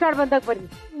 ನೆಕ್ಸ್ಟ್ ಹಾಡ್ ಬಂದಾಗ ಬನ್ನಿ.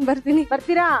 ಬರ್ತೀನಿ.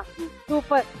 ಬರ್ತೀರಾ?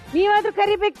 ಸೂಪರ್. ನೀವಾದ್ರೂ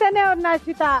ಕರಿಬೇಕು ತಾನೆ ಅವ್ರನ್ನ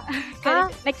Ashwitha?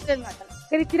 Next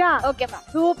ಕರಿತೀರಾ? Okay ma'am.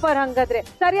 Super. ಹಂಗಾದ್ರೆ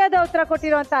ಸರಿಯಾದ ಉತ್ತರ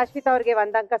ಕೊಟ್ಟಿರುವಂತ ಅಶ್ವಿತಾ ಅವ್ರಿಗೆ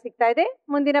 1 ಅಂಕ ಸಿಗ್ತಾ ಇದೆ.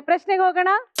 ಮುಂದಿನ ಪ್ರಶ್ನೆಗೆ ಹೋಗೋಣ.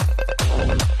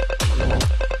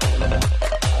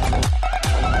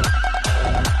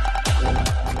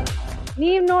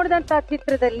 ನೀವ್ ನೋಡಿದಂತ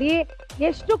ಚಿತ್ರದಲ್ಲಿ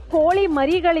ಎಷ್ಟು ಕೋಳಿ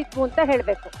ಮರಿಗಳಿದ್ವು ಅಂತ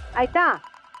ಹೇಳ್ಬೇಕು. ಆಯ್ತಾ?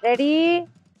 ರೆಡಿ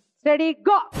ಸ್ಟಡಿ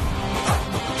ಗೋ.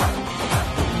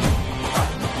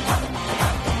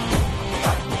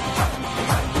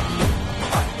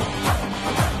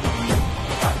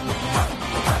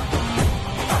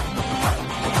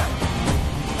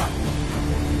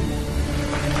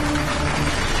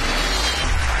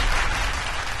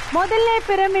 ಮೊದಲನೇ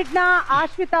ಪಿರಮಿಡ್ ನ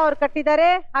ಅಶ್ವಿತಾ ಅವ್ರು ಕಟ್ಟಿದ್ದಾರೆ.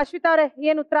 ಅಶ್ವಿತಾ ಅವ್ರೆ,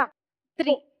 ಏನ್ ಉತ್ತರ?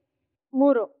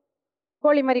 3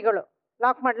 ಕೋಳಿ ಮರಿಗಳು.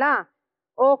 ಲಾಕ್ ಮಾಡ್ಲಾ?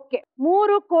 ಓಕೆ,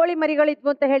 3 ಕೋಳಿ ಮರಿಗಳಿದ್ವು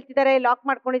ಅಂತ ಹೇಳ್ತಿದ್ದಾರೆ. ಲಾಕ್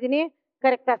ಮಾಡ್ಕೊಂಡಿದೀನಿ.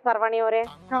 ಕರೆಕ್ಟಾ ಸರ್ವಾಣಿ ಅವರೇ?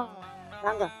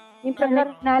 ಹಂಗ ನಿಮ್ ಪ್ರಕಾರ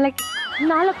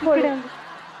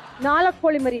 4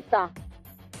 ಕೋಳಿ ಮರಿ ಇತ್ತಾ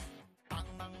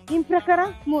ನಿಮ್ ಪ್ರಕಾರ?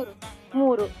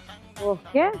 3.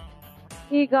 ಓಕೆ,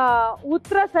 ಈಗ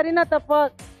ಉತ್ತರ ಸರಿನಾ ತಪ್ಪ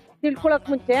ತಿಳ್ಕೊಳಕ್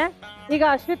ಮುಂಚೆ ಈಗ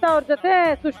ಅಶ್ವಿತಾ ಅವ್ರ ಜೊತೆ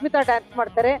ಸುಷ್ಮಿತಾ ಡ್ಯಾನ್ಸ್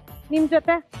ಮಾಡ್ತಾರೆ. ನಿಮ್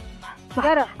ಜೊತೆ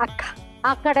ಯಾರು?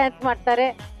 ಅಕ್ಕ ಡ್ಯಾನ್ಸ್ ಮಾಡ್ತಾರೆ.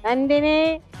 ನಂದಿನಿ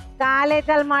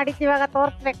ಕಾಲೇಜಲ್ಲಿ ಮಾಡಿದ್ ಇವಾಗ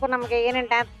ತೋರ್ಸ್ಬೇಕು ನಮ್ಗೆ ಏನೇನ್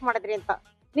ಡ್ಯಾನ್ಸ್ ಮಾಡಿದ್ರಿ ಅಂತ.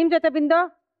 ನಿಮ್ ಜೊತೆ ಬಿಂದು?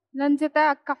 ನನ್ ಜೊತೆ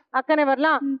ಅಕ್ಕನೇ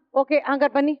ಬರ್ಲಾ? ಓಕೆ,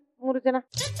 ಹಂಗಾರೆ ಬನ್ನಿ 3 ಜನ.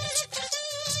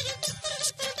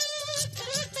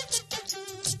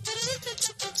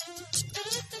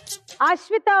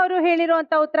 ಅಶ್ವಿತಾ ಅವರು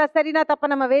ಹೇಳಿರುವಂತ ಉತ್ತರ ಸರಿನಾ ತಪ್ಪ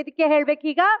ನಮ್ಮ ವೇದಿಕೆ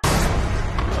ಹೇಳ್ಬೇಕೀಗ.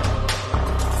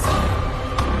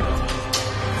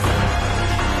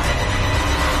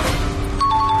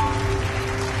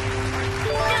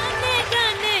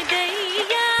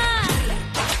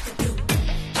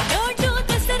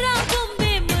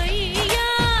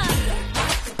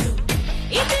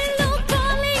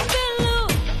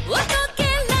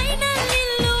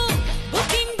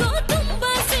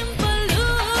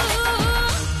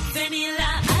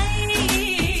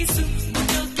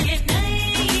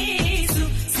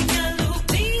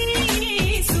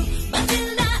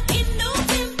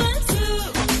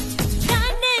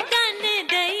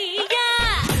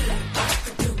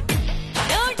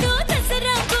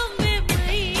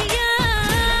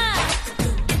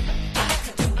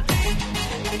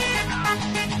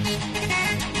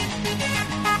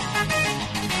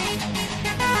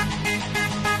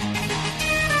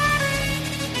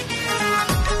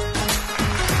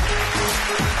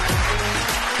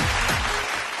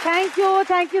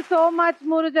 ಥ್ಯಾಂಕ್ ಯು ಸೋ ಮಚ್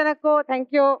 3 ಜನಕ್ಕೂ.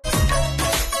 Thank you.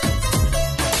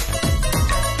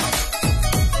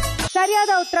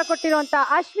 ಸರಿಯಾದ ಉತ್ತರ ಕೊಟ್ಟಿರುವಂತ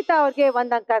ಅಶ್ವಿತಾ ಅವ್ರಿಗೆ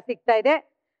 1 ಅಂಕ ಸಿಗ್ತಾ ಇದೆ.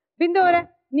 ಬಿಂದು ಅವರೇ,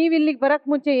 ನೀವ್ ಇಲ್ಲಿಗೆ ಬರಕ್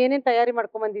ಮುಂಚೆ ಏನೇನ್ ತಯಾರಿ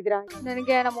ಮಾಡ್ಕೊಂಡ್ ಬಂದಿದ್ದೀರಾ?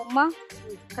 ನನಗೆ ನಮ್ಮಮ್ಮ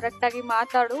ಕರೆಕ್ಟ್ ಆಗಿ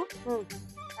ಮಾತಾಡು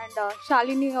ಅಂಡ್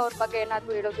ಶಾಲಿನಿ ಅವ್ರ ಬಗ್ಗೆ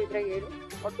ಏನಾದ್ರು ಹೇಳೋದಿದ್ರೆ ಹೇಳು,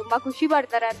 ಅವ್ರು ತುಂಬಾ ಖುಷಿ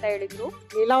ಪಡ್ತಾರೆ ಅಂತ ಹೇಳಿದ್ರು.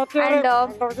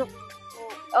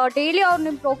 ಡೈಲಿ ಅವ್ರು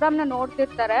ನಿಮ್ ಪ್ರೋಗ್ರಾಮ್ ನ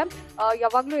ನೋಡ್ತಿರ್ತಾರೆ,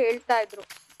 ಯಾವಾಗ್ಲೂ ಹೇಳ್ತಾ ಇದ್ರು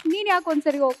ನೀನ್ ಯಾಕೆ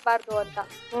ಒಂದ್ಸರಿ ಹೋಗ್ಬಾರ್ದು ಅಂತ.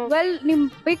 ವೆಲ್, ನಿಮ್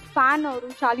ಬಿಗ್ ಫ್ಯಾನ್ ಅವರು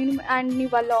ಶಾಲಿನಿ. ಅಂಡ್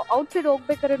ನೀವಲ್ಲ ಔಟ್ಸೈಡ್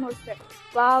ಹೋಗ್ಬೇಕಾದ್ರೆ ನೋಡ್ತಾರೆ,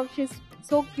 ವಾವ್ ಶೀಸ್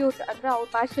ಸೋ ಕ್ಯೂಟ್ ಅಂದ್ರೆ ಅವ್ರ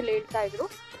ಭಾಷೆಯಲ್ಲಿ ಹೇಳ್ತಾ ಇದ್ರು.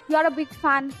 You are a big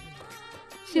fan.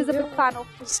 She's a big fan.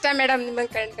 ಇಷ್ಟ ಮೇಡಮ್ ನಿಮ್ಮನ್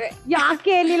ಕಂಡ್ರೆ.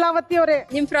 ಯಾಕೆ ಲೀಲಾವತಿ ಅವರೇ?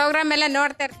 ನಿಮ್ ಪ್ರೋಗ್ರಾಮ್ ಎಲ್ಲ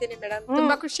ನೋಡ್ತಾ ಇರ್ತೀನಿ ಮೇಡಮ್,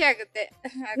 ತುಂಬಾ ಖುಷಿ ಆಗುತ್ತೆ.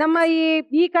 ನಮ್ಮ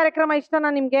ಈ ಕಾರ್ಯಕ್ರಮ ಇಷ್ಟನಾ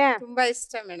ನಿಮ್ಗೆ? ತುಂಬಾ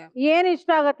ಇಷ್ಟ ಮೇಡಮ್. ಏನ್ ಇಷ್ಟ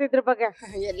ಆಗತ್ತೆ ಇದ್ರ ಬಗ್ಗೆ?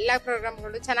 ಎಲ್ಲಾ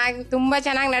ಪ್ರೋಗ್ರಾಮ್ಗಳು ಚೆನ್ನಾಗಿ ತುಂಬಾ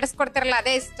ಚೆನ್ನಾಗಿ ನಡೆಸ್ಕೊಡ್ತಾರಲ್ಲ,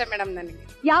 ಅದೇ ಇಷ್ಟ ಮೇಡಮ್ ನನಗೆ.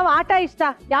 ಯಾವ ಆಟ ಇಷ್ಟ?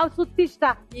 ಯಾವ ಸುತ್ತಿ ಇಷ್ಟ?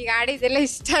 ಈಗ ಆಡಿದೆಲ್ಲ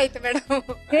ಇಷ್ಟ ಆಯ್ತು ಮೇಡಮ್.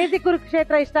 ಕೇಸಿ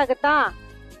ಕುರುಕ್ಷೇತ್ರ ಇಷ್ಟ ಆಗತ್ತಾ?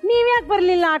 ನೀವ್ ಯಾಕೆ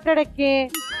ಬರ್ಲಿಲ್ಲ ಆಟ ಆಡಕ್ಕೆ?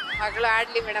 ಮಗಳು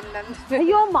ಆಡ್ಲಿ ಮೇಡಮ್ ನಂದು.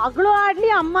 ಅಯ್ಯೋ, ಮಗಳು ಆಡ್ಲಿ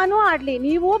ಅಮ್ಮನೂ ಆಡ್ಲಿ,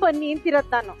 ನೀವು ಬನ್ನಿ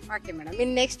ಅಂತಿರತ್ ನಾನು. ಓಕೆ ಮೇಡಮ್,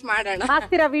 ಇನ್ ನೆಕ್ಸ್ಟ್ ಮಾಡೋಣ.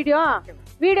 ಹಾಕ್ತೀರಾ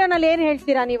ವಿಡಿಯೋನಲ್ಲಿ ಏನ್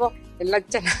ಹೇಳ್ತೀರಾ ನೀವು? ಎಲ್ಲ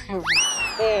ಚೆನ್ನಾಗಿ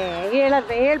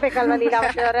ಹೇಳ್ಬೇಕಲ್ವಾ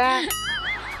ಲೀಲಾವತಿ ಅವರೇ?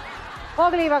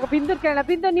 ಹೋಗ್ಲಿ ಇವಾಗ ಬಿಂದು ಕೇಳೋಣ.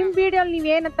 ಬಿಂದು ನಿಮ್ ವಿಡಿಯೋ ನೀವ್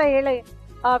ಏನಂತ ಹೇಳಿ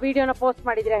ಆ ವಿಡಿಯೋನ ಪೋಸ್ಟ್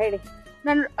ಮಾಡಿದ್ರಾ ಹೇಳಿ.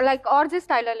 ನಾನು ಲೈಕ್ ಆರ್ಜೆ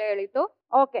ಸ್ಟೈಲ್ ಅಲ್ಲೇ ಹೇಳಿದ್ದು.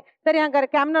 ಓಕೆ ಸರಿ, ಹಂಗಾರೆ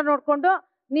ಕ್ಯಾಮ್ರಾ ನೋಡ್ಕೊಂಡು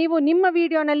ನೀವು ನಿಮ್ಮ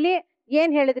ವಿಡಿಯೋನಲ್ಲಿ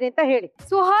ಏನ್ ಹೇಳಿದ್ರಿ ಅಂತ ಹೇಳಿ.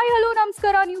 ಸೊ ಹಾಯ್ ಹಲೋ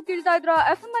ನಮಸ್ಕಾರ, ನೀವು ಕೇಳ್ತಾ ಇದ್ರ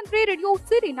FM3 ರೇಡಿಯೋ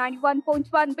ಸಿರಿ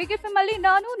 91.1 ಬಿಗ್ FM ಅಲ್ಲಿ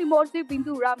ನಾನು ನಿಮ್ಮ ಆರ್ಜೆ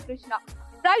ಬಿಂದು ರಾಮಕೃಷ್ಣ.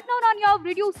 ರೈಟ್ ನಾವು ನಾನು ಯಾವ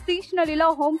ರೇಡಿಯೋ ಸ್ಟೇಷನ್ ಅಲ್ಲಿ ಇಲ್ಲ,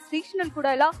 ಹೋಮ್ ಸ್ಟೇಷನ್ ಅಲ್ಲಿ ಕೂಡ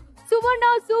ಇಲ್ಲ, ಸುವರ್ಣ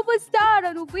ಸೂಪರ್ ಸ್ಟಾರ್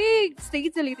ಅನ್ನೋ ಬಿಗ್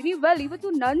ಸ್ಟೇಜ್ ಅಲ್ಲಿ ಇದೀನಿ. ವೆಲ್ ಇವತ್ತು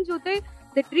ನನ್ ಜೊತೆ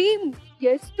ದ ಡ್ರೀಮ್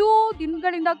ಎಷ್ಟೋ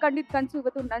ದಿನಗಳಿಂದ ಕಂಡಿದ್ದ ಕನಸು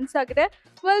ಇವತ್ತು ನನ್ಸಾಗಿದೆ.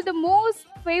 Well the most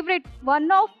favourite, one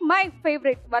of my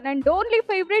favourite, one and only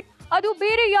favourite, ಅದು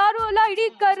ಬೇರೆ ಯಾರು ಅಲ್ಲ, ಇಡೀ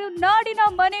ಕರುನಾಡಿನ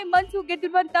ಮನೆ ಮನ್ಸು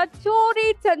ಗೆದ್ದಿರುವಂತ ಚೋರಿ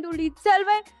ಚಂದುಳ್ಳಿ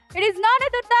ಚಲ್ವೆ. It is none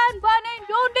other than one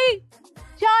and only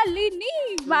Shalini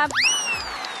ma'am.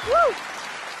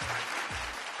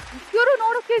 ಇವರು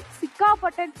ನೋಡೋಕೆ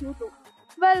ಸಿಕ್ಕಾಪಟ್ಟೆ ಕ್ಯೂಟು.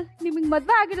 ವೆಲ್ ನಿಮಗೆ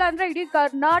ಮದ್ವೆ ಆಗಿಲ್ಲ ಅಂದ್ರೆ ಇಡೀ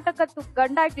ಕರ್ನಾಟಕದ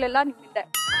ಗಂಡ ಐಕ್ಲೆಲ್ಲ ನಿಮ್ಮಿಂದೆ.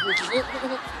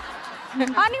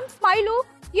 ನಿಮ್ ಸ್ಮೈಲು,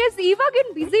 ಎಸ್ ಇವಾಗಿನ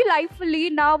ಬ್ಯುಸಿ ಲೈಫ್ ಅಲ್ಲಿ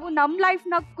ನಾವು ನಮ್ ಲೈಫ್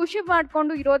ನ ಖುಷಿ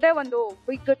ಮಾಡ್ಕೊಂಡು ಇರೋದೇ ಒಂದು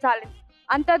ಬಿಗ್ ಚಾಲೆಂಜ್.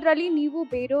 ಅಂತದ್ರಲ್ಲಿ ನೀವು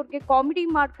ಬೇರೆಯವ್ರಿಗೆ ಕಾಮಿಡಿ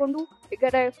ಮಾಡ್ಕೊಂಡು ಈಗ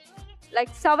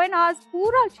ಲೈಕ್ 7 hours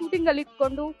ಪೂರಾ ಶೂಟಿಂಗ್ ಅಲ್ಲಿ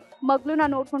ಇಟ್ಕೊಂಡು ಮಗ್ಳನ್ನ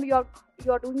ನೋಡ್ಕೊಂಡು you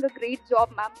are doing a great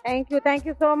job ma'am. Thank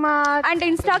you so much. And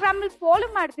Instagram ಅಲ್ಲಿ ಫಾಲೋ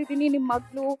ಮಾಡ್ತಿದ್ದೀನಿ ನಿಮ್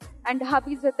ಮಗ್ಳು ಅಂಡ್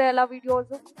ಹಬೀಸ್ ಜೊತೆ ಎಲ್ಲ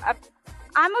videos. I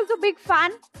am also big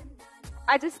fan.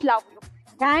 I just love you.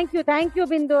 Thank you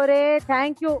ಬಿಂದು ಅವರೇ,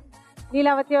 ಥ್ಯಾಂಕ್ ಯು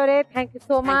ಲೀಲಾವತಿ ಅವರೇ, ಥ್ಯಾಂಕ್ ಯು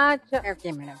ಸೋ ಮಚ್.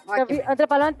 ಅದ್ರ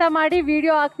ಬಲವಂತ ಮಾಡಿ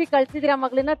ವಿಡಿಯೋ ಹಾಕ್ಸಿ ಕಳ್ಸಿದಿರ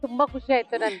ಮಗಳನ್ನ, ತುಂಬಾ ಖುಷಿ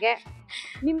ಆಯ್ತು ನನ್ಗೆ.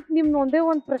 ನಿಮ್ ಒಂದೇ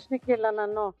ಒಂದ್ ಪ್ರಶ್ನೆ ಕೇಳಲ್ಲ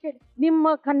ನಾನು,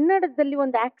 ನಿಮ್ಮ ಕನ್ನಡದಲ್ಲಿ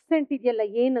ಒಂದು ಆಕ್ಸೆಂಟ್ ಇದೆಯಲ್ಲ,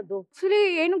 ಏನದು? ಆಕ್ಚುಲಿ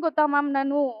ಏನು ಗೊತ್ತಾ ಮ್ಯಾಮ್,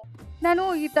 ನಾನು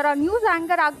ಈ ತರ ನ್ಯೂಸ್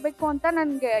ಆಂಕರ್ ಆಗ್ಬೇಕು ಅಂತ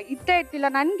ನನ್ಗೆ ಇದ್ದೇ ಇತ್ತಿಲ್ಲ.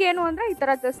 ನನ್ಗೇನು ಅಂದ್ರೆ ಈ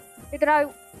ತರ ಜಸ್ಟ್ ಈ ತರ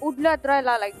ಉಡ್ಲ ಹತ್ರ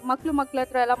ಎಲ್ಲ ಲೈಕ್ ಮಕ್ಳ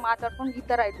ಹತ್ರ ಎಲ್ಲ ಮಾತಾಡ್ಕೊಂಡು ಈ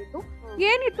ತರ ಇದ್ದಿತ್ತು.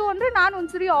 ಏನಿತ್ತು ಅಂದ್ರೆ ನಾನು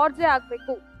ಒಂದ್ಸರಿ ಆರ್ಜೆ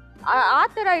ಆಗ್ಬೇಕು ಆ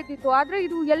ತರ ಇದ್ದಿತ್ತು. ಆದ್ರೆ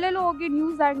ಇದು ಎಲ್ಲೆಲ್ಲೋ ಹೋಗಿ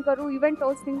news anchor, event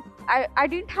hosting, I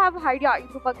didn't have idea,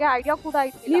 ಇದ್ರ ಬಗ್ಗೆ ಐಡಿಯಾ ಕೂಡ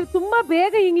ಇತ್ತು. ನೀವು ತುಂಬಾ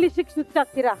ಬೇಗ ಇಂಗ್ಲಿಷಿಗೆ ಸ್ವಿಚ್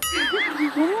ಆಗ್ತೀರಾ,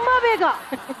 ತುಂಬಾ ಬೇಗ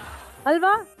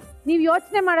ಅಲ್ವಾ? ನೀವ್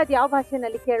ಯೋಚನೆ ಮಾಡೋದು ಯಾವ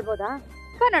ಭಾಷೆನಲ್ಲಿ ಕೇಳ್ಬೋದಾ?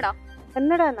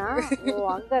 ಕನ್ನಡನಾ?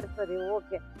 ಹಂಗಾರ ಸರಿ,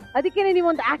 ಓಕೆ. ಅದಕ್ಕೆ ನೀವು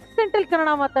ಒಂದು ಆಕ್ಸೆಂಟ್ ಅಲ್ಲಿ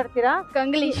ಕನ್ನಡ ಮಾತಾಡ್ತೀರಾ?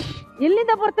 ಕಂಗ್ಲೀಷ್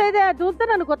ಎಲ್ಲಿಂದ ಬರ್ತಾ ಇದೆ ಅದು ಅಂತ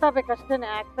ನನಗೆ ಗೊತ್ತಾಗಬೇಕು ಅಷ್ಟೇನೆ.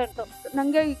 ಆಕ್ಸೆಂಟ್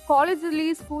ನಂಗೆ ಕಾಲೇಜಲ್ಲಿ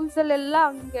ಸ್ಕೂಲ್ಸ್ ಅಲ್ಲೆಲ್ಲ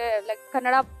ಹಂಗೆ ಲೈಕ್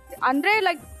ಕನ್ನಡ ಅಂದ್ರೆ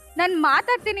ಲೈಕ್ ನಾನು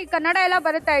ಮಾತಾಡ್ತೀನಿ, ಕನ್ನಡ ಎಲ್ಲ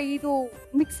ಬರುತ್ತೆ, ಇದು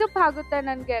ಮಿಕ್ಸಪ್ ಆಗುತ್ತೆ,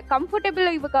 ನನ್ಗೆ ಕಂಫರ್ಟೇಬಲ್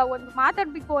ಇವಾಗ ಒಂದು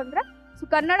ಮಾತಾಡ್ಬೇಕು ಅಂದ್ರೆ ಸೊ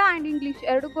ಕನ್ನಡ ಅಂಡ್ ಇಂಗ್ಲಿಷ್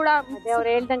ಎರಡು ಕೂಡ ಅವ್ರು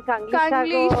ಹೇಳ್ದಂಗೆ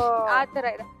ಇಂಗ್ಲಿಷ್ ಆ ತರ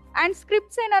ಇದೆ. ಅಂಡ್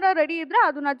ಸ್ಕ್ರಿಪ್ಟ್ಸ್ ಏನಾರ ರೆಡಿ ಇದ್ರೆ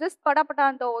ಅದನ್ನ ಜಸ್ಟ್ ಪಟ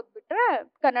ಅಂತ ಓದ್ಬಿಟ್ರೆ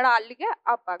ಕನ್ನಡ ಅಲ್ಲಿಗೆ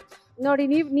ಅಪ್ ಆಗುತ್ತೆ. ನೋಡಿ,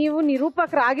 ನೀವು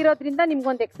ನಿರೂಪಕರಾಗಿರೋದ್ರಿಂದ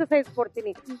ನಿಮ್ಗೊಂದು ಎಕ್ಸರ್ಸೈಸ್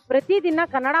ಕೊಡ್ತೀನಿ. ಪ್ರತಿದಿನ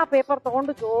ಕನ್ನಡ ಪೇಪರ್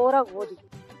ತಗೊಂಡು ಜೋರಾಗಿ ಓದಿ,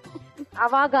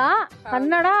 ಅವಾಗ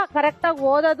ಕನ್ನಡ ಕರೆಕ್ಟ್ ಆಗಿ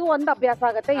ಓದೋದು ಒಂದು ಅಭ್ಯಾಸ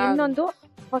ಆಗತ್ತೆ. ಇನ್ನೊಂದು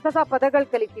ಹೊಸ ಪದಗಳು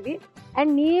ಕಲಿತೀವಿ.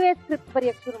 ಅಂಡ್ ನೀವೇ ಸ್ಕ್ರಿಪ್ಟ್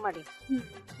ಬರೆಯಕ್ ಶುರು ಮಾಡಿ.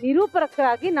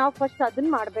 ನಿರೂಪಕರಾಗಿ ನಾವು ಫಸ್ಟ್ ಅದನ್ನ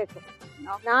ಮಾಡ್ಬೇಕು.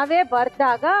 ನಾವೇ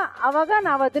ಬರ್ದಾಗ ಅವಾಗ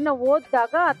ನಾವ್ ಅದನ್ನ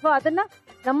ಓದಿದಾಗ ಅಥವಾ ಅದನ್ನ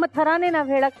ನಮ್ಮ ತರಾನೇ ನಾವ್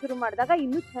ಹೇಳಕ್ ಶುರು ಮಾಡಿದಾಗ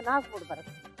ಇನ್ನೂ ಚೆನ್ನಾಗಿ ಮೂಡ್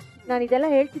ಬರುತ್ತೆ. ನಾನು ಇದೆಲ್ಲ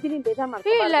ಹೇಳ್ತಿದ್ದೀನಿ, ಬೇಜಾರ್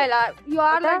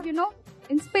ಮಾಡ್ತೀನಿ,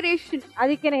 ಇನ್ಸ್ಪಿರೇಷನ್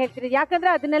ಅದಕ್ಕೇನೆ ಹೇಳ್ತೀನಿ.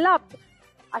 ಯಾಕಂದ್ರೆ ಅದನ್ನೆಲ್ಲ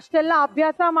ಅಷ್ಟೆಲ್ಲ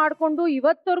ಅಭ್ಯಾಸ ಮಾಡ್ಕೊಂಡು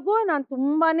ಇವತ್ತವರೆಗೂ ನಾನು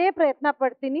ತುಂಬಾನೇ ಪ್ರಯತ್ನ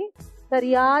ಪಡ್ತೀನಿ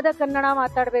ಸರಿಯಾದ ಕನ್ನಡ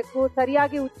ಮಾತಾಡ್ಬೇಕು,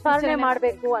 ಸರಿಯಾಗಿ ಉಚ್ಚಾರಣೆ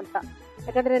ಮಾಡ್ಬೇಕು ಅಂತ.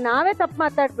 ಯಾಕಂದ್ರೆ ನಾವೇ ತಪ್ಪು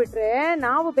ಮಾತಾಡ್ಬಿಟ್ರೆ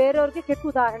ನಾವು ಬೇರೆಯವ್ರಿಗೆ ಕೆಟ್ಟ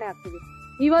ಉದಾಹರಣೆ ಆಗ್ತೀವಿ.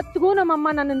 ಇವತ್ತಿಗೂ ನಮ್ಮಮ್ಮ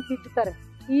ನನ್ನನ್ನು ತಿಂತಾರೆ.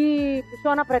 ಈ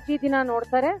ಶೋನ ಪ್ರತಿದಿನ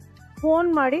ನೋಡ್ತಾರೆ, ಫೋನ್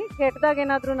ಮಾಡಿ ಕೆಟ್ಟದಾಗ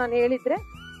ಏನಾದ್ರು ನಾನು ಹೇಳಿದ್ರೆ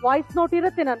ವಾಯ್ಸ್ ನೋಟ್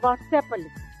ಇರುತ್ತೆ ನನ್ನ ವಾಟ್ಸ್ಆ್ಯಪ್ ಅಲ್ಲಿ.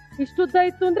 ಇಷ್ಟುದ್ದ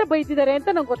ಇತ್ತು ಅಂದ್ರೆ ಬೈತಿದ್ದಾರೆ ಅಂತ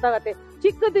ನಂಗೆ ಗೊತ್ತಾಗತ್ತೆ,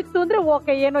 ಚಿಕ್ಕದಿತ್ತು ಅಂದ್ರೆ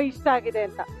ಓಕೆ ಏನೋ ಇಷ್ಟ ಆಗಿದೆ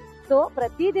ಅಂತ. ಸೊ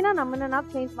ಪ್ರತಿದಿನ ನಮ್ಮನ್ನ ನಾವು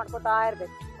ಚೇಂಜ್ ಮಾಡ್ಕೊತಾ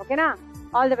ಇರ್ಬೇಕು. ಓಕೆನಾ?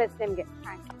 ಆಲ್ ದ ಬೆಸ್ಟ್ ನಿಮ್ಗೆ.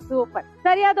 ಸೂಪರ್.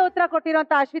 ಸರಿಯಾದ ಉತ್ತರ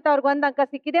ಕೊಟ್ಟಿರುವಂತ ಅಶ್ವಿತಾ ಅವ್ರಿಗೆ 1 ಅಂಕ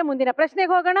ಸಿಕ್ಕಿದೆ. ಮುಂದಿನ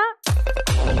ಪ್ರಶ್ನೆಗೆ ಹೋಗೋಣ.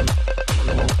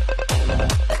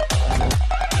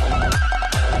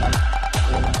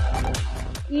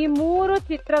 ಈ 3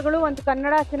 ಚಿತ್ರಗಳು ಒಂದು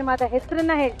ಕನ್ನಡ ಸಿನಿಮಾದ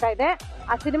ಹೆಸರನ್ನ ಹೇಳ್ತಾ ಇದೆ.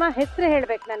 ಆ ಸಿನಿಮಾ ಹೆಸರು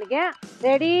ಹೇಳ್ಬೇಕು ನನಗೆ.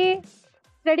 ರೆಡಿ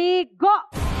ಸ್ಟಡಿ ಗೋ.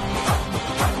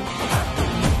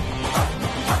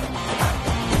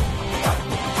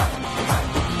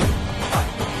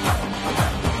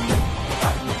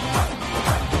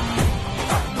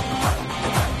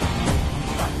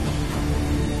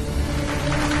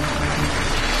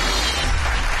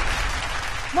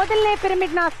 ಮೊದಲನೇ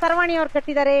ಪಿರಮಿಡ್ ನ ಸರ್ವಾಣಿ ಅವ್ರು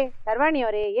ಕಟ್ಟಿದ್ದಾರೆ. ಸರ್ವಾಣಿ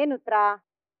ಅವರೇ, ಏನ್ ಉತ್ತರ?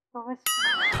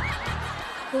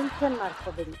 ಟೆನ್ಷನ್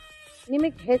ಮಾಡ್ಕೋಬೇಡಿ,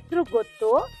 ನಿಮಗ್ ಹೆಸರು ಗೊತ್ತು,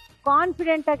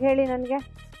 ಕಾನ್ಫಿಡೆಂಟ್ ಆಗಿ ಹೇಳಿ ನನಗೆ.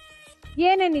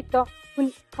 ಏನೇನಿತ್ತು?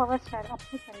 Power star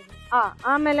Appu sir.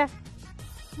 ಆಮೇಲೆ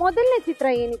ಮೊದಲನೇ ಚಿತ್ರ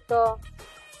ಏನಿತ್ತು?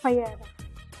 ಫೈರ್.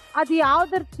 ಅದು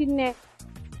ಯಾವ್ದ್ರ ಚಿಹ್ನೆ?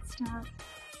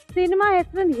 ಸಿನಿಮಾ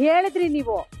ಹೆಸರನ್ನ ಹೇಳಿದ್ರಿ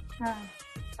ನೀವು,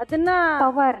 ಅದನ್ನ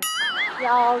ಪವರ್.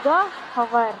 ಯಾವ್ದೋ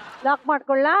ಪವರ್. ಲಾಕ್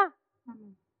ಮಾಡ್ಕೊಳ್ಳ?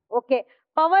 ಓಕೆ,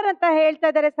 ಪವರ್ ಅಂತ ಹೇಳ್ತಾ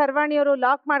ಇದಾರೆ ಸರ್ವಾಣಿಯವರು.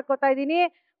 ಲಾಕ್ ಮಾಡ್ಕೋತಾ ಇದೀನಿ.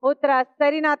 ಉತ್ತರ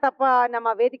ಸರಿನಾ ತಪ್ಪ ನಮ್ಮ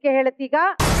ವೇದಿಕೆ ಹೇಳುತ್ತೀಗ.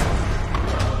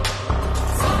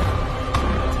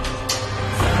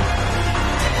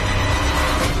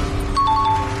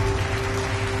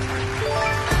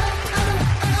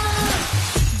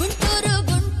 ಗುಂಟೂರು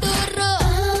ಗುಂಟೂರು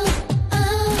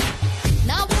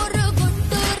ನಾವೂರು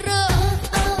ಗುಂಟೂರು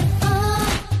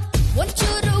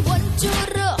ಒಂಚೂರು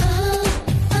ಒಂಚೂರು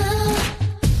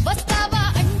ಬಸ್ತಾವ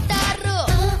ಅಂಟಾರು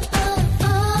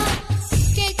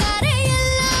ಕೇಳ್ತಾರೆ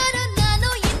ಎಲ್ಲಾರು ನಾನು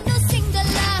ಇನ್ನು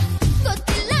ಸಿಂಗಲ್ಲ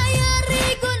ಗೊತ್ತಿಲ್ಲ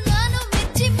ಯಾರಿಗೂ ನಾನು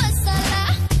ಮಿರ್ಚಿ ಮಸಾಲ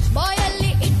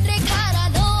ಬಾಯಲ್ಲಿ ಇಟ್ರೆ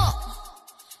ಖಾರನೋ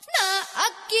ನಾ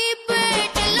ಅಕ್ಕಿ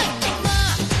ಬೇಟೆಲ್ಲ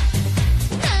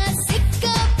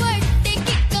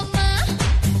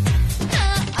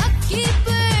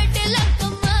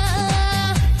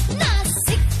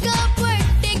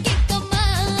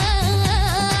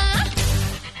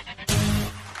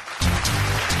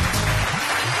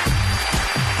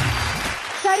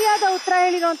ಸರಿಯಾದ ಉತ್ತರ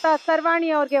ಹೇಳಿರುವಂತ ಸರ್ವಾಣಿ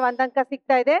ಅವ್ರಿಗೆ 1 ಅಂಕ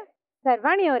ಸಿಗ್ತಾ ಇದೆ.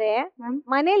 ಸರ್ವಾಣಿ ಅವರೇ,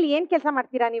 ಮನೇಲಿ ಏನ್ ಕೆಲಸ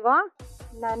ಮಾಡ್ತೀರಾ ನೀವು?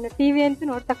 ನಾನು ಟಿವಿ ಅಂತೂ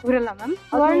ನೋಡ್ತಾ ಕೂರಲ್ಲ ಮ್ಯಾಮ್.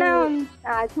 ಸುವರ್ಣ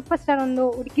ಸೂಪರ್ ಸ್ಟಾರ್ ಒಂದು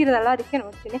ಹುಡುಕಿರಲ್ಲ, ಅದಕ್ಕೆ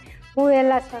ನೋಡ್ತೀನಿ. ಮೂವಿ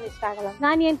ಎಲ್ಲ ಅಷ್ಟೊಂದು ಇಷ್ಟ ಆಗಲ್ಲ.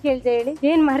 ನಾನ್ ಏನ್ ಕೇಳ್ದೆ ಹೇಳಿ?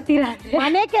 ಏನ್ ಮಾಡ್ತೀರಾ?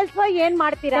 ಮನೆ ಕೆಲಸ ಏನ್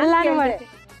ಮಾಡ್ತೀರಾ? ಎಲ್ಲಾನು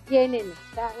ಮಾಡ್ತೀನಿ. ಏನೇನು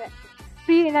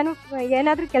ಫ್ರೀ ನಾನು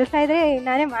ಏನಾದ್ರೂ ಕೆಲಸ ಇದ್ರೆ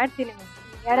ನಾನೇ ಮಾಡ್ತೀನಿ ಮ್ಯಾಮ್.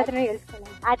 ಯಾರಾದ್ರೂ ಹೇಳ್ಕೊಳ್ಳ.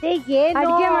 ಅದೇ ಏನು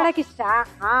ಅಡ್ಗೆ ಮಾಡಕ್ ಇಷ್ಟ.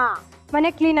 ಹಾ,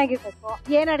 ಮನೆ ಕ್ಲೀನ್ ಆಗಿರ್ಬೇಕು.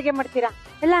 ಏನ್ ಅಡ್ಗೆ ಮಾಡ್ತೀರಾ?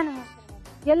 ಎಲ್ಲಾನು ಮಾಡ್ತೀನಿ.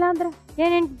 ಎಲ್ಲ ಅಂದ್ರೆ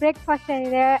ಏನೇನ್ ಬ್ರೇಕ್ಫಾಸ್ಟ್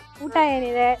ಏನಿದೆ, ಊಟ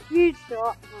ಏನಿದೆ, ಸ್ವೀಟ್ಸ್,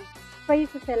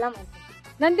 ಸ್ಪೈಸಸ್ ಎಲ್ಲ ಮಾಡ್ತೀನಿ.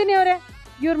 ನಂದಿನಿ ಅವರೇ,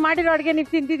 ಇವ್ರು ಮಾಡಿರೋ ಅಡ್ಗೆ ನೀವು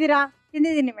ತಿಂದಿದ್ದೀರಾ?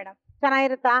 ತಿಂದಿದ್ದೀನಿ ಮೇಡಮ್.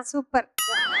 ಚೆನ್ನಾಗಿರುತ್ತಾ? ಸೂಪರ್.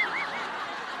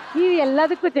 ನೀವು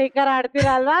ಎಲ್ಲದಕ್ಕೂ ಜೈಕಾರ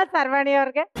ಆಡ್ತೀರಾ ಅಲ್ವಾ ಸರ್ವಾಣಿ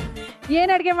ಅವ್ರಿಗೆ?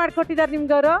 ಏನ್ ಅಡ್ಗೆ ಮಾಡ್ಕೊಟ್ಟಿದ್ದಾರೆ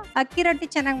ನಿಮ್ಗವರು? ಅಕ್ಕಿ ರೊಟ್ಟಿ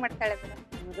ಚೆನ್ನಾಗಿ ಮಾಡ್ತಾಳೆ ಮೇಡಮ್.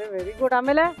 Very good.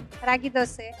 ಆಮೇಲೆ ರಾಗಿ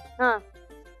ದೋಸೆ, ಹಾ,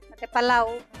 ಮತ್ತೆ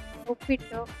ಪಲಾವು,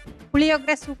 ಉಪ್ಪಿಟ್ಟು,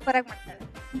 ಪುಳಿಯೋಗರೆ ಸೂಪರ್ ಆಗಿ ಮಾಡ್ತಾಳೆ.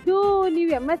 ಇದು ನೀವು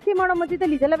MSc ಮಾಡೋ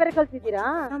ಮಧ್ಯದಲ್ಲಿ ಇದೆಲ್ಲ ಬೇರೆ ಕಲ್ತಿದ್ದೀರಾ?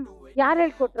 ಯಾರು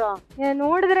ಹೇಳ್ಕೊಟ್ರು?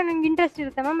 ನೋಡಿದ್ರೆ ನಂಗೆ ಇಂಟ್ರೆಸ್ಟ್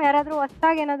ಇರುತ್ತೆ ಮ್ಯಾಮ್. ಯಾರಾದ್ರೂ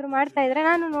ಹೊಸದಾಗಿ ಏನಾದ್ರು ಮಾಡ್ತಾ ಇದ್ರೆ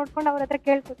ನಾನು ನೋಡ್ಕೊಂಡು ಅವ್ರ ಹತ್ರ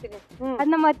ಕೇಳ್ಕೊತೀನಿ.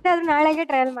 ಅದನ್ನ ಮತ್ತೆ ಅದ್ರ ನಾಳೆಗೆ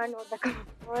ಟ್ರಯಲ್ ಮಾಡಿ ನೋಡ್ಬೇಕು.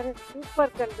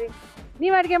 ಸೂಪರ್ ಕಣ್ರಿ.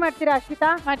 ನೀವ್ ಅಡ್ಗೆ ಮಾಡ್ತೀರಾ ಅಶ್ವಿತಾ?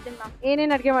 ಮಾಡ್ತೀನಿ ಮ್ಯಾಮ್.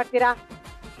 ಏನೇನ್ ಅಡ್ಗೆ ಮಾಡ್ತೀರಾ?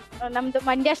 ನಮ್ದು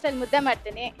ಮಂಡ್ಯ ಸ್ಟೈಲ್ ಮುದ್ದೆ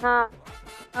ಮಾಡ್ತೀನಿ, ಹಾ,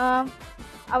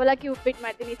 ಅವಲಕ್ಕಿ ಉಪ್ಪಿಟ್ಟು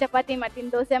ಮಾಡ್ತೀನಿ, ಚಪಾತಿ ಮಾಡ್ತೀನಿ,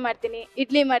 ದೋಸೆ ಮಾಡ್ತೀನಿ,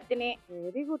 ಇಡ್ಲಿ ಮಾಡ್ತೀನಿ,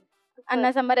 ವೆರಿ ಗುಡ್. ಅನ್ನ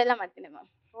ಸಾಂಬಾರೆಲ್ಲ ಮಾಡ್ತೀನಿ ಮ್ಯಾಮ್.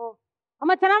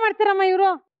 ಅಮ್ಮ ಚೆನ್ನಾಗ್ ಮಾಡ್ತೀರಮ್ಮ. ಇವರು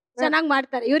ಚೆನ್ನಾಗಿ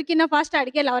ಮಾಡ್ತಾರೆ. ಇವ್ರಕಿನ್ನ ಫಾಸ್ಟ್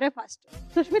ಅಡಿಗೆಲ್ಲ ಅವರೇ ಫಾಸ್ಟ್.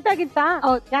 ಸುಷ್ಮಿತಾಗಿಂತ?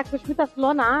 ಹೌದು. ಯಾಕೆ ಸುಷ್ಮಿತಾ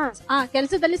ಸ್ಲೋನಾ?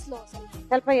 ಕೆಲಸದಲ್ಲಿ ಸ್ಲೋ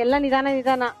ಸ್ವಲ್ಪ ಎಲ್ಲ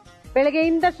ನಿಧಾನ.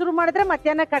 ಬೆಳಗ್ಗೆಯಿಂದ ಶುರು ಮಾಡಿದ್ರೆ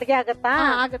ಮಧ್ಯಾಹ್ನ ಕಡ್ಗೆ ಆಗತ್ತಾ?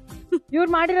 ಆಗತ್ತೆ. ಇವ್ರು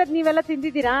ಮಾಡಿರೋದ್ ನೀವೆಲ್ಲ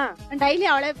ತಿಂದಿದ್ದೀರಾ? ಡೈಲಿ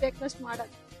ಅವಳೇ ಬ್ರೇಕ್ಫಾಸ್ಟ್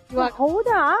ಮಾಡೋದು ಇವಾಗ.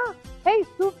 ಹೌದಾ? ಏಯ್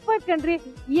ಸೂಪರ್ ಕಣ್ರಿ.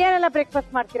 ಏನೆಲ್ಲ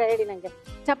ಬ್ರೇಕ್ಫಾಸ್ಟ್ ಮಾಡ್ತೀರಾ ಹೇಳಿ ನಂಗೆ?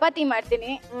 ಚಪಾತಿ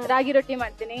ಮಾಡ್ತೀನಿ, ರಾಗಿ ರೊಟ್ಟಿ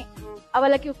ಮಾಡ್ತೀನಿ,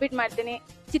 ಅವಲಕ್ಕಿ ಉಪ್ಪಿಟ್ಟು ಮಾಡ್ತೀನಿ,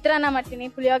 ಚಿತ್ರಾನ್ನ ಮಾಡ್ತೀನಿ,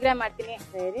 ಪುಳಿಯೋಗರೆ ಮಾಡ್ತೀನಿ,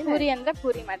 ಪೂರಿ ಅಂದ್ರೆ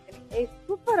ಪೂರಿ ಮಾಡ್ತೀನಿ.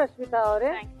 ಸೂಪರ್ ಅಶ್ವಿತಾ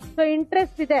ಅವರೇ. ಸೊ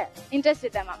ಇಂಟ್ರೆಸ್ಟ್ ಇದೆ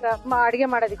ಮ್ಯಾಮ್ ಅಡಿಗೆ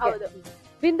ಮಾಡೋದಕ್ಕೆ. ಹೌದು.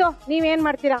 ಬಿಂದು, ನೀವೇನ್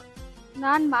ಮಾಡ್ತೀರಾ?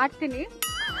 ನಾನ್ ಮಾಡ್ತೀನಿ.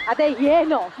 ಅದೇ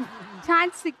ಏನು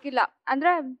ಚಾನ್ಸ್ ಸಿಕ್ಕಿಲ್ಲ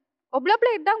ಅಂದ್ರೆ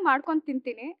ಒಬ್ಳೊಬ್ಳೆ ಇದ್ದಾಗ ಮಾಡ್ಕೊಂಡ್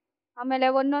ತಿಂತೀನಿ. ಆಮೇಲೆ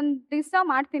ಒಂದೊಂದ್ ದಿವ್ಸ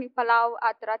ಮಾಡ್ತೀನಿ ಪಲಾವ್,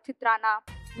 ಆತರ ಚಿತ್ರಾನ್ನ.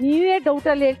 ನೀವೇ ಡೌಟ್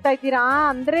ಅಲ್ಲಿ ಹೇಳ್ತಾ ಇದ್ದೀರಾ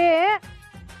ಅಂದ್ರೆ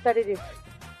ತಡೀರಿ.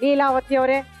 ಲೀಲಾವತಿ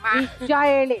ಅವರೇ ನಿಜ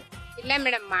ಹೇಳಿ. ಇಲ್ಲ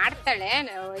ಮೇಡಮ್, ಮಾಡ್ತಾಳೆ,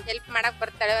 ಹೆಲ್ಪ್ ಮಾಡಕ್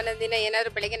ಬರ್ತಾಳೆ. ಒಂದೊಂದಿನ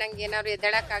ಏನಾದ್ರು ಬೆಳಿಗ್ಗೆ ನಂಗೆ ಏನಾದ್ರು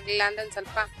ಎದ್ದೇಳಕ್ ಆಗ್ಲಿಲ್ಲ ಅಂದ್ರೆ ಒಂದ್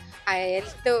ಸ್ವಲ್ಪ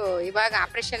ಹೆಲ್ತ್ ಇವಾಗ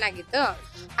ಆಪರೇಷನ್ ಆಗಿತ್ತು,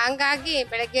 ಹಂಗಾಗಿ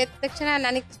ಬೆಳಗ್ಗೆ ಎದ್ದ ತಕ್ಷಣ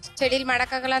ನನಗ್ ಚಳಿಲ್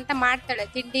ಮಾಡಕ್ಕಾಗಲ್ಲ ಅಂತ ಮಾಡ್ತಾಳೆ.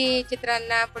 ತಿಂಡಿ,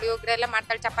 ಚಿತ್ರಾನ್ನ, ಪುಳಿಯೋಗರೆ ಎಲ್ಲ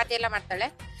ಮಾಡ್ತಾಳೆ, ಚಪಾತಿ ಎಲ್ಲ ಮಾಡ್ತಾಳೆ.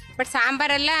 ಬಟ್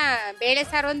ಸಾಂಬಾರೆಲ್ಲ ಬೇಳೆ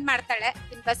ಸಾರು ಒಂದ್ ಮಾಡ್ತಾಳೆ.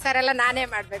 ಇನ್ ಬಸ್ಸಾರೆಲ್ಲ ನಾನೇ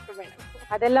ಮಾಡ್ಬೇಕು ಮೇಡಮ್.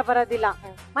 ಅದೆಲ್ಲ ಬರೋದಿಲ್ಲ.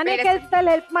 ಮನೆ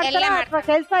ಕೆಲ್ಸದಲ್ಲಿ ಹೆಲ್ಪ್ ಮಾಡ್ತಾಳೆ ಅಥವಾ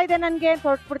ಕೆಲ್ಸ ಇದೆ ನನ್ಗೆ ಅಂತ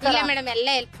ಹೊರಟ್ಬಿಡ್ತಾಳೆ? ಇಲ್ಲ ಮೇಡಮ್, ಎಲ್ಲ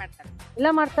ಹೆಲ್ಪ್ ಮಾಡ್ತಾಳೆ. ಎಲ್ಲ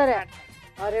ಮಾಡ್ತಾರೆ.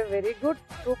 ಅರೆ ವೆರಿ ಗುಡ್,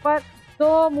 ಸೂಪರ್. ಸೊ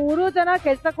 3 ಜನ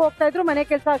ಕೆಲ್ಸಕ್ಕೆ ಹೋಗ್ತಾ ಇದ್ರು, ಮನೆ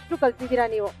ಕೆಲ್ಸ ಅಷ್ಟು ಕಲ್ತಿದ್ದೀರಾ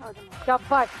ನೀವು.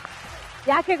 ಶಬ್ಬಾಷ್.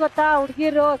 ಯಾಕೆ ಗೊತ್ತಾ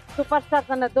ಹುಡುಗಿರು ಸೂಪರ್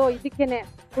ಸ್ಟಾರ್ಸ್ ಅನ್ನೋದು? ಇದಕ್ಕೇನೆ.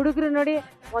 ಹುಡುಗರು ನೋಡಿ,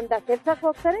 ಒಂದ ಕೆಲ್ಸಕ್ಕೆ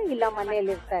ಹೋಗ್ತಾರೆ, ಇಲ್ಲ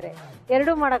ಮನೆಯಲ್ಲಿ ಇರ್ತಾರೆ.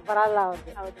 ಎರಡೂ ಮಾಡಕ್ ಬರಲ್ಲ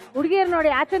ಅವ್ರಿಗೆ. ಹುಡುಗಿಯರು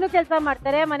ನೋಡಿ, ಆಚೆನೂ ಕೆಲಸ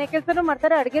ಮಾಡ್ತಾರೆ, ಮನೆ ಕೆಲ್ಸನೂ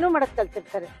ಮಾಡ್ತಾರೆ, ಅಡ್ಗೆನೂ ಮಾಡಕ್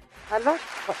ಕಲ್ತಿರ್ತಾರೆ ಅಲ್ವಾ?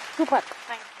 ಸೂಪರ್.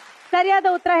 ಸರಿಯಾದ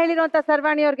ಉತ್ತರ ಹೇಳಿರುವಂತ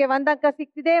ಸರ್ವಾಣಿ ಅವ್ರಿಗೆ 1 ಅಂಕ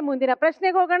ಸಿಕ್ತಿದೆ. ಮುಂದಿನ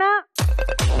ಪ್ರಶ್ನೆಗೆ ಹೋಗೋಣ.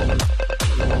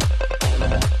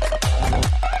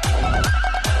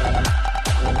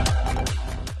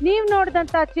 ನೀವ್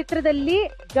ನೋಡಿದಂತ ಚಿತ್ರದಲ್ಲಿ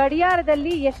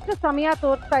ಗಡಿಯಾರದಲ್ಲಿ ಎಷ್ಟು ಸಮಯ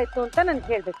ತೋರಿಸ್ತಾ ಇತ್ತು ಅಂತ ನನ್ಗೆ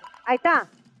ಹೇಳ್ಬೇಕು, ಆಯ್ತಾ?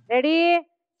 ರೆಡಿ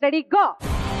ಸ್ಟಡಿ ಗೋ.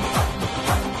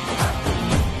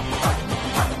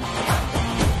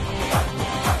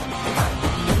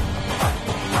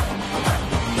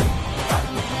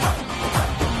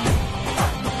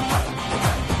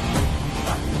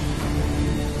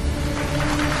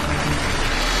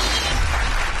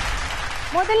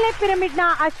 ಮೊದಲನೇ ಪಿರಮಿಡ್ ನ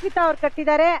ಅಶ್ವಿತಾ ಅವ್ರು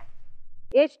ಕಟ್ಟಿದ್ದಾರೆ.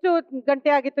 ಎಷ್ಟು ಗಂಟೆ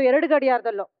ಆಗಿತ್ತು 2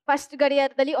 ಗಡಿಯಾರದಲ್ಲೂ? ಫಸ್ಟ್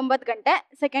ಗಡಿಯಾರದಲ್ಲಿ 9 ಗಂಟೆ,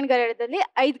 ಸೆಕೆಂಡ್ ಗಡಿಯಾರದಲ್ಲಿ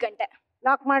 5 ಗಂಟೆ.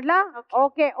 ಲಾಕ್ ಮಾಡ್ಲಾ?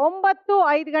 ಓಕೆ, 9,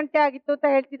 5 ಗಂಟೆ ಆಗಿತ್ತು ಅಂತ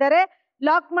ಹೇಳ್ತಿದ್ದಾರೆ.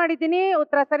 ಲಾಕ್ ಮಾಡಿದ್ದೀನಿ.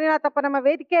 ಉತ್ತರ ಸರಿನಾ ತಪ್ಪ ನಮ್ಮ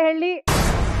ವೇದಿಕೆ ಹೇಳಿ.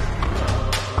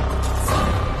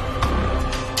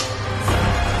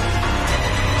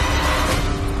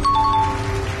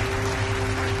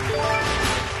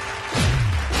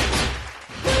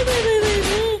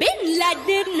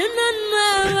 ಲಾಡೆನ್ನು ನನ್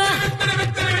ಮಾವ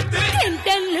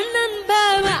ಕ್ಲಿಂಟನ್ನು ನನ್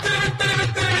ಬಾವ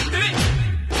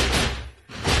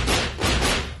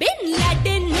ಬಿನ್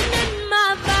ಲಾಡೆನ್ನು ನನ್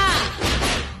ಮಾವ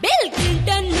ಬಿಲ್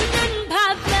ಕ್ಲಿಂಟನ್ನು ನನ್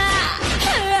ಭಾವ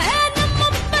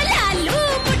ನಮ್ಮಪ್ಪ ಲಾಲು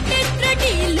ಮುಟ್ಟಿದ್ರ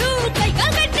ಡೀಲು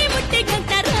ಕೈಗಾಗಟ್ಟಿ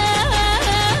ಮುಟ್ಟಿಗಂತಾರ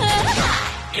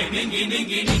ನಿಂಗಿ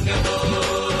ನಿಂಗಿ ನಿಂಗವೋ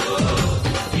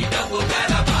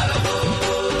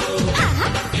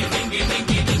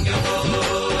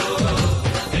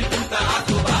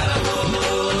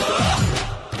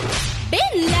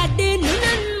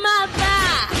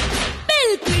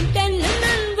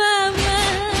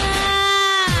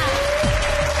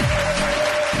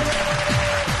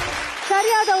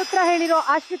ಉತ್ತರ ಹೇಳಿರೋ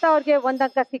ಆಶ್ರಿತಾ ಅವ್ರಿಗೆ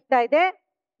ಒಂದಂಕ ಸಿಗ್ತಾ ಇದೆ.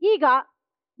 ಈಗ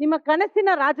ನಿಮ್ಮ ಕನಸಿನ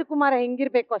ರಾಜಕುಮಾರ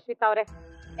ಹೆಂಗಿರ್ಬೇಕು ಅಶ್ವಿತಾ ಅವ್ರೆ?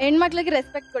 ಹೆಣ್ಮಕ್ಳಿಗೆ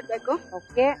ರೆಸ್ಪೆಕ್ಟ್ ಕೊಡ್ಬೇಕು.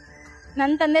 ಓಕೆ.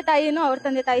 ನನ್ ತಂದೆ ತಾಯಿನೂ ಅವ್ರ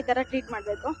ತಂದೆ ತಾಯಿ ತರ ಟ್ರೀಟ್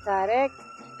ಮಾಡ್ಬೇಕು. ಕರೆಕ್ಟ್.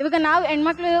 ಇವಾಗ ನಾವು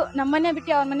ಹೆಣ್ಮಕ್ಳು ನಮ್ಮನೆ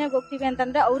ಬಿಟ್ಟು ಅವ್ರ ಮನೆಗೆ ಹೋಗ್ತೀವಿ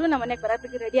ಅಂತಂದ್ರೆ ಅವರು ನಮ್ಮನೆಗೆ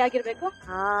ಬರೋದಕ್ಕೆ ರೆಡಿ ಆಗಿರ್ಬೇಕು.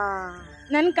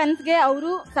 ನನ್ ಕನ್ಸ್ಗೆ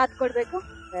ಅವರು ಸಾಥ್ ಕೊಡ್ಬೇಕು.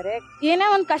 ಏನೇ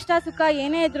ಒಂದ್ ಕಷ್ಟ ಸುಖ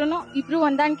ಏನೇ ಇದ್ರು ಇಬ್ರು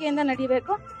ಹೊಂದಾಣಿಕೆಯಿಂದ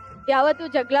ನಡಿಬೇಕು.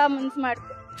 ಯಾವತ್ತು ಜಗಳ ಮನ್ಸ್ ಮಾಡ್ತು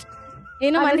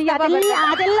ಏನು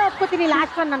ಅದೆಲ್ಲ ಒಪ್ಕೋತೀನಿ.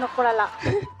 ಲಾಸ್ಟ್ ಒನ್ ನಾನು ಒಪ್ಕೊಳಲ್ಲ.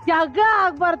 ಜಗಳ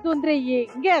ಆಗ್ಬಾರ್ದು ಅಂದ್ರೆ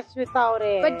ಹೆಂಗೆ ಅಶ್ವಿತಾ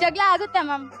ಅವ್ರೆ? ಬಟ್ ಜಗಳ ಆಗುತ್ತೆ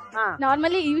ಮ್ಯಾಮ್.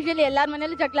 ನಾರ್ಮಲಿ ಯೂಶಲಿ ಎಲ್ಲಾರ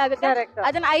ಮನೇಲಿ ಜಗಳ ಆಗುತ್ತೆ.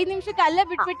 ಅದನ್ನ 5 ನಿಮಿಷಕ್ಕೆ ಅಲ್ಲೇ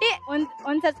ಬಿಟ್ಬಿಟ್ಟು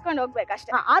ಒಂದ್ ಸಸ್ಕೊಂಡ್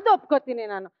ಹೋಗ್ಬೇಕಷ್ಟೇ. ಅದು ಒಪ್ಕೋತೀನಿ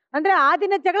ನಾನು. ಅಂದ್ರೆ ಆ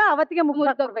ದಿನ ಜಗಳ ಅವತ್ತಿಗೆ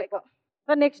ಮುಗಿದೋಗ್ಬೇಕು.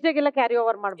 ನೆಕ್ಸ್ಟ್ ಡೇಗೆಲ್ಲ ಕ್ಯಾರಿ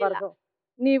ಓವರ್ ಮಾಡ್ಬಾರ್ದು.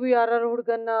 ನೀವು ಯಾರು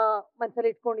ಹುಡುಗನ್ನ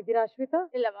ಮನ್ಸಲ್ಲಿ ಇಟ್ಕೊಂಡಿದ್ದೀರಾ ಅಶ್ವಿತಾ?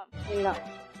 ಇಲ್ಲ ಮ್ಯಾಮ್. ಇಲ್ಲ.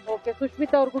 ಓಕೆ.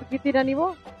 ಸುಷ್ಮಿತಾ ಅವ್ರಿಗೆ ಹುಡುಕಿದ್ದೀರಾ ನೀವು?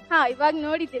 ಇವಾಗ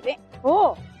ನೋಡಿದ್ದೀವಿ. ಓ,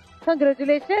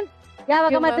 ಕಂಗ್ರಾಚುಲೇಷನ್.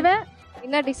 ಯಾವಾಗ ಮದುವೆ?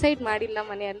 ಇನ್ನ ಡಿಸೈಡ್ ಮಾಡಿಲ್ಲ,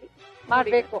 ಮನೆಯಲ್ಲಿ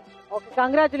ಮಾಡ್ಬೇಕು. Okay,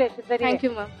 congratulation. Thank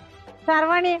you ma'am.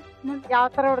 ಸರ್ವಾಣಿ, ಯಾವ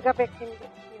ತರ ಹುಡುಗ ಬೇಕು ನಿಮ್ಗೆ?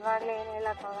 ಇವಾಗ್ಲೇ ಏನ್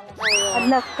ಹೇಳಕ್ಕಾಗಲ್ಲ.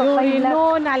 ಇನ್ನೂ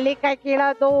ನಲ್ಲಿಕಾಯಿ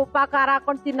ಕೀಳೋದು ಉಪ್ಪ ಖಾರ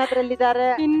ಹಾಕೊಂಡು ತಿನ್ನೋದ್ರಲ್ಲಿದ್ದಾರೆ.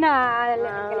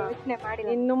 ಯೋಚನೆ ಮಾಡಿ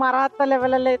ಇನ್ನು ಮರಾತ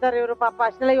ಲೆವೆಲ್ ಅಲ್ಲೇ ಇದಾರೆ ಇವರು. ಪಾಪ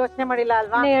ಅಷ್ಟೆಲ್ಲ ಯೋಚನೆ ಮಾಡಿಲ್ಲ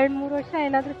ಅಲ್ವಾ? 2-3 ವರ್ಷ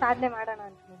ಏನಾದ್ರೂ ಸಾಧನೆ ಮಾಡೋಣ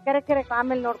ಅಂತ. ಕರೆಕ್ಟ್.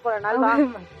 ಆಮೇಲೆ ನೋಡ್ಕೊಳ್ಳೋಣ ಅಲ್ವಾ?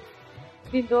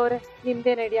 ಬಿಂದು ಅವ್ರೆ,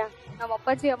 ನಿಮ್ದೇನ್ ಐಡಿಯಾ? ನಮ್ಮ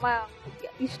ಅಪ್ಪಾಜಿ ಅಮ್ಮ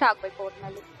ಇಷ್ಟ ಆಗ್ಬೇಕು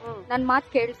ಒಟ್ನಲ್ಲಿ. ನನ್ ಮಾತ್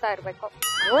ಕೇಳ್ತಾ ಇರ್ಬೇಕು.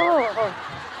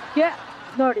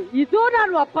 ನೋಡಿ, ಇದು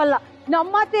ನಾನು ಒಪ್ಪಲ್ಲ.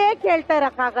 ನಮ್ಮತ್ತೇ ಕೇಳ್ತಾ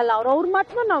ಇರಕ್ಕಾಗಲ್ಲ. ಅವ್ರ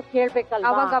ಮಾತನ್ನು ನಾವು ಕೇಳ್ಬೇಕಲ್ಲ.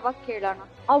 ಅವಾಗ ಕೇಳೋಣ.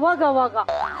 ಅವಾಗ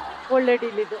ಒಳ್ಳೆ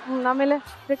ಡೀಲ್ ಇದು. ಆಮೇಲೆ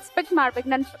ರೆಸ್ಪೆಕ್ಟ್ ಮಾಡ್ಬೇಕು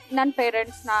ನನ್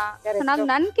ಪೇರೆಂಟ್ಸ್ ನ.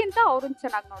 ನನ್ಕಿಂತ ಅವ್ರನ್ನ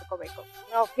ಚೆನ್ನಾಗಿ ನೋಡ್ಕೋಬೇಕು.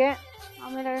 ಓಕೆ.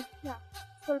 ಆಮೇಲೆ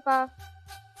ಸ್ವಲ್ಪ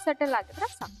ಸೆಟಲ್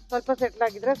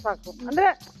ಆಗಿದ್ರೆ ಸಾಕು. ಅಂದ್ರೆ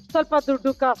ಸ್ವಲ್ಪ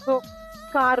ದುಡ್ಡು ಕಾಸು,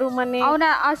 ಕಾರು, ಮನೆ, ಅವನ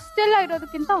ಅಷ್ಟೆಲ್ಲ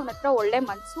ಇರೋದಕ್ಕಿಂತ ಅವನ ಹತ್ರ ಒಳ್ಳೆ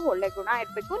ಮನ್ಸು, ಒಳ್ಳೆ ಗುಣ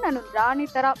ಇರ್ಬೇಕು. ನಾನು ರಾಣಿ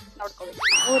ತರ ನೋಡ್ಕೋಬೇಕು.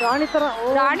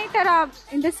 ರಾಣಿ ತರ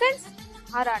ಇನ್ ದ ಸೆನ್ಸ್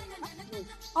ಆ ರಾಣಿ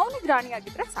ಅವನಿಗೆ ರಾಣಿ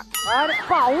ಆಗಿದ್ರೆ ಸಾಕು.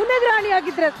 ಅವನಿಗೆ ರಾಣಿ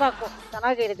ಆಗಿದ್ರೆ ಸಾಕು.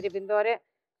 ಚೆನ್ನಾಗಿ ಹೇಳಿದ್ರಿ ಬಿಂದು ಅವರೇ.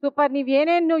 ಸೂಪರ್. ನೀವ್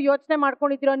ಏನೇನು ಯೋಚನೆ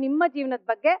ಮಾಡ್ಕೊಂಡಿದ್ದೀರೋ ನಿಮ್ಮ ಜೀವನದ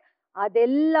ಬಗ್ಗೆ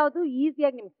ಅದೆಲ್ಲದು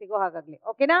ಈಸಿಯಾಗಿ ನಿಮ್ಗೆ ಸಿಗೋ ಹಾಗಾಗ್ಲಿ.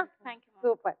 ಓಕೆನಾ?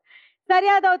 ಸೂಪರ್.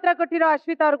 ಸರಿಯಾದ ಉತ್ತರ ಕೊಟ್ಟಿರೋ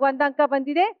ಅಶ್ವಿತಾ ಅವ್ರಿಗೆ 1 ಅಂಕ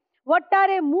ಬಂದಿದೆ.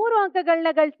 ಒಟ್ಟಾರೆ 3 ಅಂಕಗಳನ್ನ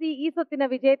ಗಳಿಸಿ ಈ ಸುತ್ತಿನ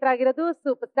ವಿಜೇತರಾಗಿರೋದು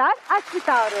ಸೂಪರ್ ಸ್ಟಾರ್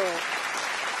ಅಶ್ವಿತಾ ಅವರು.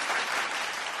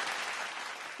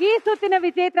 ಈ ಸುತ್ತಿನ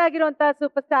ವಿಜೇತರಾಗಿರುವಂತಹ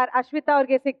ಸೂಪರ್ ಸ್ಟಾರ್ ಅಶ್ವಿತಾ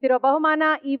ಅವ್ರಿಗೆ ಸಿಗ್ತಿರೋ ಬಹುಮಾನ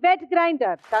ಈ ವೆಟ್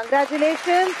ಗ್ರೈಂಡರ್.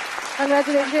 ಕಂಗ್ರಾಚುಲೇಷನ್.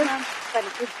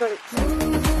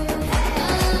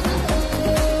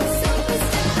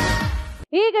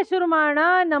 ಈಗ ಶುರು ಮಾಡೋಣ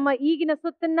ನಮ್ಮ ಈಗಿನ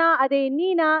ಸುತ್ತನ್ನ. ಅದೇ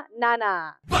ನೀನಾ ನಾನಾ.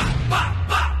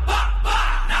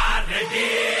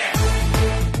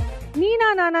 ನೀನಾ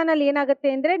ನಾನಾನಲ್ಲಿ ಏನಾಗುತ್ತೆ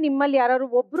ಅಂದ್ರೆ, ನಿಮ್ಮಲ್ಲಿ ಯಾರು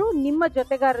ಒಬ್ರು ನಿಮ್ಮ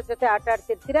ಜೊತೆಗಾರರ ಜೊತೆ ಆಟ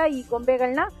ಆಡ್ತಿರ್ತೀರಾ. ಈ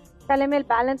ಗೊಂಬೆಗಳನ್ನ ತಲೆ ಮೇಲೆ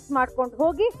ಬ್ಯಾಲೆನ್ಸ್ ಮಾಡ್ಕೊಂಡು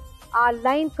ಹೋಗಿ ಆ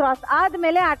ಲೈನ್ ಕ್ರಾಸ್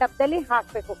ಆದ್ಮೇಲೆ ಆ ಡಬ್ಬದಲ್ಲಿ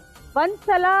ಹಾಕ್ಬೇಕು.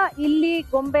 ಒಂದ್ಸಲ ಇಲ್ಲಿ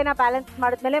ಗೊಂಬೆನ ಬ್ಯಾಲೆನ್ಸ್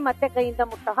ಮಾಡಿದ್ಮೇಲೆ ಮತ್ತೆ ಕೈಯಿಂದ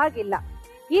ಮುಟ್ಟೋ ಹಾಗಿಲ್ಲ.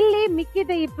 ಇಲ್ಲಿ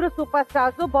ಮಿಕ್ಕಿದ ಇಬ್ರು ಸೂಪರ್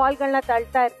ಸ್ಟಾರ್ಸ್ ಬಾಲ್ಗಳನ್ನ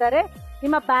ತಳ್ತಾ ಇರ್ತಾರೆ,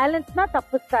 ನಿಮ್ಮ ಬ್ಯಾಲೆನ್ಸ್ ನ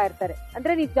ತಪ್ಪಿಸ್ತಾ ಇರ್ತಾರೆ.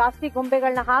 ಅಂದ್ರೆ ನೀವು ಜಾಸ್ತಿ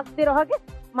ಗೊಂಬೆಗಳನ್ನ ಹಾಕ್ತಿರೋ ಹಾಗೆ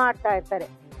ಮಾಡ್ತಾ ಇರ್ತಾರೆ.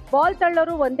 ಬಾಲ್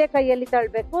ತಳ್ಳೋರು ಒಂದೇ ಕೈಯಲ್ಲಿ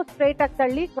ತಳ್ಬೇಕು. ಸ್ಟ್ರೈಟ್ ಆಗಿ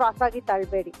ತಳ್ಳಿ, ಕ್ರಾಸ್ ಆಗಿ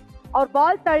ತಳ್ಬೇಡಿ. ಅವ್ರ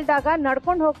ಬಾಲ್ ತಳ್ಳಿದಾಗ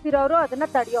ನಡ್ಕೊಂಡು ಹೋಗ್ತಿರೋರು ಅದನ್ನ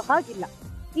ತಡೆಯೋ ಹಾಗಿಲ್ಲ.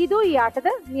 ಇದು ಈ ಆಟದ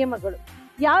ನಿಯಮಗಳು.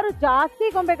 ಯಾರು ಜಾಸ್ತಿ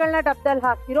ಗೊಂಬೆಗಳನ್ನ ಡಬ್ಬದಲ್ಲಿ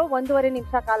ಹಾಕ್ತಿರೋ 1.5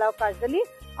 ನಿಮಿಷ ಕಾಲಾವಕಾಶದಲ್ಲಿ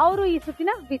ಅವರು ಈ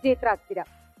ಸುತ್ತಿನ ವಿಜೇತರಾಗ್ತೀರಾ.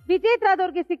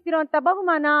 ವಿಜೇತರಾದವ್ರಿಗೆ ಸಿಗ್ತಿರೋಂತ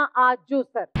ಬಹುಮಾನ ಆ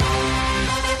ಜ್ಯೂಸರ್.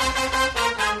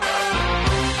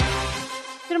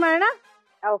 ಶುರು ಮಾಡೋಣ.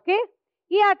 ಓಕೆ.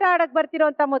 ಈ ಆಟ ಆಡಕ್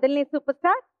ಬರ್ತಿರೋಂತ ಮೊದಲನೇ ಸೂಪರ್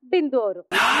ಸ್ಟಾರ್ ಬಿಂದು ಅವರು.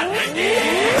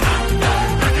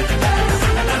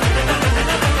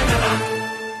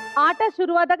 ಆಟ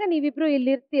ಶುರುವಾದಾಗ ನೀವಿಬ್ರು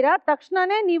ಇಲ್ಲಿರ್ತೀರಾ.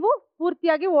 ತಕ್ಷಣನೇ ನೀವು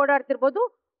ಪೂರ್ತಿಯಾಗಿ ಓಡಾಡ್ತಿರ್ಬೋದು.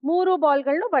 3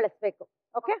 ಬಾಲ್ಗಳನ್ನು ಬಳಸ್ಬೇಕು.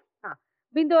 ಓಕೆ.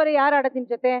 ಬಿಂದು ಅವರೇ, ಯಾರು ಆಡೋದು ನಿಮ್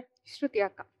ಜೊತೆ? ಶ್ರುತಿ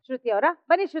ಅಕ್ಕ. ಶ್ರುತಿ ಅವರ,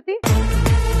 ಬನ್ನಿ ಶ್ರುತಿ.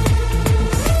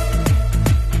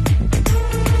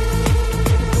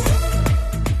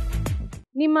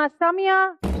 ನಿಮ್ಮ ಸಮಯ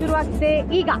ಶುರುವಾಗಿದೆ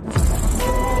ಈಗ.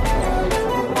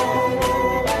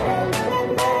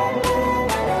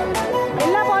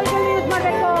 ಎಲ್ಲ ಬಾಲ್ಗಳನ್ನ ಯೂಸ್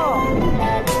ಮಾಡಬೇಕು.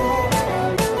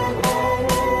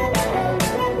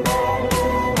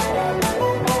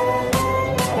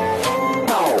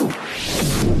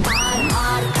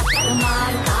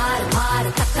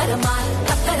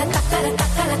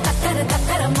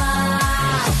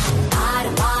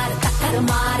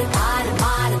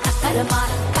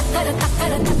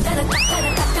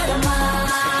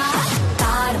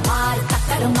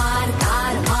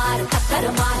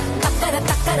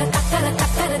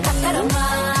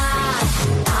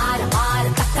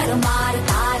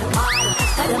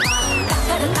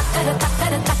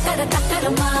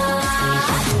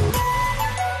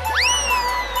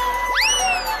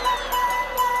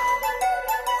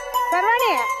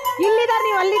 ಸರ್ವಾಣಿ ಇಲ್ಲಿದಾರ,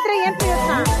 ನೀವು ಅಲ್ಲಿದ್ರೆ ಏನ್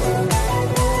ಪ್ರಯೋಜನ?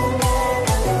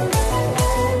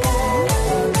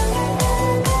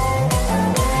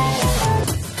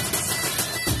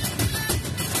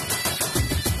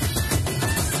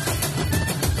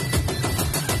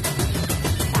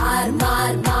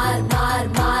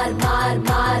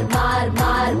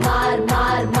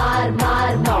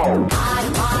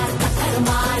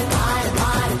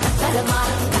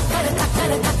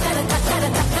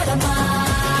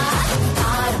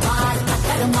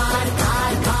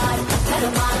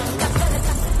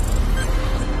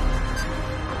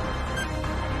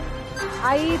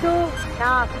 ಐದು,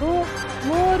 4,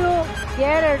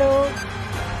 3, 2,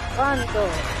 1.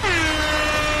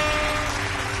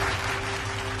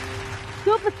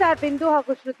 ಸೂಪರ್ ಸ್ಟಾರ್ ಬಿಂದು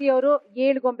ಹಾಗೂ ಶ್ರುತಿ ಅವರು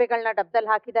 7 ಗೊಂಬೆಗಳನ್ನ ಡಬ್ದಲ್ಲಿ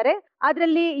ಹಾಕಿದ್ದಾರೆ.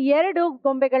 ಅದರಲ್ಲಿ 2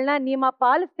 ಗೊಂಬೆಗಳನ್ನ ನಿಯಮ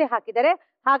ಪಾಲಿಸದೆ ಹಾಕಿದ್ದಾರೆ.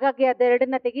 ಹಾಗಾಗಿ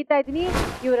ಅದೆರಡನ್ನ ತೆಗಿತಾ ಇದ್ದೀನಿ.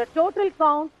 ಇವರ ಟೋಟಲ್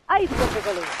ಕೌಂಟ್ 5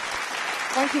 ಗೊಂಬೆಗಳು.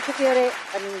 ಥ್ಯಾಂಕ್ ಯು ಶ್ರುತಿ ಅವರೇ,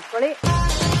 ಬನ್ನಿ ನಿಂತ್ಕೊಳ್ಳಿ.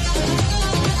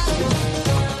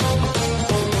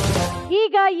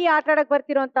 ಈಗ ಈ ಆಟ ಆಡಕ್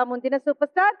ಬರ್ತಿರುವಂತ ಮುಂದಿನ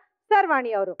ಸೂಪರ್ ಸ್ಟಾರ್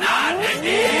ಸರ್ವಾಣಿ ಅವರು.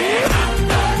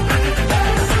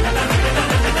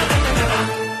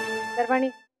 ಸರ್ವಾಣಿ,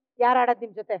 ಯಾರು ಆಡೋದ್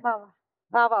ನಿಮ್ ಜೊತೆ?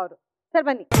 ಭಾವ ಅವರು. ಸರ್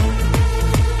ಬನ್ನಿ.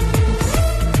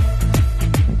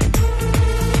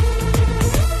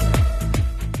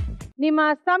 ನಿಮ್ಮ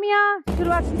ಸಮಯ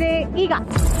ಶುರುವಾಗ್ತಿದೆ ಈಗ.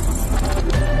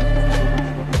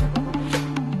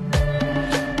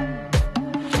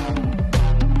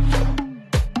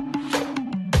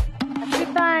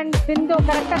 ಅಶ್ವಿತಾ ಅಂಡ್ ಬಿಂದು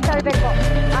ಕರೆಕ್ಟ್ ಆಗಿ ತರಬೇಕು.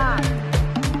 ಹಾ,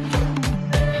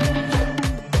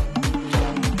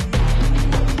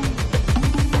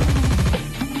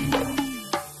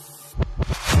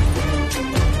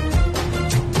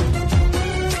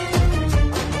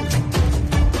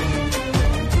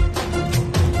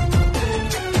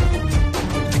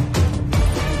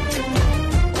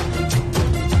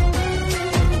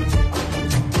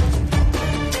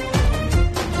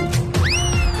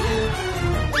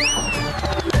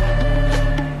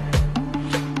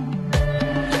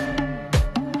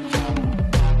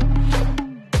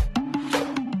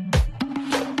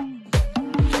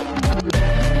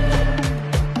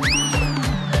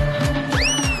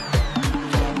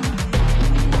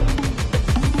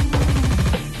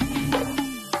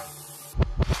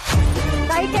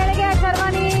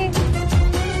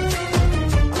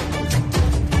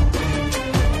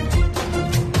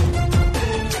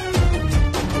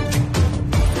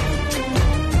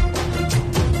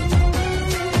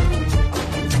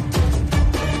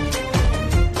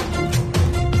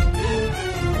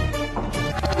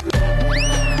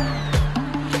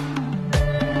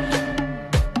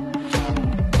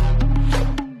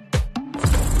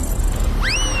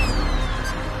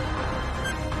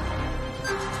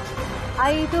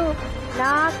 ಐದು,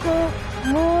 4,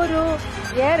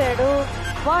 3, 2,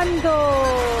 1.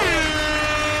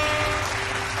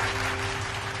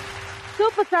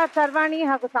 ಸೂಪರ್ ಸ್ಟಾರ್ ಸರ್ವಾಣಿ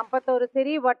ಹಾಗೂ ಸಂಪತ್ ಅವರು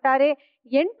ಸೇರಿ ಒಟ್ಟಾರೆ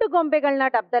 8 ಗೊಂಬೆಗಳನ್ನ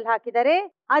ಡಬ್ದಲ್ಲಿ ಹಾಕಿದ್ದಾರೆ.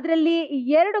 ಅದರಲ್ಲಿ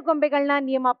 2 ಗೊಂಬೆಗಳನ್ನ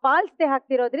ನಿಯಮ ಪಾಲಿಸದೆ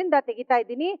ಹಾಕ್ತಿರೋದ್ರಿಂದ ತೆಗಿತಾ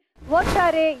ಇದ್ದೀನಿ.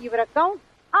 ಒಟ್ಟಾರೆ ಇವರ ಕೌಂಟ್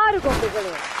 6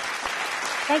 ಗೊಂಬೆಗಳು.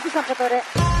 ಥ್ಯಾಂಕ್ ಯು ಸಂಪತ್ ಅವರೇ.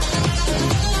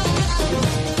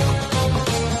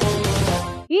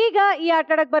 ಈಗ ಈ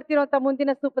ಆಟ ಆಡಕ್ ಬರ್ತಿರುವಂತ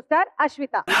ಮುಂದಿನ ಸೂಪರ್ ಸ್ಟಾರ್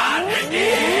ಅಶ್ವಿತಾ.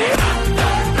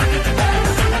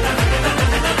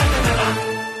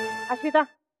 ಅಶ್ವಿತಾ,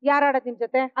 ಯಾರು ಆಡೋದು ನಿಮ್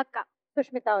ಜೊತೆ? ಅಕ್ಕ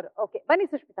ಸುಷ್ಮಿತಾ ಅವರು. ಓಕೆ, ಬನ್ನಿ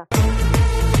ಸುಷ್ಮಿತಾ.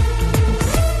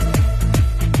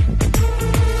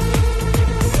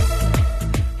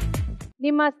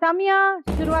 ನಿಮ್ಮ ಸಮಯ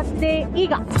ಶುರುವಾಗ್ತಿದೆ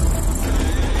ಈಗ.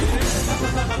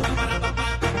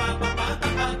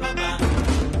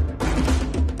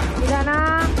 ನಿಧಾನ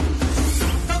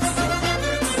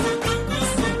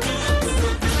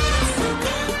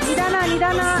ನಿಧಾನ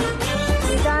ನಿಧಾನ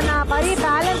ನಿಧಾನ, ಬರೀ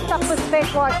ಬ್ಯಾಲೆನ್ಸ್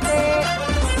ತಪ್ಪಿಸ್ಬೇಕು ಅಷ್ಟೇ.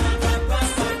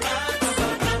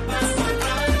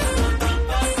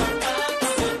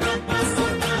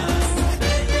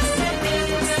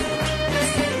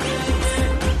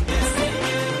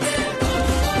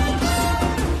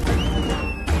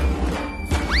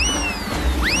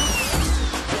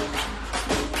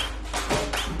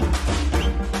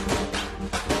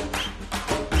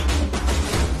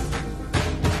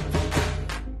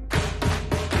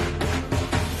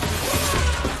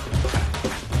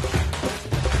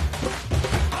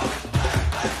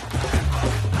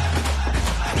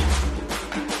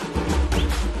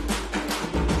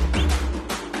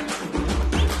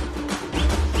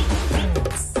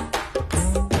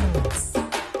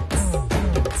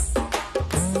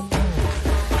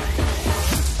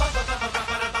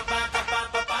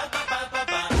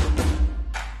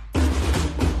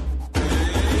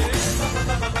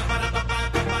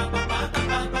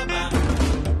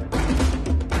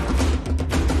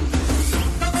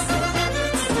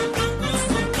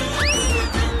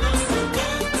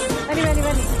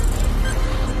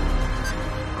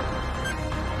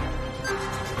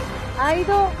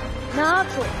 5,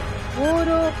 4,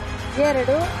 3,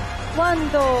 2,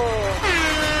 1.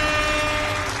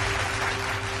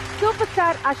 ಸೂಪರ್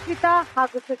ಸ್ಟಾರ್ ಅಶ್ವಿತಾ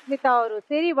ಹಾಗೂ ಸುಸ್ಮಿತಾ ಅವರು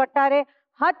ಸೇರಿ ಒಟ್ಟಾರೆ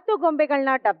 10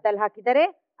 ಗೊಂಬೆಗಳನ್ನ ಡಬ್ದಲ್ಲಿ ಹಾಕಿದ್ದಾರೆ.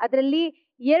 ಅದರಲ್ಲಿ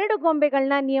 2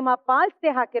 ಗೊಂಬೆಗಳನ್ನ ನಿಯಮ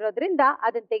ಪಾಲಿಸದೆ ಹಾಕಿರೋದ್ರಿಂದ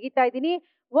ಅದನ್ನ ತೆಗಿತಾ ಇದ್ದೀನಿ.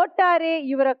 ಒಟ್ಟಾರೆ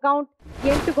ಇವರ ಕೌಂಟ್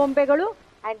 8 ಗೊಂಬೆಗಳು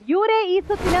ಅಂಡ್ ಇವರೇ ಈ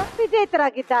ಸುತ್ತಿನ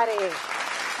ವಿಜೇತರಾಗಿದ್ದಾರೆ.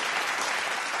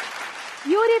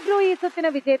 ಇವರಿಬ್ರು ಈ ಸುತ್ತಿನ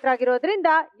ವಿಜೇತರಾಗಿರೋದ್ರಿಂದ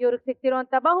ಇವ್ರಿಗೆ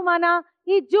ಸಿಕ್ತಿರುವಂತ ಬಹುಮಾನ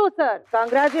ಈ juicer.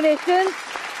 Congratulation.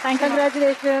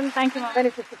 Congratulation. Thank you.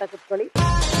 ಬನ್ನಿ ಸುಸ್ಮಿತಾ, ಕೂತ್ಕೊಳ್ಳಿ.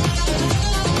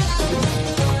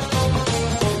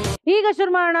 ಈಗ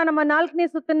ಶುರು ಮಾಡೋಣ ನಮ್ಮ 4ನೇ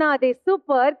ಸುತ್ತನ್ನ. ಅದೇ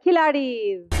ಸೂಪರ್ ಖಿಲಾಡಿ.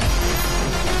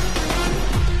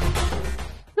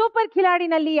 ಸೂಪರ್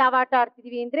ಖಿಲಾಡಿನಲ್ಲಿ ಯಾವ ಆಟ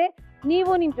ಆಡ್ತಿದೀವಿ ಅಂದ್ರೆ,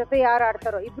 ನೀವು ನಿಮ್ ಜೊತೆ ಯಾರು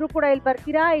ಆಡ್ತಾರೋ ಇಬ್ರು ಕೂಡ ಇಲ್ಲಿ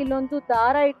ಬರ್ತೀರಾ. ಇಲ್ಲೊಂದು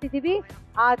ದಾರ ಇಟ್ಟಿದೀವಿ.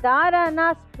 ಆ ದಾರನ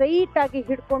ಸ್ಟ್ರೈಟ್ ಆಗಿ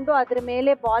ಹಿಡ್ಕೊಂಡು ಅದ್ರ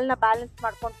ಮೇಲೆ ಬಾಲ್ ನ ಬ್ಯಾಲೆನ್ಸ್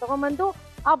ಮಾಡ್ಕೊಂಡು ತಗೊಂಡ್ಬಂದು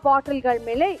ಆ ಬಾಟಲ್ಗಳ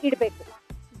ಮೇಲೆ ಇಡ್ಬೇಕು.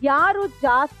 ಯಾರು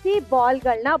ಜಾಸ್ತಿ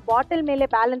ಬಾಲ್ಗಳನ್ನ ಬಾಟಲ್ ಮೇಲೆ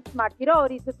ಬ್ಯಾಲೆನ್ಸ್ ಮಾಡ್ತೀರೋ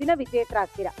ಅವ್ರು ಈ ಸುತ್ತಿನ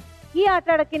ವಿಜೇತರಾಗ್ತೀರಾ. ಈ ಆಟ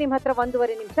ಆಡಕ್ಕೆ ನಿಮ್ ಹತ್ರ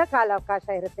 1.5 ನಿಮಿಷ ಕಾಲಾವಕಾಶ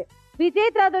ಇರುತ್ತೆ.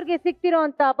 ವಿಜೇತರಾದವ್ರಿಗೆ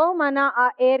ಸಿಕ್ತಿರುವಂತ ಬಹುಮಾನ ಆ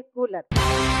ಏರ್ ಕೂಲರ್.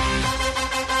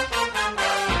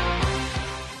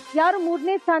 ಯಾರು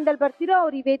 3ನೇ ಸ್ಥಾನದಲ್ಲಿ ಬರ್ತೀರೋ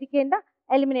ಅವ್ರು ಈ ವೇದಿಕೆಯಿಂದ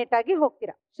ಎಲಿಮಿನೇಟ್ ಆಗಿ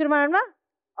ಹೋಗ್ತೀರಾ. ಶುರು ಮಾಡೋಣ.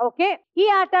 ಓಕೆ, ಈ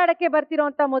ಆಟ ಆಡಕ್ಕೆ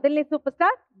ಬರ್ತಿರೋಂತ ಮೊದಲನೇ ಸೂಪರ್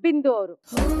ಸ್ಟಾರ್ ಬಿಂದು ಅವರು.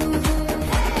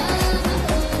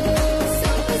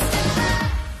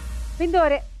 ಬಿಂದು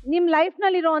ಅವರೇ, ನಿಮ್ ಲೈಫ್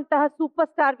ನಲ್ಲಿ ಇರುವಂತಹ ಸೂಪರ್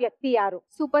ಸ್ಟಾರ್ ವ್ಯಕ್ತಿ ಯಾರು?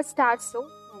 ಸೂಪರ್ ಸ್ಟಾರ್ಸ್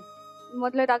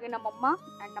ಮೊದಲದಾಗಿ ನಮ್ಮಮ್ಮ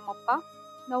ಅಂಡ್ ನಮ್ಮಪ್ಪ.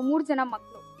 ನಾವು 3 ಜನ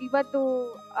ಮಕ್ಕಳು. ಇವತ್ತು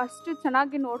ಅಷ್ಟು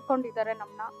ಚೆನ್ನಾಗಿ ನೋಡ್ಕೊಂಡಿದ್ದಾರೆ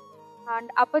ನಮ್ಮನ್ನ.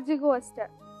 ಅಂಡ್ ಅಪ್ಪಾಜಿಗೂ ಅಷ್ಟೇ.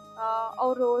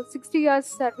 ಅವರು 60 years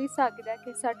ಸರ್ವಿಸ್ ಆಗಿದೆ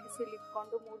KSRTC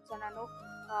ಇಟ್ಕೊಂಡು 3 ಜನನು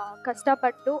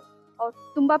ಕಷ್ಟಪಟ್ಟು ಅವ್ರು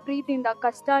ತುಂಬಾ ಪ್ರೀತಿಯಿಂದ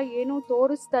ಕಷ್ಟ ಏನು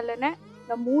ತೋರಿಸ್ದಲ್ಲೇ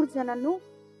ನಾವು 3 ಜನನು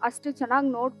ಅಷ್ಟು ಚೆನ್ನಾಗಿ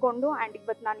ನೋಡ್ಕೊಂಡು ಅಂಡ್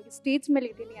ಇವತ್ತು ನನಗೆ ಸ್ಟೇಜ್ ಮೇಲೆ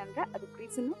ಇದ್ದೀನಿ ಅಂದ್ರೆ ಅದಕ್ಕೆ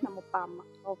ರೀಸನ್ ನಮ್ಮಪ್ಪ ಅಮ್ಮ.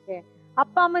 ಓಕೆ,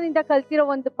 ಅಪ್ಪ ಅಮ್ಮನಿಂದ ಕಲ್ತಿರೋ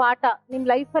ಒಂದು ಪಾಠ ನಿಮ್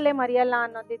ಲೈಫ್ ಅಲ್ಲೇ ಮರೆಯಲ್ಲ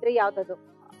ಅನ್ನೋದಿದ್ರೆ ಯಾವ್ದದು?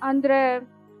 ಅಂದ್ರೆ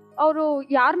ಅವರು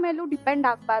ಯಾರ ಮೇಲೂ ಡಿಪೆಂಡ್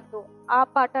ಆಗ್ಬಾರ್ದು, ಆ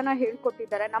ಪಾಠನ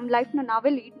ಹೇಳ್ಕೊಟ್ಟಿದ್ದಾರೆ. ನಮ್ಮ ಲೈಫ್ನ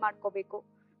ನಾವೇ ಲೀಡ್ ಮಾಡ್ಕೋಬೇಕು,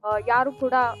 ಯಾರು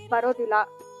ಕೂಡ ಬರೋದಿಲ್ಲ.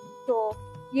 ಸೊ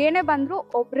ಏನೇ ಬಂದ್ರು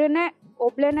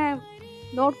ಒಬ್ಳೇನೆ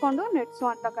ನೋಡ್ಕೊಂಡು ನೆಡ್ಸೋ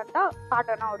ಅಂತಕ್ಕಂಥ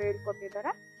ಪಾಠನ ಅವ್ರು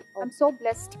ಹೇಳ್ಕೊಟ್ಟಿದ್ದಾರೆ. I am so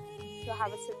blessed to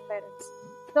have a sick parents.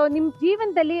 So ನಿಮ್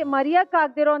ಜೀವನದಲ್ಲಿ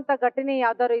ಮರೆಯಕ್ಕಾಗದಿರೋ ಅಂತ ಘಟನೆ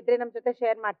ಯಾವ್ದಾದ್ರು ಇದ್ರೆ ನಮ್ ಜೊತೆ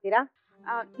ಶೇರ್ ಮಾಡ್ತೀರಾ?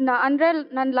 ಅಂದ್ರೆ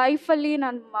ನನ್ನ ಲೈಫಲ್ಲಿ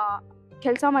ನಾನು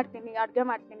ಕೆಲಸ ಮಾಡ್ತೀನಿ, ಅಡ್ಗೆ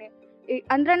ಮಾಡ್ತೀನಿ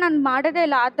ಅಂದ್ರೆ ನಾನು ಮಾಡೋದೇ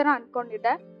ಇಲ್ಲ ಆ ಥರ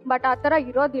ಅನ್ಕೊಂಡಿದ್ದೆ. ಬಟ್ ಆ ಥರ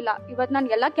ಇರೋದಿಲ್ಲ. ಇವತ್ತು ನಾನು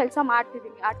ಎಲ್ಲ ಕೆಲಸ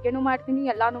ಮಾಡ್ತಿದ್ದೀನಿ, ಅಡ್ಗೆನೂ ಮಾಡ್ತೀನಿ,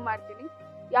 ಎಲ್ಲಾನು ಮಾಡ್ತೀನಿ.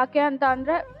 ಯಾಕೆ ಅಂತ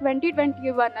ಅಂದ್ರೆ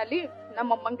 2021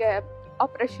 ನಮ್ಮಮ್ಮಂಗೆ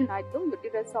ಆಪರೇಷನ್ ಆಯ್ತು,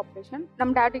 ಯುಟಿರಸ್ ಆಪರೇಷನ್. ನಮ್ಮ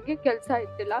ಡ್ಯಾಡಿಗೆ ಕೆಲಸ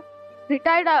ಇದ್ದಿಲ್ಲ.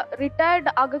 ರಿಟೈರ್ಡ್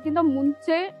ಆಗೋಕ್ಕಿಂತ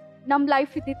ಮುಂಚೆ ನಮ್ಮ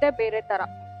ಲೈಫ್ ಇದ್ದಿದ್ದೆ ಬೇರೆ ಥರ.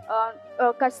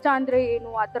 ಕಷ್ಟ ಅಂದ್ರೆ ಏನು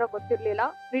ಆ ಥರ ಗೊತ್ತಿರಲಿಲ್ಲ.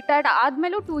 ರಿಟೈರ್ಡ್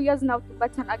ಆದ್ಮೇಲೂ 2 years ನಾವು ತುಂಬಾ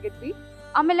ಚೆನ್ನಾಗಿದ್ವಿ.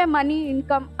 ಆಮೇಲೆ ಮನಿ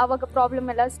ಇನ್ಕಮ್ ಅವಾಗ ಪ್ರಾಬ್ಲಮ್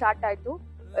ಎಲ್ಲ ಸ್ಟಾರ್ಟ್ ಆಯ್ತು.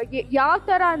 ಯಾವ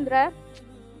ಥರ ಅಂದ್ರೆ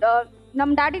ನಮ್ಮ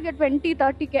ಡ್ಯಾಡಿಗೆ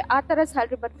 20-30K ಆ ಥರ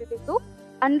ಸ್ಯಾಲ್ರಿ ಬರ್ತಿದ್ದು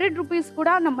 100 rupees ಕೂಡ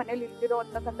ನಮ್ಮ ಮನೇಲಿ ಇಲ್ದಿರೋ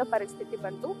ಅಂತಕ್ಕಂಥ ಪರಿಸ್ಥಿತಿ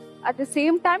ಬಂತು. ಅಟ್ ದ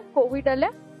ಸೇಮ್ ಟೈಮ್ ಕೋವಿಡಲ್ಲೇ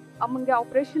ಅಮ್ಮಂಗೆ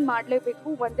ಆಪರೇಷನ್ ಮಾಡಲೇಬೇಕು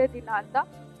ಒಂದೇ ದಿನ ಅಂತ.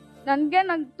 ನಂಗೆ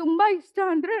ತುಂಬಾ ಇಷ್ಟ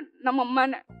ಅಂದ್ರೆ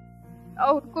ನಮ್ಮಮ್ಮನೇ.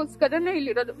 ಅವ್ರಿಗೋಸ್ಕರನೇ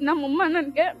ಇಲ್ಲಿರೋದು. ನಮ್ಮಮ್ಮ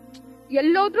ನನಗೆ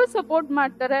ಎಲ್ಲೋದ್ರೂ ಸಪೋರ್ಟ್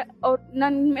ಮಾಡ್ತಾರೆ. ಅವ್ರು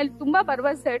ನನ್ನ ಮೇಲೆ ತುಂಬಾ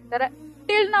ಭರವಸೆ ಇಡ್ತಾರೆ.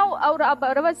 ಟಿಲ್ ನಾವು ಅವ್ರು ಆ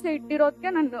ಭರವಸೆ ಇಟ್ಟಿರೋದಕ್ಕೆ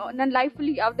ನನ್ನ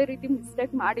ಲೈಫಲ್ಲಿ ಯಾವುದೇ ರೀತಿ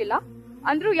ಮಿಸ್ಟೇಕ್ ಮಾಡಿಲ್ಲ.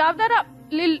 ಅಂದ್ರೂ ಯಾವ್ದಾರ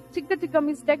ಚಿಕ್ಕ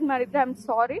ಮಿಸ್ಟೇಕ್ ಮಾಡಿದ್ರೆ ಐ ಆಮ್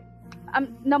ಸಾರಿ.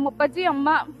 ನಮ್ಮ ಅಪ್ಪಾಜಿ ಅಮ್ಮ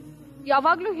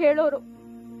ಯಾವಾಗ್ಲೂ ಹೇಳೋರು.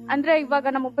 ಅಂದ್ರೆ ಇವಾಗ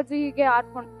ನಮ್ಮ ಅಪ್ಪಾಜಿಗೆ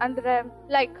ಅಂದ್ರೆ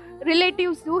ಲೈಕ್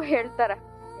ರಿಲೇಟಿವ್ಸ್ ಹೇಳ್ತಾರೆ,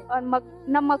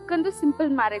 ನಮ್ಮ ಅಕ್ಕಂದು ಸಿಂಪಲ್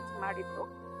ಮ್ಯಾರೇಜ್ ಮಾಡಿದ್ರು.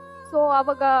 ಸೊ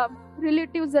ಅವಾಗ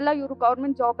ರಿಲೇಟಿವ್ಸ್ ಎಲ್ಲ ಇವ್ರು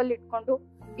ಗೌರ್ಮೆಂಟ್ ಜಾಬ್ ಅಲ್ಲಿ ಇಟ್ಕೊಂಡು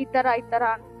ಈ ತರ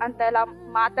ಅಂತ ಎಲ್ಲ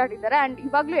ಮಾತಾಡಿದ್ದಾರೆ. ಅಂಡ್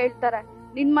ಇವಾಗ್ಲೂ ಹೇಳ್ತಾರೆ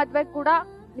ನಿನ್ ಮದ್ವೆ ಕೂಡ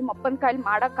ನಿಮ್ಮ ಅಪ್ಪನ ಕೈಲಿ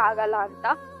ಮಾಡಕ್ ಆಗಲ್ಲ ಅಂತ.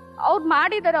 ಅವ್ರು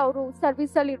ಮಾಡಿದಾರೆ. ಅವರು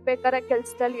ಸರ್ವಿಸ್ ಅಲ್ಲಿ ಇರ್ಬೇಕಾರೆ,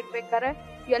 ಕೆಲ್ಸದಲ್ಲಿ ಇರ್ಬೇಕಾರೆ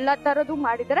ಎಲ್ಲಾ ತರದ್ದು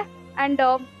ಮಾಡಿದಾರೆ. ಅಂಡ್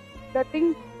ದ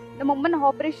ಥಿಂಗ್, ನಮ್ಮಮ್ಮನ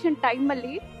ಆಪರೇಷನ್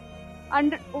ಟೈಮಲ್ಲಿ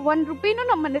 1 ರೂಪಾಯಿನೂ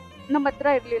ನಮ್ಮ ಹತ್ರ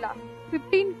ಇರ್ಲಿಲ್ಲ.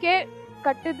 15K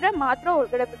ಕಟ್ಟಿದ್ರೆ ಮಾತ್ರ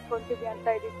ಒಳಗಡೆ ಬಿಟ್ಕೊಂತೀವಿ ಅಂತ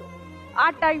ಇದ್ದಿತ್ತು. ಆ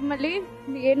ಟೈಮಲ್ಲಿ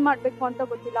ಏನ್ ಮಾಡ್ಬೇಕು ಅಂತ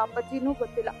ಗೊತ್ತಿಲ್ಲ, ಅಪ್ಪಾಜಿನೂ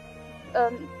ಗೊತ್ತಿಲ್ಲ.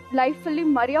 ಲೈಫಲ್ಲಿ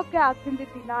ಮರೆಯೋಕೆ ಆಗ್ತಿದ್ದ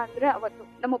ದಿನ ಅಂದ್ರೆ ಅವತ್ತು.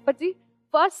 ನಮ್ಮ ಅಪ್ಪಾಜಿ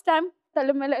ಫಸ್ಟ್ ಟೈಮ್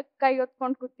ತಲೆ ಮೇಲೆ ಕೈ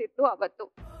ಹೊತ್ಕೊಂಡು ಕೂತಿತ್ತು ಅವತ್ತು.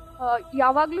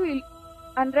 ಯಾವಾಗ್ಲೂ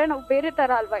ಅಂದ್ರೆ ನಾವು ಬೇರೆ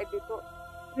ತರ ಅಲ್ವಾ ಇದ್ದಿತ್ತು.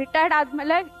 ರಿಟೈರ್ಡ್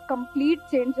ಆದ್ಮೇಲೆ ಕಂಪ್ಲೀಟ್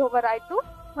ಚೇಂಜ್ ಓವರ್ ಆಯ್ತು.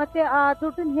 ಮತ್ತೆ ಆ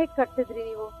ದುಡ್ಡನ್ನ ಹೇಗ್ ಕಟ್ಟಿದ್ರಿ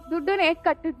ನೀವು? ದುಡ್ಡನ್ನ ಹೇಗ್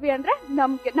ಕಟ್ಟಿದ್ವಿ ಅಂದ್ರೆ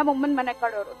ನಮ್ಮಮ್ಮನ ಮನೆ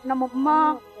ಕಡೋರು. ನಮ್ಮಮ್ಮ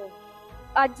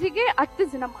ಅಜ್ಜಿಗೆ 10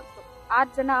 ಜನ ಮಕ್ಕಳು, 6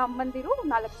 ಜನ ಅಮ್ಮಂದಿರು,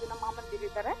 4 ಜನ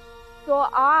ಮಾಮಂದಿರಿದ್ದಾರೆ. ಸೊ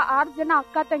ಆ 6 ಜನ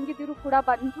ಅಕ್ಕ ತಂಗಿದಿರು ಕೂಡ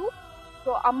ಬಂದು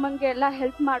ಸೊ ಅಮ್ಮಂಗೆ ಎಲ್ಲ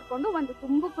ಹೆಲ್ಪ್ ಮಾಡ್ಕೊಂಡು ಒಂದು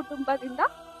ತುಂಬು ಕುಟುಂಬದಿಂದ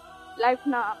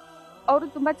ಲೈಫ್ನ ಅವರು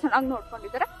ತುಂಬಾ ಚೆನ್ನಾಗಿ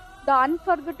ನೋಡ್ಕೊಂಡಿದ್ದಾರೆ. ದ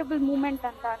ಅನ್ಫರ್ಗೆಟಬಲ್ ಮೂಮೆಂಟ್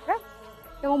ಅಂತ ಅಂದ್ರೆ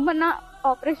ನಮ್ಮಮ್ಮನ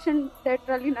ಆಪರೇಷನ್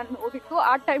ಥಿಯೇಟರ್ ಅಲ್ಲಿ ನಾನು ನೋಡಿದ್ದು.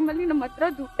 ಆ ಟೈಮಲ್ಲಿ ನಮ್ಮ ಹತ್ರ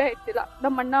ದುಡ್ಡೇ ಇದ್ದಿಲ್ಲ.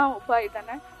 ನಮ್ಮಣ್ಣ ಒಬ್ಬ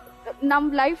ಇದ್ದಾನೆ. ನಮ್ಮ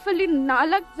ಲೈಫಲ್ಲಿ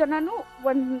 4 ಜನನು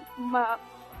ಒಂದು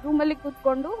ರೂಮಲ್ಲಿ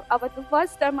ಕೂತ್ಕೊಂಡು ಅವತ್ತು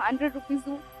ಫಸ್ಟ್ ಟೈಮ್ 100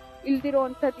 ರೂಪೀಸು ಇಲ್ದಿರೋ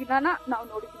ಅಂಥ ದಿನಾನ ನಾವು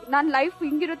ನೋಡಿದ್ವಿ. ನಾನು ಲೈಫ್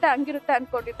ಹಿಂಗಿರುತ್ತೆ ಹಂಗಿರುತ್ತೆ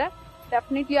ಅನ್ಕೊಂಡಿದ್ದೆ.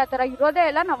 ಡೆಫಿನೆಟ್ಲಿ ಆ ಥರ ಇರೋದೇ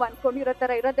ಇಲ್ಲ. ನಾವು ಅನ್ಕೊಂಡಿರೋ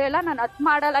ಥರ ಇರೋದೇ ಇಲ್ಲ. ನಾನು ಅದು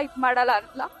ಮಾಡಲ್ಲ ಇದು ಮಾಡಲ್ಲ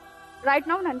ಅನ್ನಲ್ಲ. ರೈಟ್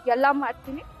ನಾವು ನನಗೆಲ್ಲ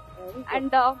ಮಾಡ್ತೀನಿ.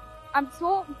 ಆ್ಯಂಡ್ ಐ ಆಮ್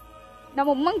ಸೋ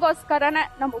ನಮ್ಮಮ್ಮಂಗೋಸ್ಕರನೇ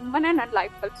ನಮ್ಮಮ್ಮನೇ ನನ್ನ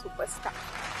ಲೈಫಲ್ಲಿ ಸೂಪರ್ ಸ್ಟಾರ್.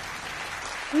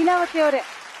 ಲೀಲಾವತಿ ಅವರೇ,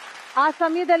 ಆ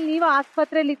ಸಮಯದಲ್ಲಿ ನೀವು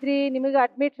ಆಸ್ಪತ್ರೆಯಲ್ಲಿ ಇದ್ರಿ, ನಿಮಗೆ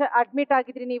ಅಡ್ಮಿಟ್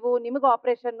ಆಗಿದ್ರಿ, ನಿಮಗೆ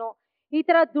ಆಪರೇಷನ್, ಈ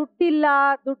ತರ ದುಡ್ಡಿಲ್ಲ,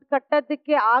 ದುಡ್ಡು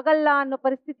ಕಟ್ಟೋದಕ್ಕೆ ಆಗಲ್ಲ ಅನ್ನೋ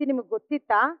ಪರಿಸ್ಥಿತಿ ನಿಮಗೆ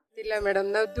ಗೊತ್ತಿತ್ತಾ? ಇಲ್ಲ ಮೇಡಮ್,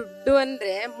 ನಾವು ದುಡ್ಡು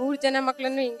ಅಂದ್ರೆ 3 ಜನ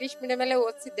ಮಕ್ಕಳನ್ನು ಇಂಗ್ಲಿಷ್ ಮೀಡಿಯಂ ಅಲ್ಲೇ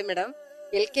ಓದಿಸಿದ್ದೆ ಮೇಡಮ್.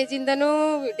 LKG ಇಂದನೂ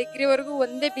ಡಿಗ್ರಿವರೆಗೂ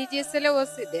ಒಂದೇ BGS ಅಲ್ಲೇ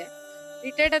ಓದಿಸಿದ್ದೆ.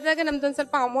 ರಿಟೈರ್ಡ್ ಆದಾಗ ನಮ್ದೊಂದು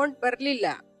ಸ್ವಲ್ಪ ಅಮೌಂಟ್ ಬರಲಿಲ್ಲ.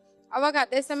 ಅವಾಗ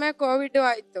ಅದೇ ಸಮಯ ಕೋವಿಡ್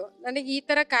ಆಯ್ತು. ನನಗೆ ಈ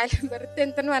ತರ ಕಾಯಿಲೆ ಬರುತ್ತೆ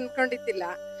ಅಂತಾನು ಅನ್ಕೊಂಡಿದ್ದಿಲ್ಲ.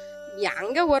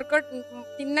 ಹಂಗೆ ವರ್ಕೌಟ್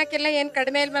ತಿನ್ನಕ್ಕೆಲ್ಲ ಏನ್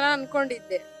ಕಡಿಮೆ ಇಲ್ವಲ್ಲ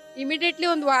ಅನ್ಕೊಂಡಿದ್ದೆ. ಇಮಿಡಿಯೇಟ್ಲಿ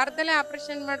 1 ವಾರದಲ್ಲೇ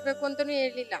ಆಪರೇಷನ್ ಮಾಡ್ಬೇಕು ಅಂತಾನು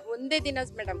ಹೇಳಿಲ್ಲ, ಒಂದೇ ದಿನ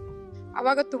ಮೇಡಮ್.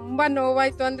 ಅವಾಗ ತುಂಬಾ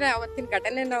ನೋವಾಯ್ತು. ಅಂದ್ರೆ ಅವತ್ತಿನ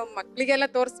ಘಟನೆ ನಾವು ಮಕ್ಳಿಗೆಲ್ಲ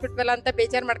ತೋರಿಸ್ಬಿಟ್ವಲ್ಲ ಅಂತ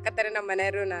ಬೇಜಾರ್ ಮಾಡ್ಕೊತಾರೆ ನಮ್ಮ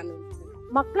ಮನೆಯವರು. ನಾನು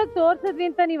ಮಕ್ಳಿಗೆ ತೋರ್ಸಿದ್ವಿ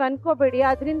ಅಂತ ನೀವ್ ಅನ್ಕೋಬೇಡಿ,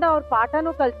 ಅದರಿಂದ ಅವ್ರ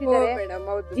ಪಾಠನೂ ಕಲ್ತಿದ್ದಾರೆ.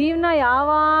 ಜೀವನ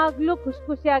ಯಾವಾಗ್ಲೂ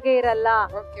ಖುಷಿಯಾಗೇ ಇರಲ್ಲ,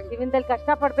 ಜೀವನದಲ್ಲಿ ಕಷ್ಟ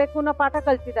ಪಡ್ಬೇಕು ಅನ್ನೋ ಪಾಠ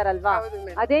ಕಲ್ತಿದಾರಲ್ವಾ.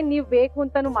 ಅದೇ ನೀವ್ ಬೇಕು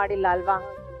ಅಂತಾನು ಮಾಡಿಲ್ಲ ಅಲ್ವಾ.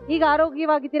 ಈಗ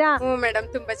ಆರೋಗ್ಯವಾಗಿದ್ದೀರಾ? ಹ್ಞೂ ಮೇಡಮ್,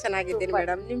 ತುಂಬಾ ಚೆನ್ನಾಗಿದ್ದೀನಿ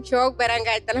ಮೇಡಮ್. ನಿಮ್ ಶೋಗ್ ಬರಂಗ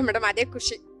ಆಯ್ತಲ್ಲ ಮೇಡಮ್, ಅದೇ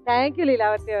ಖುಷಿ. ಥ್ಯಾಂಕ್ ಯು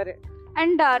ಲೀಲಾವತಿ ಅವರೇ.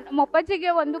 ಅಂಡ್ ನಮ್ಮ ಅಪ್ಪಾಜಿಗೆ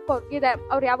ಒಂದು ಕೊರಗಿದೆ.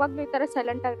 ಅವ್ರು ಯಾವಾಗ್ಲೂ ಈ ತರ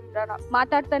ಸೈಲೆಂಟ್ ಆಗಿರ್ತಾರ,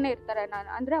 ಮಾತಾಡ್ತಾನೆ ಇರ್ತಾರೆ.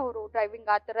 ಅಂದ್ರೆ ಅವರು ಡ್ರೈವಿಂಗ್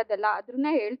ಆ ತರದೆಲ್ಲ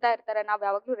ಅದ್ರನ್ನೇ ಹೇಳ್ತಾ ಇರ್ತಾರೆ. ನಾವ್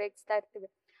ಯಾವಾಗ್ಲೂ ರೇಗಿಸ್ತಾ ಇರ್ತೀವಿ.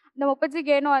 ನಮ್ಮ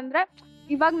ಅಪ್ಪಾಜಿಗೆ ಏನು ಅಂದ್ರೆ,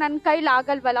 ಇವಾಗ ನನ್ ಕೈಲಿ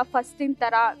ಆಗಲ್ವಲ್ಲ ಫಸ್ಟಿನ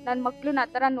ತರ, ನನ್ ಮಕ್ಳನ್ನ ಆ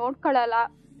ತರ ನೋಡ್ಕೊಳಲ್ಲ,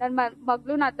 ನನ್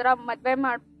ಮಗ್ಳನ್ನ ಆ ತರ ಮದ್ವೆ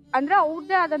ಅಂದ್ರೆ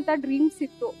ಅವ್ರದ್ದೇ ಆದಂತ ಡ್ರೀಮ್ಸ್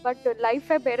ಇತ್ತು. ಬಟ್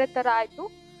ಲೈಫೇ ಬೇರೆ ತರ ಆಯ್ತು.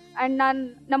 ಅಂಡ್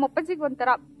ನಮ್ಮ ಅಪ್ಪಾಜಿಗೆ ಒಂಥರ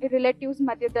ರಿಲೇಟಿವ್ಸ್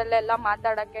ಮಧ್ಯದಲ್ಲೆಲ್ಲ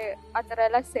ಮಾತಾಡಕ್ಕೆ ಆ ತರ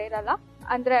ಎಲ್ಲ ಸೇರಲ್ಲ.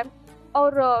 ಅಂದ್ರೆ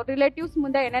ಅವ್ರ ರಿಲೇಟಿವ್ಸ್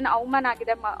ಮುಂದೆ ಏನೇನು ಅವಮಾನ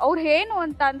ಆಗಿದೆ. ಅವ್ರು ಏನು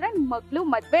ಅಂತ ಅಂದ್ರೆ, ನಿಮ್ ಮಗ್ಳು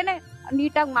ಮದ್ವೆನೆ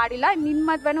ನೀಟಾಗಿ ಮಾಡಿಲ್ಲ, ನಿನ್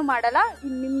ಮದ್ವೆನೂ ಮಾಡಲ್ಲ,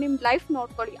 ನಿಮ್ ಲೈಫ್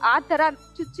ನೋಡ್ಕೊಳ್ಳಿ, ಆ ತರ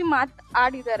ಚುಚ್ಚಿ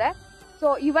ಆಡಿದ್ದಾರೆ. ಸೊ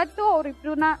ಇವತ್ತು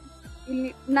ಅವ್ರಿಬ್ರನ್ನ ಇಲ್ಲಿ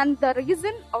ನಂದ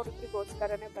ರೀಸನ್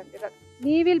ಅವ್ರಿಬ್ರಿಗೋಸ್ಕರನೇ ಬಂದಿರೋದು.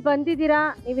 ನೀವಿಲ್ಲಿ ಬಂದಿದ್ದೀರಾ,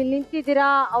 ನೀವಿಲ್ಲಿ ನಿಂತಿದ್ದೀರಾ,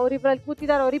 ಅವ್ರಿಬ್ರಲ್ಲಿ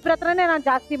ಕೂತಿದಾರ, ಅವ್ರಿಬ್ರ ಹತ್ರನೇ ನಾನು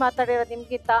ಜಾಸ್ತಿ ಮಾತಾಡಿರೋದು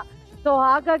ನಿಮ್ಗಿಂತ. ಸೊ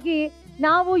ಹಾಗಾಗಿ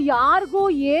ನಾವು ಯಾರಿಗೂ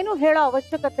ಏನು ಹೇಳೋ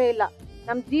ಅವಶ್ಯಕತೆ ಇಲ್ಲ.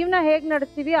 ನಮ್ ಜೀವನ ಹೇಗ್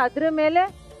ನಡೆಸ್ತೀವಿ ಅದ್ರ ಮೇಲೆ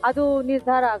ಅದು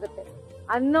ನಿರ್ಧಾರ ಆಗುತ್ತೆ.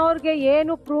 ಅನ್ನೋರ್ಗೆ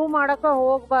ಏನು ಪ್ರೂವ್ ಮಾಡಕ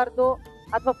ಹೋಗ್ಬಾರ್ದು,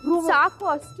 ಅಥವಾ ಪ್ರೂವ್ ಸಾಕು,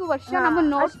 ಅಷ್ಟು ವರ್ಷ ನಮ್ಮನ್ನ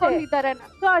ನೋಡ್ಕೊಂಡಿದ್ದಾರೆ.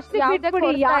 ಸೊ ಅಷ್ಟೇ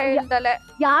ಬಿಟ್ಬಿಡಿ.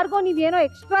 ಯಾರಿಗೋ ನೀವೇನೋ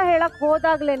ಎಕ್ಸ್ಟ್ರಾ ಹೇಳಕ್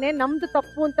ಹೋದಾಗ್ಲೇನೆ ನಮ್ದು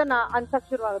ತಪ್ಪು ಅಂತ ಅನ್ಸಕ್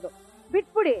ಶುರುವಾಗೋದು.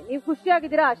 ಬಿಟ್ಬಿಡಿ, ನೀವು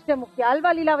ಖುಷಿಯಾಗಿದ್ದೀರಾ ಅಷ್ಟೇ ಮುಖ್ಯ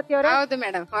ಅಲ್ವಾ ಲೀಲಾವತಿ ಅವರೇ? ಹೌದು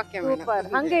ಮೇಡಮ್. ಸೂಪರ್,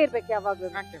 ಹಂಗೆ ಇರ್ಬೇಕು ಯಾವಾಗ್ಲೂ.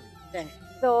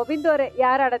 ಸೊ ಬಿಂದು ಅವರೇ,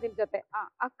 ಯಾರು ಆಡೋದ್ ನಿಮ್ ಜೊತೆ?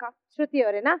 ಅಕ್ಕ ಶ್ರುತಿ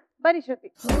ಅವರೇನಾ? ಬನ್ನಿ ಶ್ರುತಿ.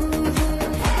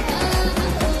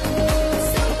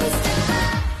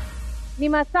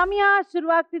 ನಿಮ್ಮ ಸಮಯ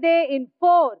ಶುರುವಾಗ್ತಿದೆ ಇನ್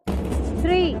 4,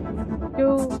 3,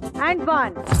 2 and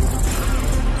 1.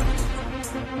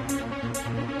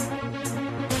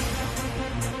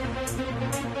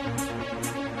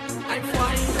 I'm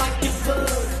flying like a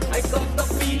bird. I got the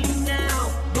feeling now.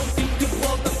 Don't think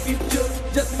about the future.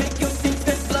 Just make your things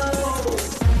that flow.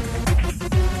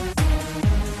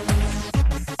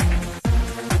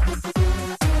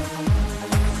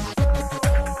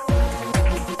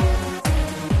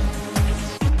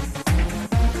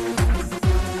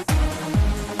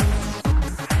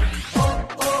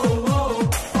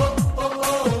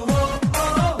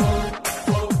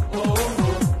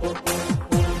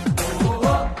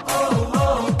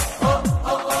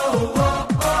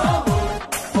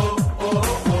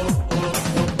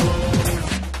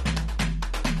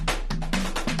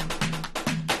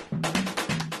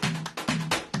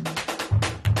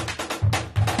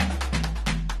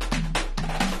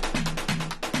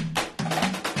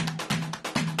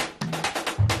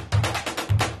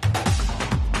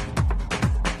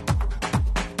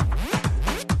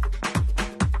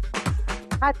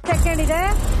 Second ಇದೆ.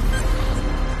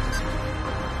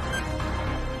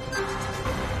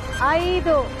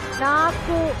 5,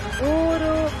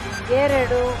 4, 3,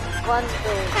 2, 1.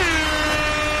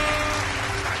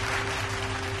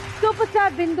 ಸೂಪರ್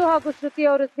ಸ್ಟಾರ್ ಬಿಂದು ಹಾಗೂ ಶ್ರುತಿ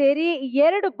ಅವರು ಸೇರಿ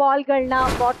 2 ಬಾಲ್ಗಳನ್ನ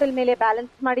ಬಾಟಲ್ ಮೇಲೆ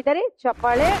ಬ್ಯಾಲೆನ್ಸ್ ಮಾಡಿದ್ದಾರೆ.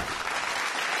 ಚಪ್ಪಾಳೆ.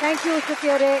 ಥ್ಯಾಂಕ್ ಯು ಶ್ರುತಿ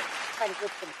ಅವರೇ.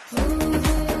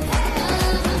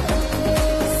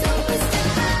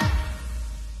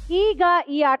 ಈಗ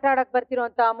ಈ ಆಟ ಆಡಕ್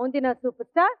ಬರ್ತಿರುವಂತ ಮುಂದಿನ ಸೂಪರ್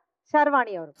ಸ್ಟಾರ್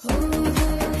ಶರ್ವಾಣಿ ಅವರು.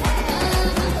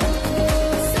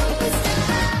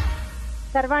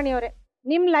 ಶರ್ವಾಣಿ ಅವರೇ,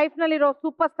 ನಿಮ್ ಲೈಫ್ ನಲ್ಲಿರೋ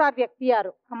ಸೂಪರ್ ಸ್ಟಾರ್ ವ್ಯಕ್ತಿ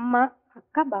ಯಾರು? ಅಮ್ಮ,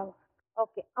 ಅಕ್ಕ, ಬಾವ.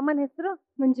 ಓಕೆ, ಅಮ್ಮನ ಹೆಸರು?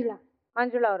 ಮಂಜುಳಾ.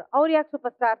 ಮಂಜುಳಾ ಅವರು. ಅವ್ರು ಯಾಕೆ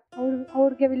ಸೂಪರ್ ಸ್ಟಾರ್?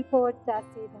 ಅವ್ರಿಗೆ ವಿಲ್ ಪವರ್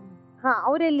ಜಾಸ್ತಿ ಇದೆ. ಹಾ,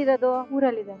 ಅವ್ರು ಎಲ್ಲಿರೋದು?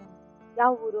 ಊರಲ್ಲಿದ್ದಾರೆ.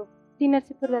 ಯಾವ ಊರು? ಟಿ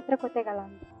ನರಸೀಪುರದ ಹತ್ರ ಕೊತೆಗಾಲ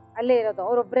ಅಂತ. ಅಲ್ಲೇ ಇರೋದು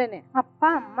ಅವ್ರೊಬ್ರೇನೆ? ಅಪ್ಪ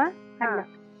ಅಮ್ಮ ಅಣ್ಣ.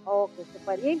 Okay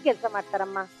super. ಏನ್ ಕೆಲಸ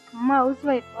ಮಾಡ್ತಾರಮ್ಮ? ಅಮ್ಮ ಹೌಸ್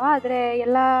ವೈಫ್, ಆದ್ರೆ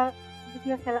ಎಲ್ಲಾ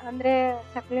ಬಿಸ್ನೆಸ್ ಎಲ್ಲ ಅಂದ್ರೆ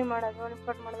ಚಕ್ಲಿ ಮಾಡೋದು,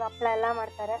 ನಿಪ್ಪಟ್ಟು ಮಾಡೋದು, ಹಪ್ಪಳ ಎಲ್ಲ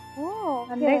ಮಾಡ್ತಾರೆ.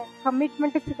 ಅಂದ್ರೆ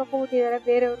ಕಮಿಟ್ಮೆಂಟ್ ಸಿಕ್ಕಾಕೋಗ್ಬಿಟ್ಟಿದ್ದಾರೆ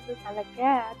ಬೇರೆಯವ್ರದ್ದು ಸಾಲಕ್ಕೆ.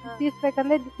 ಅದು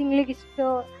ತೀರ್ಸ್ಬೇಕಂದ್ರೆ ತಿಂಗಳಿಗೆ ಇಷ್ಟು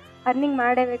ಅರ್ನಿಂಗ್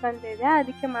ಮಾಡೇಬೇಕಂತ ಇದೆ,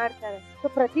 ಅದಕ್ಕೆ ಮಾಡ್ತಾರೆ. ಸೊ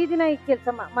ಪ್ರತಿದಿನ ಈ ಕೆಲಸ,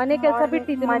 ಮನೆ ಕೆಲಸ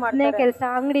ಬಿಟ್ಟು ಮನೆ ಕೆಲಸ,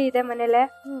 ಅಂಗಡಿ ಇದೆ ಮನೇಲೆ,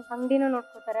 ಅಂಗಡಿನೂ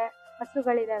ನೋಡ್ಕೋತಾರೆ,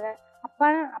 ಹಸುಗಳಿದಾವೆ.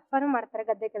 ಅಪ್ಪನೂ ಮಾಡ್ತಾರೆ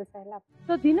ಗದ್ದೆ ಕೆಲಸ ಎಲ್ಲ.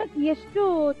 ಸೊ ದಿನಕ್ಕೆ ಎಷ್ಟು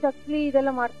ಚಕ್ಲಿ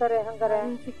ಇದೆಲ್ಲ ಮಾಡ್ತಾರೆ ಹಂಗಾರೆ?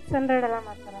 600 ಎಲ್ಲ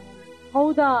ಮಾಡ್ತಾರೆ.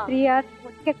 ಹೌದಾ? 3 hours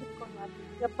ಒಟ್ಟಿಗೆ ಕುತ್ಕೊಂಡು ಮಾಡ್ತೀವಿ.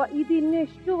 ಯಪ್ಪ, ಇದು ಇನ್ನು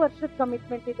ಎಷ್ಟು ವರ್ಷದ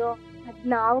ಕಮಿಟ್ಮೆಂಟ್ ಇದು? ಅದ್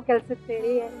ನಾವು ಕೆಲ್ಸಕ್ಕೆ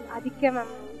ಸೇರಿ ಅದಕ್ಕೆ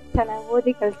ಮ್ಯಾಮ್ ಚೆನ್ನಾಗಿ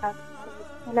ಓದಿ ಕೆಲಸ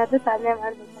ಮಾಡ್ಬೇಕು, ಏನಾದ್ರು ಸಾಧನೆ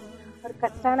ಮಾಡ್ಬೇಕು. ಅವ್ರ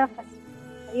ಕಷ್ಟನ ಫಸ್ಟ್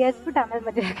ಎಸ್ಬಿಟ್ಟು ಆಮೇಲೆ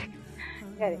ಮದುವೆ.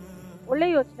 ಸರಿ, ಒಳ್ಳೆ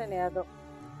ಯೋಚನೆ ಅದು.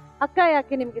 ಅಕ್ಕ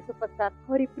ಯಾಕೆ ನಿಮ್ಗೆ ಸೂಪರ್ ಸ್ಟಾರ್?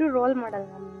 ಅವ್ರಿಬ್ರು ರೋಲ್ ಮಾಡಲ್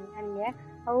ನನಗೆ.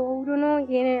 ಅವ್ರು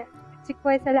ಏನೇ ಚಿಕ್ಕ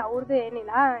ವಯಸ್ಸಲ್ಲಿ ಅವ್ರದ್ದು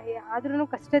ಏನಿಲ್ಲ, ಆದ್ರೂ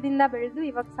ಕಷ್ಟದಿಂದ ಬೆಳೆದು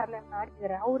ಇವಾಗ ಸಾಧನೆ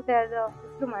ಮಾಡ್ತಿದ್ದಾರೆ. ಅವ್ರದ್ದು ಯಾವ್ದೋ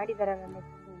ಹೆಸರು ಮಾಡಿದ್ದಾರೆ ನನ್ನ,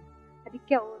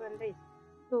 ಅದಕ್ಕೆ ಅವರು ಅಂದ್ರೆ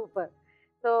ಸೂಪರ್.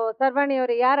 ಸೊ ಸರ್ವಾಣಿ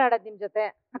ಅವ್ರೆ, ಯಾರು ಆಡೋದು ನಿಮ್ ಜೊತೆ?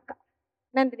 ಅಕ್ಕ.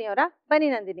 ನಂದಿನಿ ಅವರ? ಬನ್ನಿ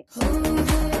ನಂದಿನಿ.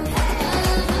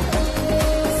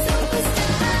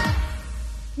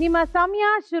 ನಿಮ್ಮ ಸಮಯ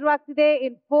ಶುರುವಾಗ್ತಿದೆ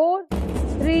ಇನ್ 4,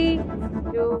 3,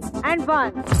 2 and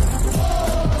 1.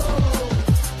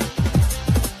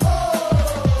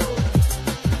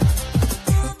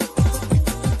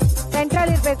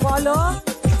 ಸೆಂಟ್ರಲ್ ಇರ್ಬೇಕು ಬಾಲು.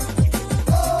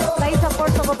 Light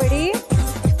support ತಗೋಬೇಡಿ.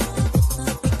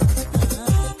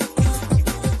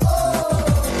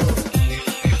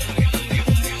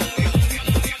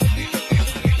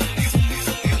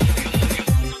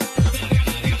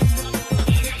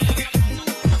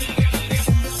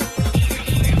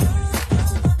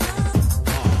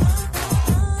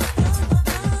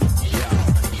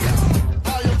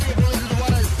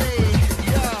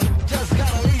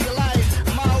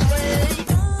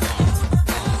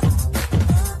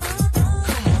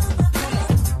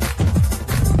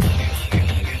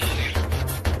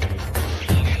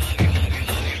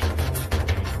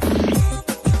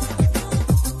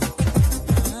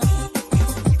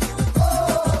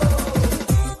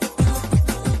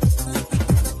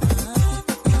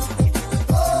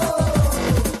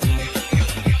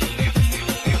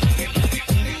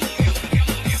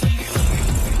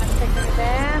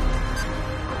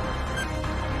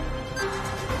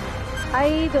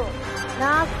 ಐದು,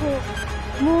 4,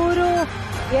 3,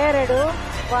 2,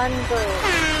 1.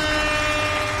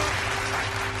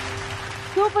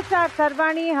 ಸೂಪರ್ ಸ್ಟಾರ್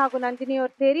ಸರ್ವಾಣಿ ಹಾಗೂ ನಂದಿನಿ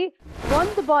ಅವರು ಸೇರಿ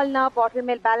ಒಂದು ಬಾಲ್ ನ ಬಾಟಲ್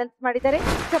ಮೇಲೆ ಬ್ಯಾಲೆನ್ಸ್ ಮಾಡಿದ್ದಾರೆ.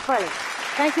 ಚಪ್ಪಾಳೆ.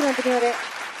 ಥ್ಯಾಂಕ್ ಯು ನಂದಿನಿ ಅವರೇ.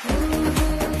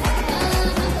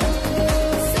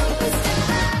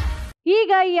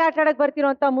 ಈಗ ಈ ಆಟ ಆಡಕ್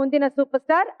ಬರ್ತಿರುವಂತ ಮುಂದಿನ ಸೂಪರ್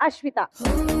ಸ್ಟಾರ್ ಅಶ್ವಿತಾ.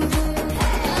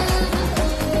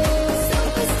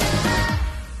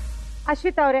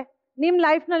 ಅಶ್ವಿತಾ ಅವರೇ, ನಿಮ್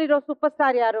ಲೈಫ್ ನಲ್ಲಿರೋ ಸೂಪರ್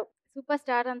ಸ್ಟಾರ್ ಯಾರು? ಸೂಪರ್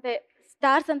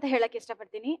ಸ್ಟಾರ್ಸ್ ಅಂತ ಹೇಳಕ್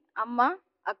ಇಷ್ಟಪಡ್ತೀನಿ. ಅಮ್ಮ,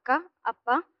 ಅಕ್ಕ, ಅಪ್ಪ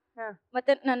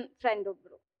ಮತ್ತೆ ನನ್ನ ಫ್ರೆಂಡ್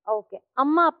ಒಬ್ರು. ಓಕೆ,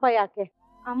 ಅಮ್ಮ ಅಪ್ಪ ಯಾಕೆ?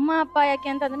 ಅಮ್ಮ ಅಪ್ಪ ಯಾಕೆ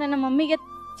ಅಂತಂದ್ರೆ ನನ್ನ ಮಮ್ಮಿಗೆ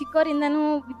ಚಿಕ್ಕವರಿಂದನೂ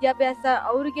ವಿದ್ಯಾಭ್ಯಾಸ,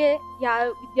 ಅವ್ರಿಗೆ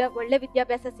ಒಳ್ಳೆ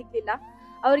ವಿದ್ಯಾಭ್ಯಾಸ ಸಿಗ್ಲಿಲ್ಲ.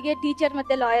 ಅವ್ರಿಗೆ ಟೀಚರ್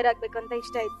ಮತ್ತೆ ಲಾಯರ್ ಆಗ್ಬೇಕಂತ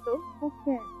ಇಷ್ಟ ಇತ್ತು.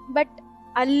 ಬಟ್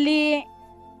ಅಲ್ಲಿ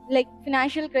ಲೈಕ್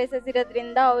ಫಿನಾನ್ಷಿಯಲ್ ಕ್ರೈಸಿಸ್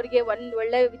ಇರೋದ್ರಿಂದ ಅವ್ರಿಗೆ ಒಂದ್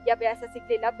ಒಳ್ಳೆ ವಿದ್ಯಾಭ್ಯಾಸ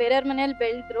ಸಿಗ್ಲಿಲ್ಲ. ಬೇರೆಯವ್ರ ಮನೇಲಿ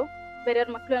ಬೆಳೆದ್ರು,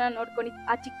 ಬೇರೆಯವ್ರ ಮಕ್ಳನ್ನ ನೋಡ್ಕೊಂಡು,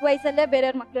 ಆ ಚಿಕ್ಕ ವಯಸ್ಸಲ್ಲೇ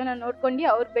ಬೇರೆಯವ್ರ ಮಕ್ಳನ್ನ ನೋಡ್ಕೊಂಡು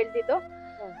ಅವ್ರು ಬೆಳೆದಿದ್ದು.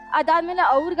 ಅದಾದ್ಮೇಲೆ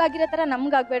ಅವ್ರಿಗಾಗಿರೋ ತರ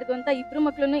ನಮ್ಗಾಗ್ಬಾರ್ದು ಅಂತ ಇಬ್ರು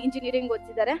ಮಕ್ಳು ಇಂಜಿನಿಯರಿಂಗ್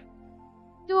ಓದಿಸಿದ್ದಾರೆ.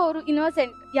 ಅವರು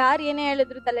ಇನ್ನೋಸೆಂಟ್, ಯಾರು ಏನೇ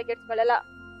ಹೇಳಿದ್ರು ತಲೆ ಕೆಡ್ಸ್ಕೊಳ್ಳಲ್ಲ.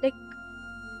 ಲೈಕ್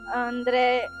ಅಂದ್ರೆ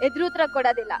ಎದುರು ಉತ್ತರ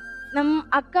ಕೊಡೋದಿಲ್ಲ. ನಮ್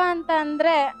ಅಕ್ಕ ಅಂತ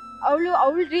ಅಂದ್ರೆ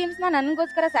ಅವಳ ಡ್ರೀಮ್ಸ್ ನ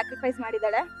ನನ್ಗೋಸ್ಕರ ಸ್ಯಾಕ್ರಿಫೈಸ್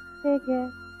ಮಾಡಿದಾಳೆ. ಹೇಗೆ?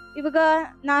 ಇವಾಗ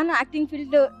ನಾನು ಆಕ್ಟಿಂಗ್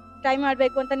ಫೀಲ್ಡ್ ಟ್ರೈ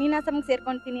ಮಾಡ್ಬೇಕು ಅಂತ ನೀನಾಸಮ್ಗೆ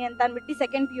ಸೇರ್ಕೊಂತೀನಿ ಅಂತ ಅನ್ಬಿಟ್ಟು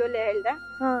ಸೆಕೆಂಡ್ PU ಹೇಳ್ದೆ.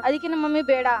 ಅದಕ್ಕೆ ನಮ್ಮ ಮಮ್ಮಿ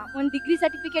ಬೇಡ, ಒಂದ್ ಡಿಗ್ರಿ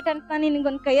ಸರ್ಟಿಫಿಕೇಟ್ ಅಂತ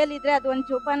ನಿನ್ಗೊಂದ್ ಕೈಯಲ್ಲಿ ಇದ್ರೆ ಅದು ಒಂದ್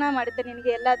ಜೋಪಾನ ಮಾಡುತ್ತೆ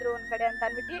ನಿನಗೆ ಎಲ್ಲಾದ್ರೂ ಒಂದ್ ಕಡೆ ಅಂತ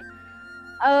ಅನ್ಬಿಟ್ಟು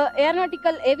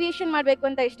ಏರೋನಾಟಿಕಲ್ ಏವಿಯೇಷನ್ ಮಾಡ್ಬೇಕು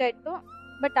ಅಂತ ಇಷ್ಟ ಇತ್ತು.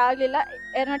 ಬಟ್ ಆಗ್ಲಿಲ್ಲ.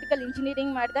 ಏರೋನಾಟಿಕಲ್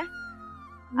ಇಂಜಿನಿಯರಿಂಗ್ ಮಾಡಿದೆ.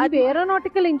 ಅದು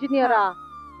aeronautical ಇಂಜಿನಿಯರಾ?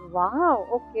 Wow,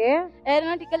 okay.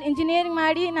 Aeronautical engineering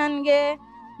ಮಾಡಿ ನನ್ಗೆ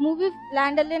ಮೂವಿ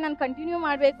ಲ್ಯಾಂಡ್ ಅಲ್ಲೇ ನಾನು ಕಂಟಿನ್ಯೂ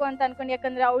ಮಾಡ್ಬೇಕು ಅಂತ ಅನ್ಕೊಂಡು,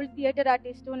 ಯಾಕಂದ್ರೆ ಅವಳು ಥಿಯೇಟರ್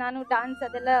ಆರ್ಟಿಸ್ಟು, ನಾನು ಡಾನ್ಸ್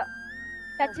ಅದೆಲ್ಲ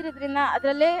ಟಚ್ ಇರೋದ್ರಿಂದ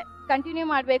ಅದರಲ್ಲೇ ಕಂಟಿನ್ಯೂ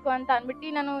ಮಾಡ್ಬೇಕು ಅಂತ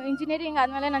ಅನ್ಬಿಟ್ಟು ನಾನು ಇಂಜಿನಿಯರಿಂಗ್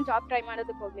ಆದ್ಮೇಲೆ ನಾನು ಜಾಬ್ ಟ್ರೈ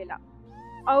ಮಾಡೋದಕ್ಕೆ ಹೋಗ್ಲಿಲ್ಲ.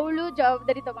 ಅವಳು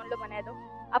ಜವಾಬ್ದಾರಿ ತಗೊಂಡ್ಲು ಮನೆಯದು.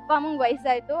 ಅಪ್ಪ ಅಮ್ಮಂಗೆ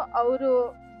ವಯಸ್ಸಾಯ್ತು, ಅವರು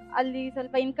ಅಲ್ಲಿ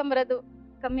ಸ್ವಲ್ಪ ಇನ್ಕಮ್ ಬರೋದು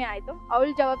ಕಮ್ಮಿ ಆಯ್ತು.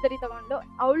 ಅವಳು ಜವಾಬ್ದಾರಿ ತಗೊಂಡು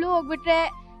ಅವಳು ಹೋಗ್ಬಿಟ್ರೆ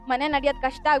ಮನೆ ನಡೆಯೋದು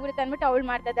ಕಷ್ಟ ಆಗ್ಬಿಡುತ್ತೆ ಅಂದ್ಬಿಟ್ಟು ಅವಳು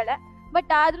ಮಾಡ್ತಾ ಇದ್ದಾಳೆ.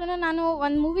 ಬಟ್ ಆದ್ರೂ ನಾನು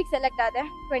ಒಂದು ಮೂವಿಗೆ ಸೆಲೆಕ್ಟ್ ಆದೆ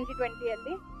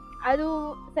 2020 ಅದು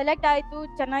ಸೆಲೆಕ್ಟ್ ಆಯ್ತು,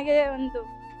 ಚೆನ್ನಾಗೇ ಒಂದು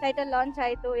ಟೈಟಲ್ ಲಾಂಚ್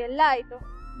ಆಯ್ತು, ಎಲ್ಲ ಆಯ್ತು.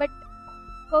 ಬಟ್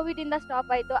ಕೋವಿಡ್ ಇಂದ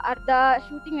ಸ್ಟಾಪ್ ಆಯ್ತು. ಅರ್ಧ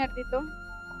ಶೂಟಿಂಗ್ ನಡೆದಿತ್ತು.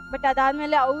 ಬಟ್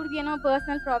ಅದಾದ್ಮೇಲೆ ಅವ್ರಿಗೇನೋ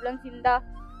ಪರ್ಸನಲ್ ಪ್ರಾಬ್ಲಮ್ಸ್ ಇಂದ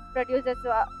ಪ್ರೊಡ್ಯೂಸರ್ಸ್,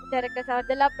 ಡೈರೆಕ್ಟರ್ಸ್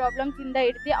ಅವ್ರದ್ದೆಲ್ಲ ಪ್ರಾಬ್ಲಮ್ಸ್ ಇಂದ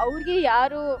ಹಿಡ್ದು ಅವ್ರಿಗೆ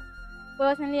ಯಾರು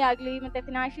ಪರ್ಸನಲಿ ಆಗಲಿ ಮತ್ತೆ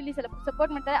ಫಿನಾನ್ಷಿಯಲಿ ಸ್ವಲ್ಪ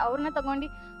ಸಪೋರ್ಟ್ ಮಾಡ್ತಾರೆ. ಅವ್ರನ್ನ ತಗೊಂಡು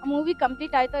ಆ ಮೂವಿ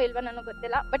ಕಂಪ್ಲೀಟ್ ಆಯ್ತೋ ಇಲ್ವಾ ನನಗೆ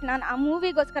ಗೊತ್ತಿಲ್ಲ. ಬಟ್ ನಾನು ಆ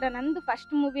ಮೂವಿಗೋಸ್ಕರ, ನಂದು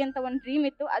ಫಸ್ಟ್ ಮೂವಿ ಅಂತ ಒಂದು ಡ್ರೀಮ್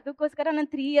ಇತ್ತು, ಅದಕ್ಕೋಸ್ಕರ ನಾನು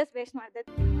 3 years ವೇಸ್ಟ್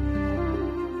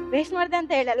ಮಾಡಿದೆ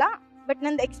ಅಂತ ಹೇಳಲ್ಲ, ಬಟ್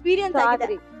ನಂದು ಎಕ್ಸ್ಪೀರಿಯನ್ಸ್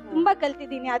ಆಗಿದೆ. ತುಂಬಾ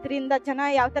ಕಲ್ತಿದ್ದೀನಿ ಅದರಿಂದ. ಜನ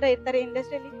ಯಾವ ತರ ಇರ್ತಾರೆ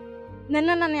ಇಂಡಸ್ಟ್ರಿಯಲ್ಲಿ,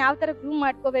 ನಾನು ಯಾವ ತರ ಪ್ರೂವ್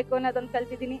ಮಾಡ್ಕೋಬೇಕು ಅನ್ನೋದೊಂದು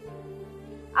ಕಲ್ತಿದ್ದೀನಿ.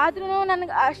 ಆದ್ರೂ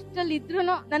ನನಗೆ ಅಷ್ಟ್ರಲ್ಲಿ ಇದ್ರೂ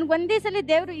ನನ್ಗೆ ಒಂದೇ ಸಲ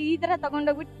ದೇವ್ರು ಈ ತರ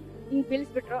ತಗೊಂಡೋಗ್ಬಿಟ್ಟು ಹಿಂಗ್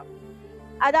ಬೀಳ್ಸ್ಬಿಟ್ರು.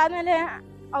 ಅದಾದ್ಮೇಲೆ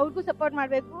ಅವ್ರಿಗೂ ಸಪೋರ್ಟ್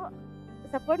ಮಾಡ್ಬೇಕು.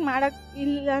 ಸಪೋರ್ಟ್ ಮಾಡಕ್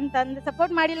ಇಲ್ಲ ಅಂತಂದ್ರೆ,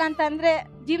 ಸಪೋರ್ಟ್ ಮಾಡಿಲ್ಲ ಅಂತ ಅಂದ್ರೆ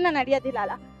ಜೀವನ ನಡೆಯೋದಿಲ್ಲ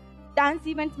ಅಲ್ಲ. ಡಾನ್ಸ್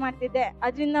ಈವೆಂಟ್ಸ್ ಮಾಡ್ತಿದ್ದೆ,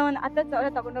 ಅದರಿಂದ ಒಂದು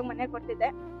 10,000 ತಗೊಂಡೋಗಿ ಮನೆಗೆ ಕೊಡ್ತಿದ್ದೆ.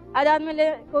 ಅದಾದ್ಮೇಲೆ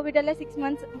ಕೋವಿಡ್ ಅಲ್ಲೇ 6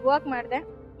 months ವರ್ಕ್ ಮಾಡಿದೆ.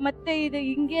 ಮತ್ತೆ ಇದು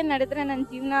ಹಿಂಗೆ ನಡೆದ್ರೆ ನನ್ನ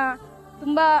ಜೀವನ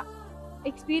ತುಂಬಾ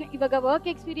ಇವಾಗ ವರ್ಕ್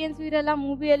ಎಕ್ಸ್ಪೀರಿಯನ್ಸ್ ಇರಲ್ಲ,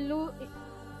 ಮೂವಿಯಲ್ಲೂ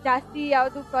ಜಾಸ್ತಿ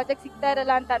ಯಾವುದು ಪ್ರಾಜೆಕ್ಟ್ ಸಿಗ್ತಾ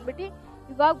ಇರಲ್ಲ ಅಂತ ಅಂದ್ಬಿಟ್ಟು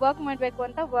ಇವಾಗ ವರ್ಕ್ ಮಾಡಬೇಕು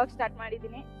ಅಂತ ವರ್ಕ್ ಸ್ಟಾರ್ಟ್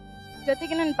ಮಾಡಿದ್ದೀನಿ.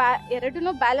 ಜೊತೆಗೆ ನಾನು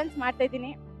ಎರಡನ್ನೂ ಬ್ಯಾಲೆನ್ಸ್ ಮಾಡ್ತಾ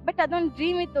ಇದ್ದೀನಿ. ಬಟ್ ಅದೊಂದು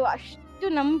ಡ್ರೀಮ್ ಇತ್ತು, ಅಷ್ಟು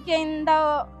ನಂಬಿಕೆಯಿಂದ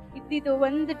ಇದ್ದಿದ್ದು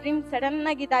ಒಂದು ಡ್ರೀಮ್ ಸಡನ್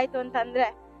ಆಗಿ ಇದಾಯ್ತು ಅಂತಂದ್ರೆ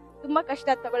ತುಂಬಾ ಕಷ್ಟ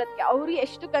ತಗೊಳೋದಕ್ಕೆ. ಅವ್ರು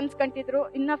ಎಷ್ಟು ಕನ್ಸ್ಕೊಂತಿದ್ರು,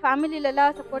 ಇನ್ನ ಫ್ಯಾಮಿಲಿಲೆಲ್ಲ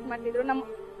ಸಪೋರ್ಟ್ ಮಾಡ್ತಿದ್ರು.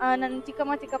 ನನ್ನ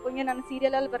ಚಿಕ್ಕಪ್ಪಂಗೆ ನಾನು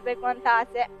ಸೀರಿಯಲ್ ಅಲ್ಲಿ ಬರ್ಬೇಕು ಅಂತ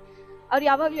ಆಸೆ. ಅವ್ರು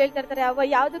ಯಾವಾಗ್ಲೂ ಹೇಳ್ತಾ ಇರ್ತಾರೆ, ಅವ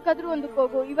ಯಾವ್ದಕ್ಕಾದ್ರೂ ಒಂದಕ್ಕೆ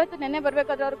ಹೋಗು. ಇವತ್ತು ನೆನ್ನೆ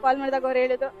ಬರ್ಬೇಕಾದ್ರೆ ಅವ್ರು ಕಾಲ್ ಮಾಡಿದಾಗ ಅವ್ರು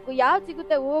ಹೇಳಿದ್ರು, ಯಾವ್ದು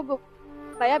ಸಿಗುತ್ತೆ ಹೋಗು,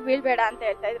 ಭಯ ಬೀಳ್ಬೇಡ ಅಂತ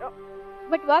ಹೇಳ್ತಾ ಇದ್ರು.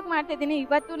 ಬಟ್ ವರ್ಕ್ ಮಾಡ್ತಾ ಇದ್ದೀನಿ.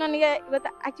 ಇವತ್ತು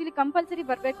ಆಕ್ಚುಲಿ ಕಂಪಲ್ಸರಿ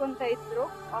ಬರ್ಬೇಕು ಅಂತ ಇದ್ರು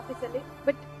ಆಫೀಸಲ್ಲಿ.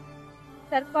 ಬಟ್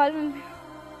ಸರ್ ಕಾಲ್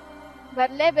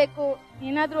ಬರ್ಲೇಬೇಕು,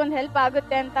 ಏನಾದ್ರೂ ಒಂದು ಹೆಲ್ಪ್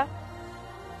ಆಗುತ್ತೆ ಅಂತ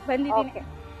ಬಂದಿದ್ದೀನಿ.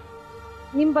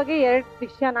 ನಿಮ್ ಬಗ್ಗೆ 2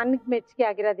 ವಿಷಯ ನನಗ್ ಮೆಚ್ಚುಗೆ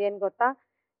ಆಗಿರೋದು ಏನ್ ಗೊತ್ತಾ,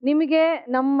 ನಿಮಗೆ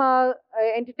ನಮ್ಮ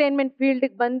ಎಂಟರ್ಟೈನ್ಮೆಂಟ್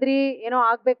ಫೀಲ್ಡ್ ಬಂದ್ರಿ, ಏನೋ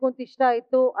ಆಗ್ಬೇಕು ಅಂತ ಇಷ್ಟ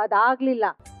ಆಯ್ತು, ಅದಾಗ್ಲಿಲ್ಲ.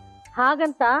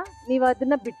 ಹಾಗಂತ ನೀವು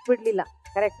ಅದನ್ನ ಬಿಟ್ಬಿಡ್ಲಿಲ್ಲ,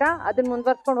 ಕರೆಕ್ಟಾ? ಅದನ್ನ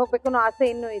ಮುಂದುವರ್ಸ್ಕೊಂಡು ಹೋಗ್ಬೇಕು ಅನ್ನೋ ಆಸೆ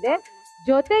ಇನ್ನೂ ಇದೆ.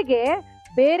 ಜೊತೆಗೆ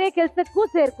ಬೇರೆ ಕೆಲ್ಸಕ್ಕೂ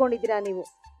ಸೇರ್ಕೊಂಡಿದ್ದೀರಾ ನೀವು.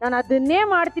 ನಾನು ಅದನ್ನೇ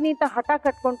ಮಾಡ್ತೀನಿ ಅಂತ ಹಠ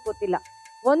ಕಟ್ಕೊಂಡು ಕೂತಿಲ್ಲ.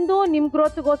 ಒಂದು ನಿಮ್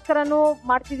ಗ್ರೋತ್ಗೋಸ್ಕರನೂ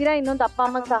ಮಾಡ್ತಿದ್ದೀರಾ, ಇನ್ನೊಂದು ಅಪ್ಪ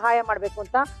ಅಮ್ಮಂಗೆ ಸಹಾಯ ಮಾಡ್ಬೇಕು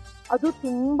ಅಂತ. ಅದು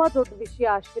ತುಂಬಾ ದೊಡ್ಡ ವಿಷಯ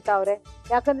ಅಶ್ವಿತಾ ಅವರೇ.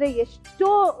 ಯಾಕಂದ್ರೆ ಎಷ್ಟೋ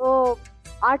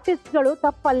ಆರ್ಟಿಸ್ಟ್ಗಳು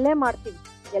ತಪ್ಪಲ್ಲೇ ಮಾಡ್ತೀವಿ.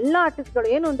 ಎಲ್ಲ ಆರ್ಟಿಸ್ಟ್ಗಳು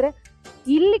ಏನು ಅಂದ್ರೆ,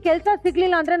 ಇಲ್ಲಿ ಕೆಲಸ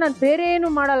ಸಿಗ್ಲಿಲ್ಲ ಅಂದ್ರೆ ನಾನು ಬೇರೆ ಏನು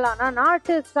ಮಾಡಲ್ಲ, ನಾನು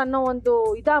ಆರ್ಟಿಸ್ಟ್ ಅನ್ನೋ ಒಂದು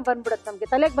ಬಂದ್ಬಿಡತ್ತೆ, ನಮ್ಗೆ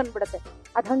ತಲೆಗೆ ಬಂದ್ಬಿಡತ್ತೆ.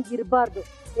 ಅದ್ ಹಂಗೆ ಇರಬಾರ್ದು.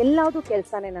 ಎಲ್ಲಾವುದು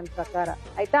ಕೆಲಸನೇ ನನ್ನ ಪ್ರಕಾರ,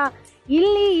 ಆಯ್ತಾ?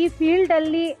 ಇಲ್ಲಿ ಈ ಫೀಲ್ಡ್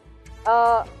ಅಲ್ಲಿ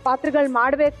ಪಾತ್ರಗಳು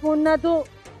ಮಾಡ್ಬೇಕು ಅನ್ನೋದು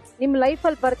ನಿಮ್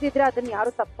ಲೈಫಲ್ಲಿ ಬರ್ತಿದ್ರೆ ಅದನ್ನ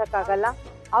ಯಾರು ತಪ್ಸಕ್ಕಾಗಲ್ಲ.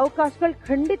 ಅವಕಾಶಗಳು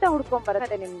ಖಂಡಿತ ಹುಡ್ಕೊಂಡ್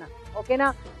ಬರುತ್ತೆ ನಿಮ್ನ, ಓಕೆನಾ?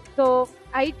 ಸೊ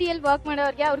IT ಅಲ್ಲಿ ವರ್ಕ್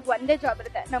ಮಾಡೋರ್ಗೆ ಅವ್ರಿಗೆ ಒಂದೇ ಜಾಬ್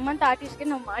ಇರುತ್ತೆ, ನಮ್ಮಂತ ಆರ್ಟಿಸ್ಟ್ಗೆ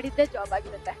ನಾವು ಮಾಡಿದ್ದೇ ಜಾಬ್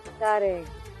ಆಗಿರುತ್ತೆ. ಸರಿ.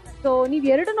 ಸೊ ನೀವ್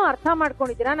ಎರಡನ್ನೂ ಅರ್ಥ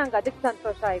ಮಾಡ್ಕೊಂಡಿದ್ದೀರಾ, ನಂಗೆ ಅದಕ್ಕೆ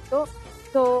ಸಂತೋಷ ಆಯ್ತು.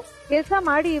 ಸೊ ಕೆಲಸ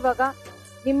ಮಾಡಿ, ಇವಾಗ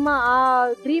ನಿಮ್ಮ ಆ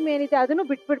ಡ್ರೀಮ್ ಏನಿದೆ ಅದನ್ನು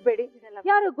ಬಿಟ್ಬಿಡ್ಬೇಡಿ.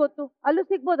 ಯಾರು ಗೊತ್ತು, ಅಲ್ಲೂ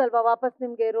ಸಿಗ್ಬೋದಲ್ವಾ ವಾಪಸ್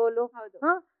ನಿಮ್ಗೆ ರೋಲು.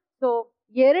 ಸೊ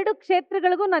 2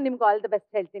 ಕ್ಷೇತ್ರಗಳಿಗೂ ನಾನು ನಿಮ್ಗೆ ಆಲ್ ದ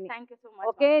ಬೆಸ್ಟ್ ಹೇಳ್ತೀನಿ.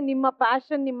 ಓಕೆ, ನಿಮ್ಮ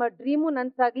ಪ್ಯಾಷನ್, ನಿಮ್ಮ ಡ್ರೀಮು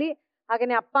ನನ್ಸಾಗ್ಲಿ,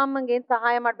 ಹಾಗೇನೆ ಅಪ್ಪ ಅಮ್ಮಂಗೆ ಏನ್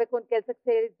ಸಹಾಯ ಮಾಡ್ಬೇಕು ಅಂತ ಕೆಲ್ಸಕ್ಕೆ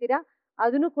ಸೇರಿರ್ತೀರಾ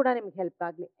ಅದನ್ನು ಕೂಡ ನಿಮ್ಗೆ ಹೆಲ್ಪ್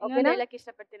ಆಗ್ಲಿ. ಹೇಳಕ್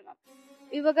ಇಷ್ಟಪಡ್ತೀನಿ ಮ್ಯಾಮ್.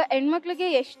 ಇವಾಗ ಹೆಣ್ಮಕ್ಳಿಗೆ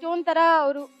ಎಷ್ಟೊಂದ್ ತರ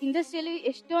ಅವರು ಇಂಡಸ್ಟ್ರಿಯಲ್ಲಿ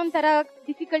ಎಷ್ಟೊಂದ್ ತರ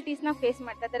ಡಿಫಿಕಲ್ಟೀಸ್ ನ ಫೇಸ್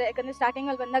ಮಾಡ್ತಾ ಇದ್ದಾರೆ. ಯಾಕಂದ್ರೆ ಸ್ಟಾರ್ಟಿಂಗ್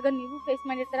ಅಲ್ಲಿ ಬಂದಾಗ ನೀವು ಫೇಸ್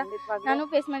ಮಾಡಿರ್ತಾರ, ನಾನು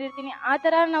ಫೇಸ್ ಮಾಡಿರ್ತೀನಿ. ಆ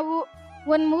ತರ ನಾವು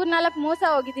ಒಂದ್ 3-4 ಮೋಸ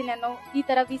ಹೋಗಿದ್ದೀನಿ ನಾನು. ಈ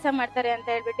ತರ ವೀಸಾ ಮಾಡ್ತಾರೆ ಅಂತ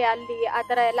ಹೇಳ್ಬಿಟ್ಟು ಅಲ್ಲಿ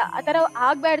ಆ ತರ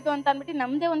ಆಗ್ಬಾರ್ದು ಅಂತ ಅಂದ್ಬಿಟ್ಟು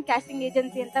ನಮ್ದೇ ಒಂದ್ ಕ್ಯಾಸ್ಟಿಂಗ್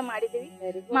ಏಜೆನ್ಸಿ ಅಂತ ಮಾಡಿದೀವಿ,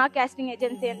 ಮಾ ಕ್ಯಾಸ್ಟಿಂಗ್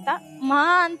ಏಜೆನ್ಸಿ ಅಂತ. ಮಾ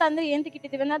ಅಂತ ಅಂದ್ರೆ ಏನ್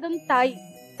ಇಟ್ಟಿದೀವಿ ಅಂದ್ರೆ ಅದೊಂದು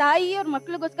ತಾಯಿ ಅವ್ರ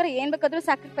ಮಕ್ಳಿಗೋಸ್ಕರ ಏನ್ ಬೇಕಾದ್ರೂ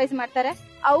ಸ್ಯಾಕ್ರಿಫೈಸ್ ಮಾಡ್ತಾರೆ.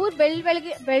 ಅವ್ರ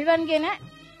ಬೆಳವಣಿಗೆನೆ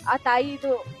ಆ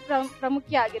ತಾಯಿದು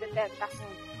ಪ್ರಾಮುಖ್ಯ ಆಗಿರುತ್ತೆ ಅಂತ.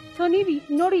 ಸೊ ನೀವ್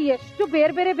ನೋಡಿ ಎಷ್ಟು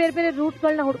ಬೇರೆ ಬೇರೆ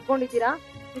ರೂಟ್ಗಳನ್ನ ಹುಡ್ಕೊಂಡಿದ್ದೀರಾ.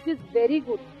 This is very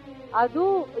good. ಅದು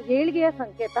ಏಳಿಗೆಯ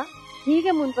ಸಂಕೇತ.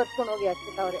 ಹೀಗೆ ಮುಂದುವರ್ಸ್ಕೊಂಡು ಹೋಗಿ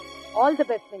ಅಶ್ವಿತಾ ಅವರೇ. ಆಲ್ ದ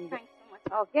ಬೆಸ್ಟ್ ನಿಮ್ಗೆ.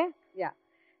 ಓಕೆ, ಯಾ.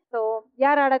 ಸೊ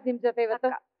ಯಾರು ಆಡೋದು ನಿಮ್ ಜೊತೆ ಇವತ್ತು?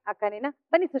 ಅಕ್ಕನೇನಾ?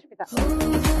 ಬನ್ನಿ ಸುಷ್ಮಿತಾ.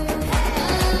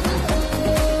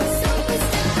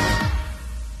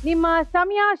 ನಿಮ್ಮ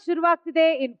ಸಮಯ ಶುರುವಾಗ್ತಿದೆ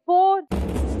ಇನ್ 4,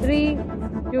 3,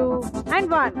 2 and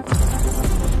 1.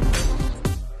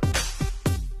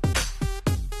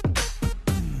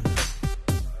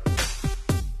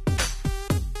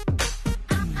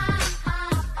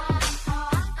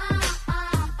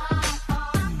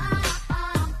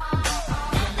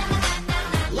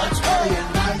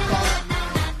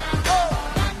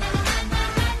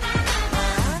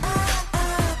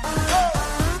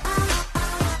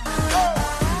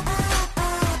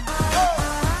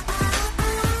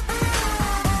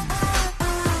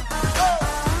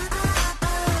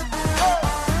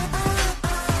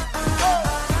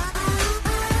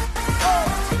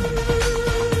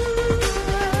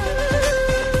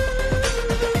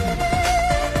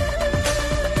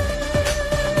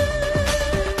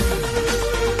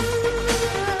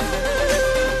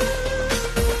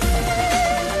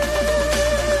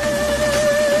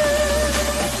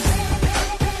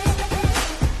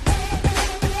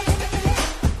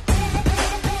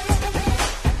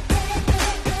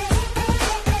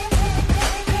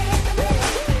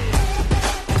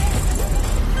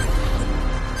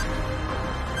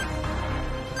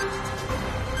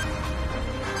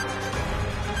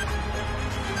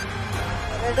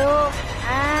 2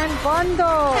 and 1.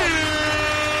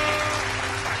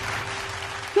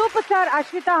 Super star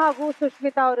Ashwitha ಹಾಗೂ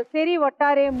ಸುಷ್ಮಿತಾ ಅವರು ಸೇರಿ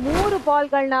ಒಟ್ಟಾರೆ 3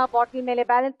 ಬಾಲ್ಗಳನ್ನ ಬಾಟಲ್ ಮೇಲೆ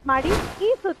ಬ್ಯಾಲೆನ್ಸ್ ಮಾಡಿ ಈ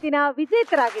ಸುತ್ತಿನ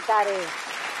ವಿಜೇತರಾಗಿದ್ದಾರೆ.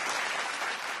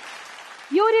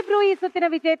 ಇವರಿಬ್ರು ಈ ಸುತ್ತಿನ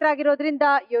ವಿಜೇತರಾಗಿರೋದ್ರಿಂದ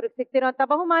ಇವ್ರಿಗೆ ಸಿಗ್ತಿರುವಂತ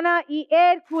ಬಹುಮಾನ ಈ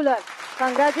ಏರ್ ಕೂಲರ್.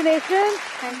 ಕಂಗ್ರಾಚುಲೇಷನ್.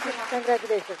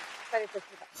 ಕಂಗ್ರಾಚುಲೇಷನ್. ಸರಿ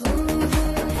ಸುಷ್ಮಿತಾ.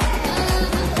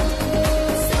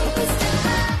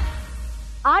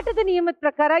 ಆಟದ ನಿಯಮದ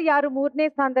ಪ್ರಕಾರ ಯಾರು 3ನೇ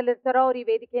ಸ್ಥಾನದಲ್ಲಿರ್ತಾರೋ ಅವ್ರು ಈ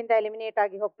ವೇದಿಕೆಯಿಂದ ಎಲಿಮಿನೇಟ್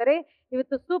ಆಗಿ ಹೋಗ್ತಾರೆ.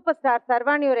 ಇವತ್ತು ಸೂಪರ್ ಸ್ಟಾರ್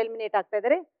ಸರ್ವಾಣಿ ಅವರು ಎಲಿಮಿನೇಟ್ ಆಗ್ತಾ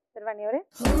ಇದ್ದಾರೆ. ಸರ್ವಾಣಿ ಅವರೇ,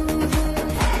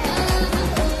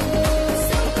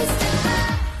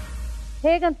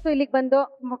 ಹೇಗನ್ಸ್ತು ಇಲ್ಲಿಗೆ ಬಂದು?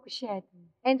 ತುಂಬಾ ಖುಷಿ ಆಯ್ತು.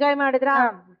 ಎಂಜಾಯ್ ಮಾಡಿದ್ರಾ?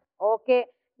 ಓಕೆ,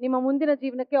 ನಿಮ್ಮ ಮುಂದಿನ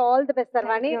ಜೀವನಕ್ಕೆ ಆಲ್ ದಿ ಬೆಸ್ಟ್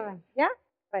ಸರ್ವಾಣಿ. ಯಾ,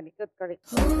 ಬನ್ನಿ ಕೂತ್ಕೊಳ್ಳಿ.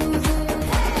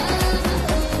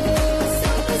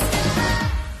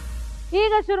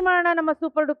 ಈಗ ಶುರು ಮಾಡೋಣ ನಮ್ಮ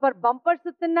ಸೂಪರ್ ಡೂಪರ್ ಬಂಪರ್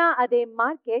ಸುತ್ತನ್ನ. ಅದೇ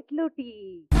ಮಾರ್ಕೆಟ್ ಲೂಟಿ.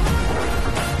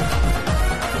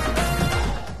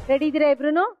 ರೆಡಿ ಇದೀರಾ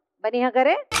ಇಬ್ರು? ಬನ್ನಿ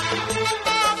ಹಾಗಾರೆ.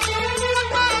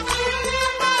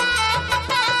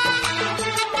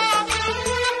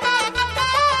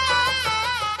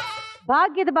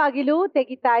 ಭಾಗ್ಯದ ಬಾಗಿಲು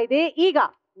ತೆಗಿತಾ ಇದೆ ಈಗ.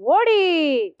 ಓಡಿ.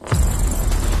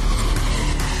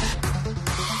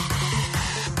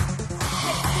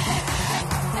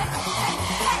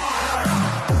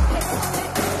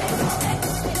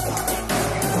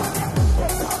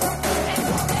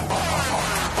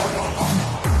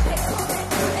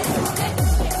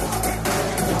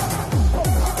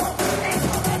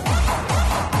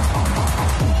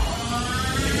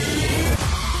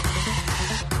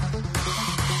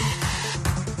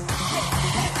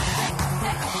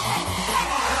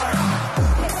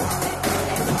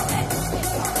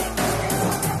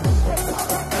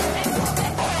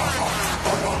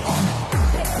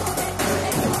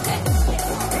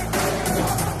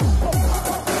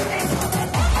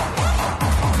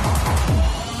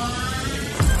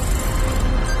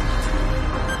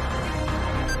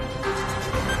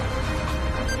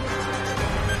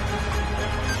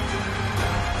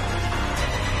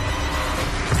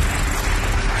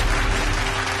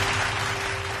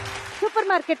 ಸೂಪರ್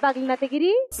ಮಾರ್ಕೆಟ್ ಬಾಗಿಲನ್ನ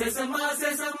ತೆಗಿರಿ.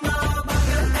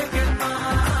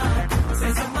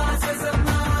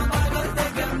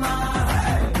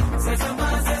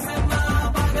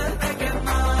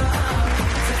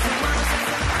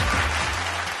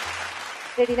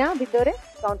 ರೆಡಿನಾ ಬಿದ್ದೋರೆ?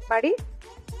 ಕೌಂಟ್ ಮಾಡಿ.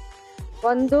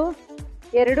 1 2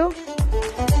 20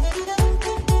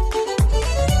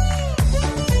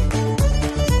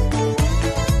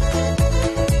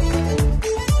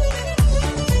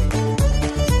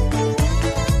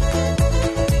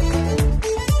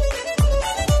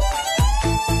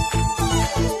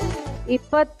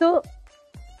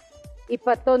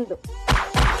 21.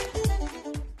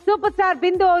 ಸೂಪರ್ ಸ್ಟಾರ್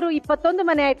ಬಿಂದು ಅವರು 21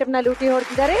 ಮನೆ ಐಟಮ್ ನ ಲೂಟಿ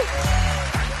ಹೊಡೆದಿದ್ದಾರೆ.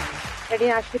 Ready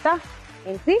Ashwitha?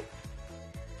 NC.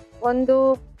 1 2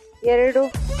 41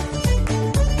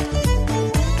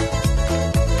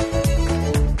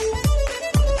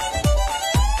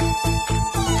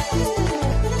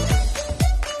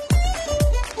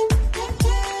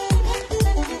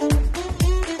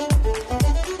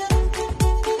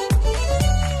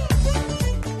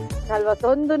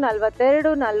 42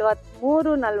 43 44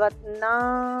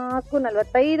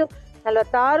 45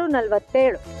 46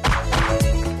 47.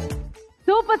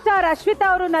 Super star Ashwitha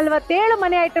ಅವರು 47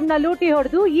 ಮನೆ ಐಟಮ್ ನ ಲೂಟಿ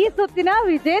ಹೊಡೆದು ಈ ಸುತ್ತಿನ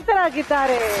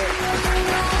ವಿಜೇತರಾಗಿದ್ದಾರೆ.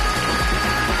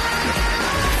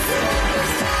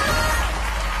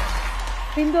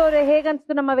 ಸಿಂಧು ಅವರೇ,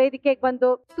 ಹೇಗನ್ಸ್ತು ನಮ್ಮ ವೇದಿಕೆಗೆ ಬಂದು?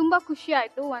 ತುಂಬಾ ಖುಷಿ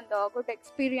ಆಯ್ತು. ಒಂದು ಗುಡ್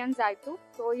ಎಕ್ಸ್ಪೀರಿಯನ್ಸ್ ಆಯ್ತು.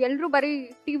 ಸೊ ಎಲ್ರು ಬರೀ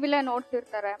ಟಿವಿಲೇ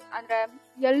ನೋಡ್ತಿರ್ತಾರೆ, ಅಂದ್ರೆ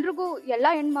ಎಲ್ರಿಗೂ ಎಲ್ಲ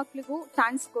ಹೆಣ್ಮಕ್ಳಿಗೂ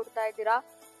ಚಾನ್ಸ್ ಕೊಡ್ತಾ ಇದ್ದೀರಾ.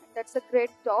 That's a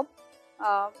great job.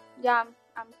 Yeah,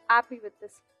 I am happy with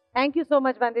this. Thank you so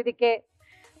much ಬಂದಿದ್ದಕ್ಕೆ.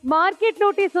 ಮಾರ್ಕೆಟ್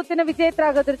ಲೂಟಿ ಸುತ್ತಿನ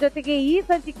ವಿಜೇತರಾಗೋದ್ರ ಜೊತೆಗೆ ಈ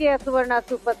ಸಂಚಿಕೆಯ ಸುವರ್ಣ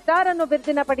ಸೂಪರ್ ಸ್ಟಾರ್ ಅನ್ನೋ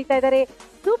ಬಿರುದನ್ನ ಪಡಿತಾ ಇದ್ದಾರೆ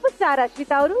ಸೂಪರ್ ಸ್ಟಾರ್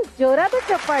ಅಶ್ವಿತಾ ಅವರು. ಜೋರಾದ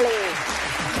ಚಪ್ಪಾಳೆ.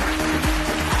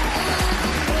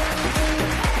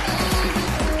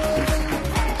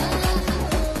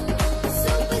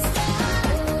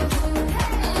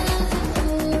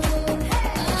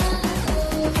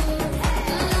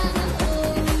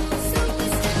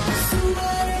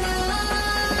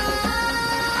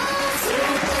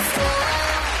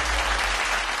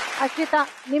 ಅಶ್ವಿತಾ,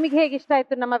 ನಿಮಗೆ ಹೇಗೆ ಇಷ್ಟ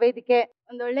ಆಯ್ತು ನಮ್ಮ ವೇದಿಕೆ?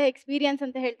 ಒಂದೊಳ್ಳೆ ಎಕ್ಸ್ಪೀರಿಯನ್ಸ್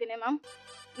ಅಂತ ಹೇಳ್ತೀನಿ ಮ್ಯಾಮ್.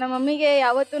 ನಮ್ಮ ಮಮ್ಮಿಗೆ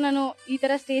ಯಾವತ್ತೂ ನಾನು ಈ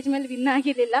ತರ ಸ್ಟೇಜ್ ಮೇಲೆ ವಿನ್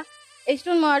ಆಗಿರ್ಲಿಲ್ಲ.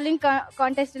 ಎಷ್ಟೊಂದು ಮಾಡಲಿಂಗ್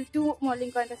ಕಾಂಟೆಸ್ಟ್ ಅಲ್ಲಿ 2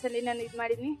 ಮಾಡಲಿಂಗ್ ಕಾಂಟೆಸ್ಟ್ ಅಲ್ಲಿ ನಾನು ಇದು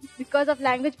ಮಾಡಿದೀನಿ. Because of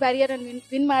language barrier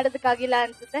win ಮಾಡೋದಕ್ಕಾಗಿಲ್ಲ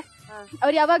ಅನ್ಸುತ್ತೆ.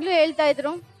 ಅವ್ರು ಯಾವಾಗ್ಲೂ ಹೇಳ್ತಾ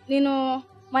ಇದ್ರು, ನೀನು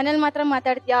ಮನೇಲಿ ಮಾತ್ರ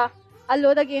ಮಾತಾಡ್ತೀಯಾ, ಅಲ್ಲಿ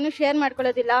ಹೋದಾಗ ಏನು ಶೇರ್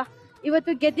ಮಾಡ್ಕೊಳ್ಳೋದಿಲ್ಲ,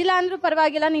 ಇವತ್ತು ಗೆದ್ದಿಲ್ಲ ಅಂದ್ರೂ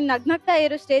ಪರವಾಗಿಲ್ಲ, ನೀನ್ ನಗ್ನಗ್ತಾ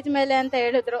ಇರು ಸ್ಟೇಜ್ ಮೇಲೆ ಅಂತ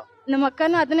ಹೇಳಿದ್ರು. ನಮ್ಮ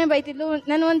ಅಕ್ಕನೂ ಅದನ್ನೇ ಬೈತಿದ್ಲು.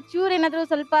 ನಾನು ಒಂದ್ ಚೂರ್ ಏನಾದ್ರು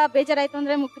ಸ್ವಲ್ಪ ಬೇಜಾರಾಯ್ತು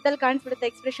ಅಂದ್ರೆ ಮುಖದಲ್ಲಿ ಕಾಣಿಸ್ಬಿಡುತ್ತೆ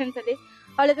ಎಕ್ಸ್ಪ್ರೆಷನ್ಸ್ ಅಲ್ಲಿ.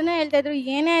 ಅವಳದನ್ನ ಹೇಳ್ತಾ ಇದ್ರು,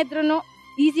 ಏನೇ ಇದ್ರು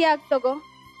ಈಸಿಯಾಗಿ ತಗೋ,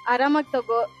 ಆರಾಮಾಗಿ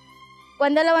ತಗೋ,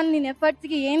 ಒಂದಲ್ಲ ಒಂದು ನಿನ್ನ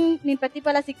ಎಫರ್ಟ್ಸ್ಗೆ ಏನು ನಿನ್ನ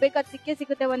ಪ್ರತಿಫಲ ಸಿಗ್ಬೇಕು, ಅದು ಸಿಕ್ಕೇ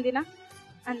ಸಿಗುತ್ತೆ ಒಂದಿನ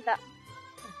ಅಂತ.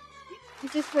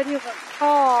 This is for you.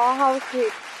 How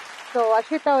sweet. So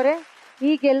Ashwitha ಅವರೇ,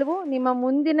 ಈ ಗೆಲುವು ನಿಮ್ಮ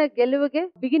ಮುಂದಿನ ಗೆಲುವಿಗೆ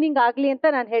ಬಿಗಿನಿಂಗ್ ಆಗ್ಲಿ ಅಂತ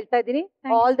ನಾನು ಹೇಳ್ತಾ ಇದ್ದೀನಿ.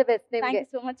 ಆಲ್ ದಿ ಬೆಸ್ಟ್ ನಿಮಗೆ.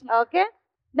 ಓಕೆ,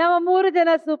 ನಮ್ಮ 3 ಜನ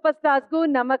ಸೂಪರ್ ಸ್ಟಾರ್ಸ್ಗೂ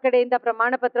ನಮ್ಮ ಕಡೆಯಿಂದ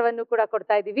ಪ್ರಮಾಣ ಪತ್ರವನ್ನು ಕೂಡ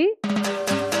ಕೊಡ್ತಾ ಇದ್ದೀವಿ.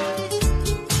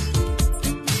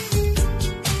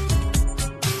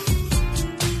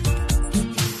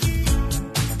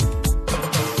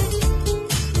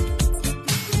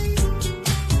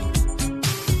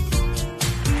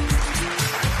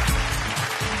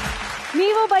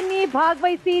 ನೀವು ಬನ್ನಿ,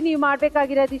 ಭಾಗವಹಿಸಿ. ನೀವು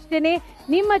ಮಾಡ್ಬೇಕಾಗಿರೋದು ಇಷ್ಟೇನೆ,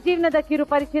 ನಿಮ್ಮ ಜೀವನದ ಕಿರು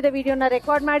ಪರಿಚಯದ ವಿಡಿಯೋನ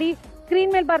ರೆಕಾರ್ಡ್ ಮಾಡಿ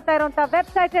ಸ್ಕ್ರೀನ್ ಮೇಲೆ ಬರ್ತಾ ಇರುವಂತ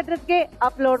ವೆಬ್ಸೈಟ್ ಅಡ್ರೆಸ್ಗೆ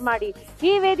ಅಪ್ಲೋಡ್ ಮಾಡಿ.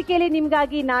 ಈ ವೇದಿಕೆಯಲ್ಲಿ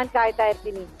ನಿಮ್ಗಾಗಿ ನಾನ್ ಕಾಯ್ತಾ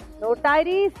ಇರ್ತೀನಿ. ನೋಡ್ತಾ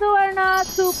ಇರಿ ಸುವರ್ಣ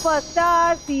ಸೂಪರ್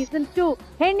ಸ್ಟಾರ್ ಸೀಸನ್ 2.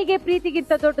 ಹೆಣ್ಣಿಗೆ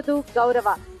ಪ್ರೀತಿಗಿಂತ ದೊಡ್ಡದು ಗೌರವ.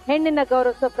 ಹೆಣ್ಣನ್ನ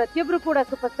ಗೌರವಿಸೋ ಪ್ರತಿಯೊಬ್ರು ಕೂಡ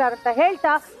ಸೂಪರ್ ಸ್ಟಾರ್ ಅಂತ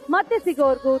ಹೇಳ್ತಾ ಮತ್ತೆ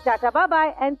ಸಿಗೋರ್ಗು ಟಾಟಾ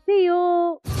ಬಾಯ್ ಅಂಡ್ ಸಿ ಯು.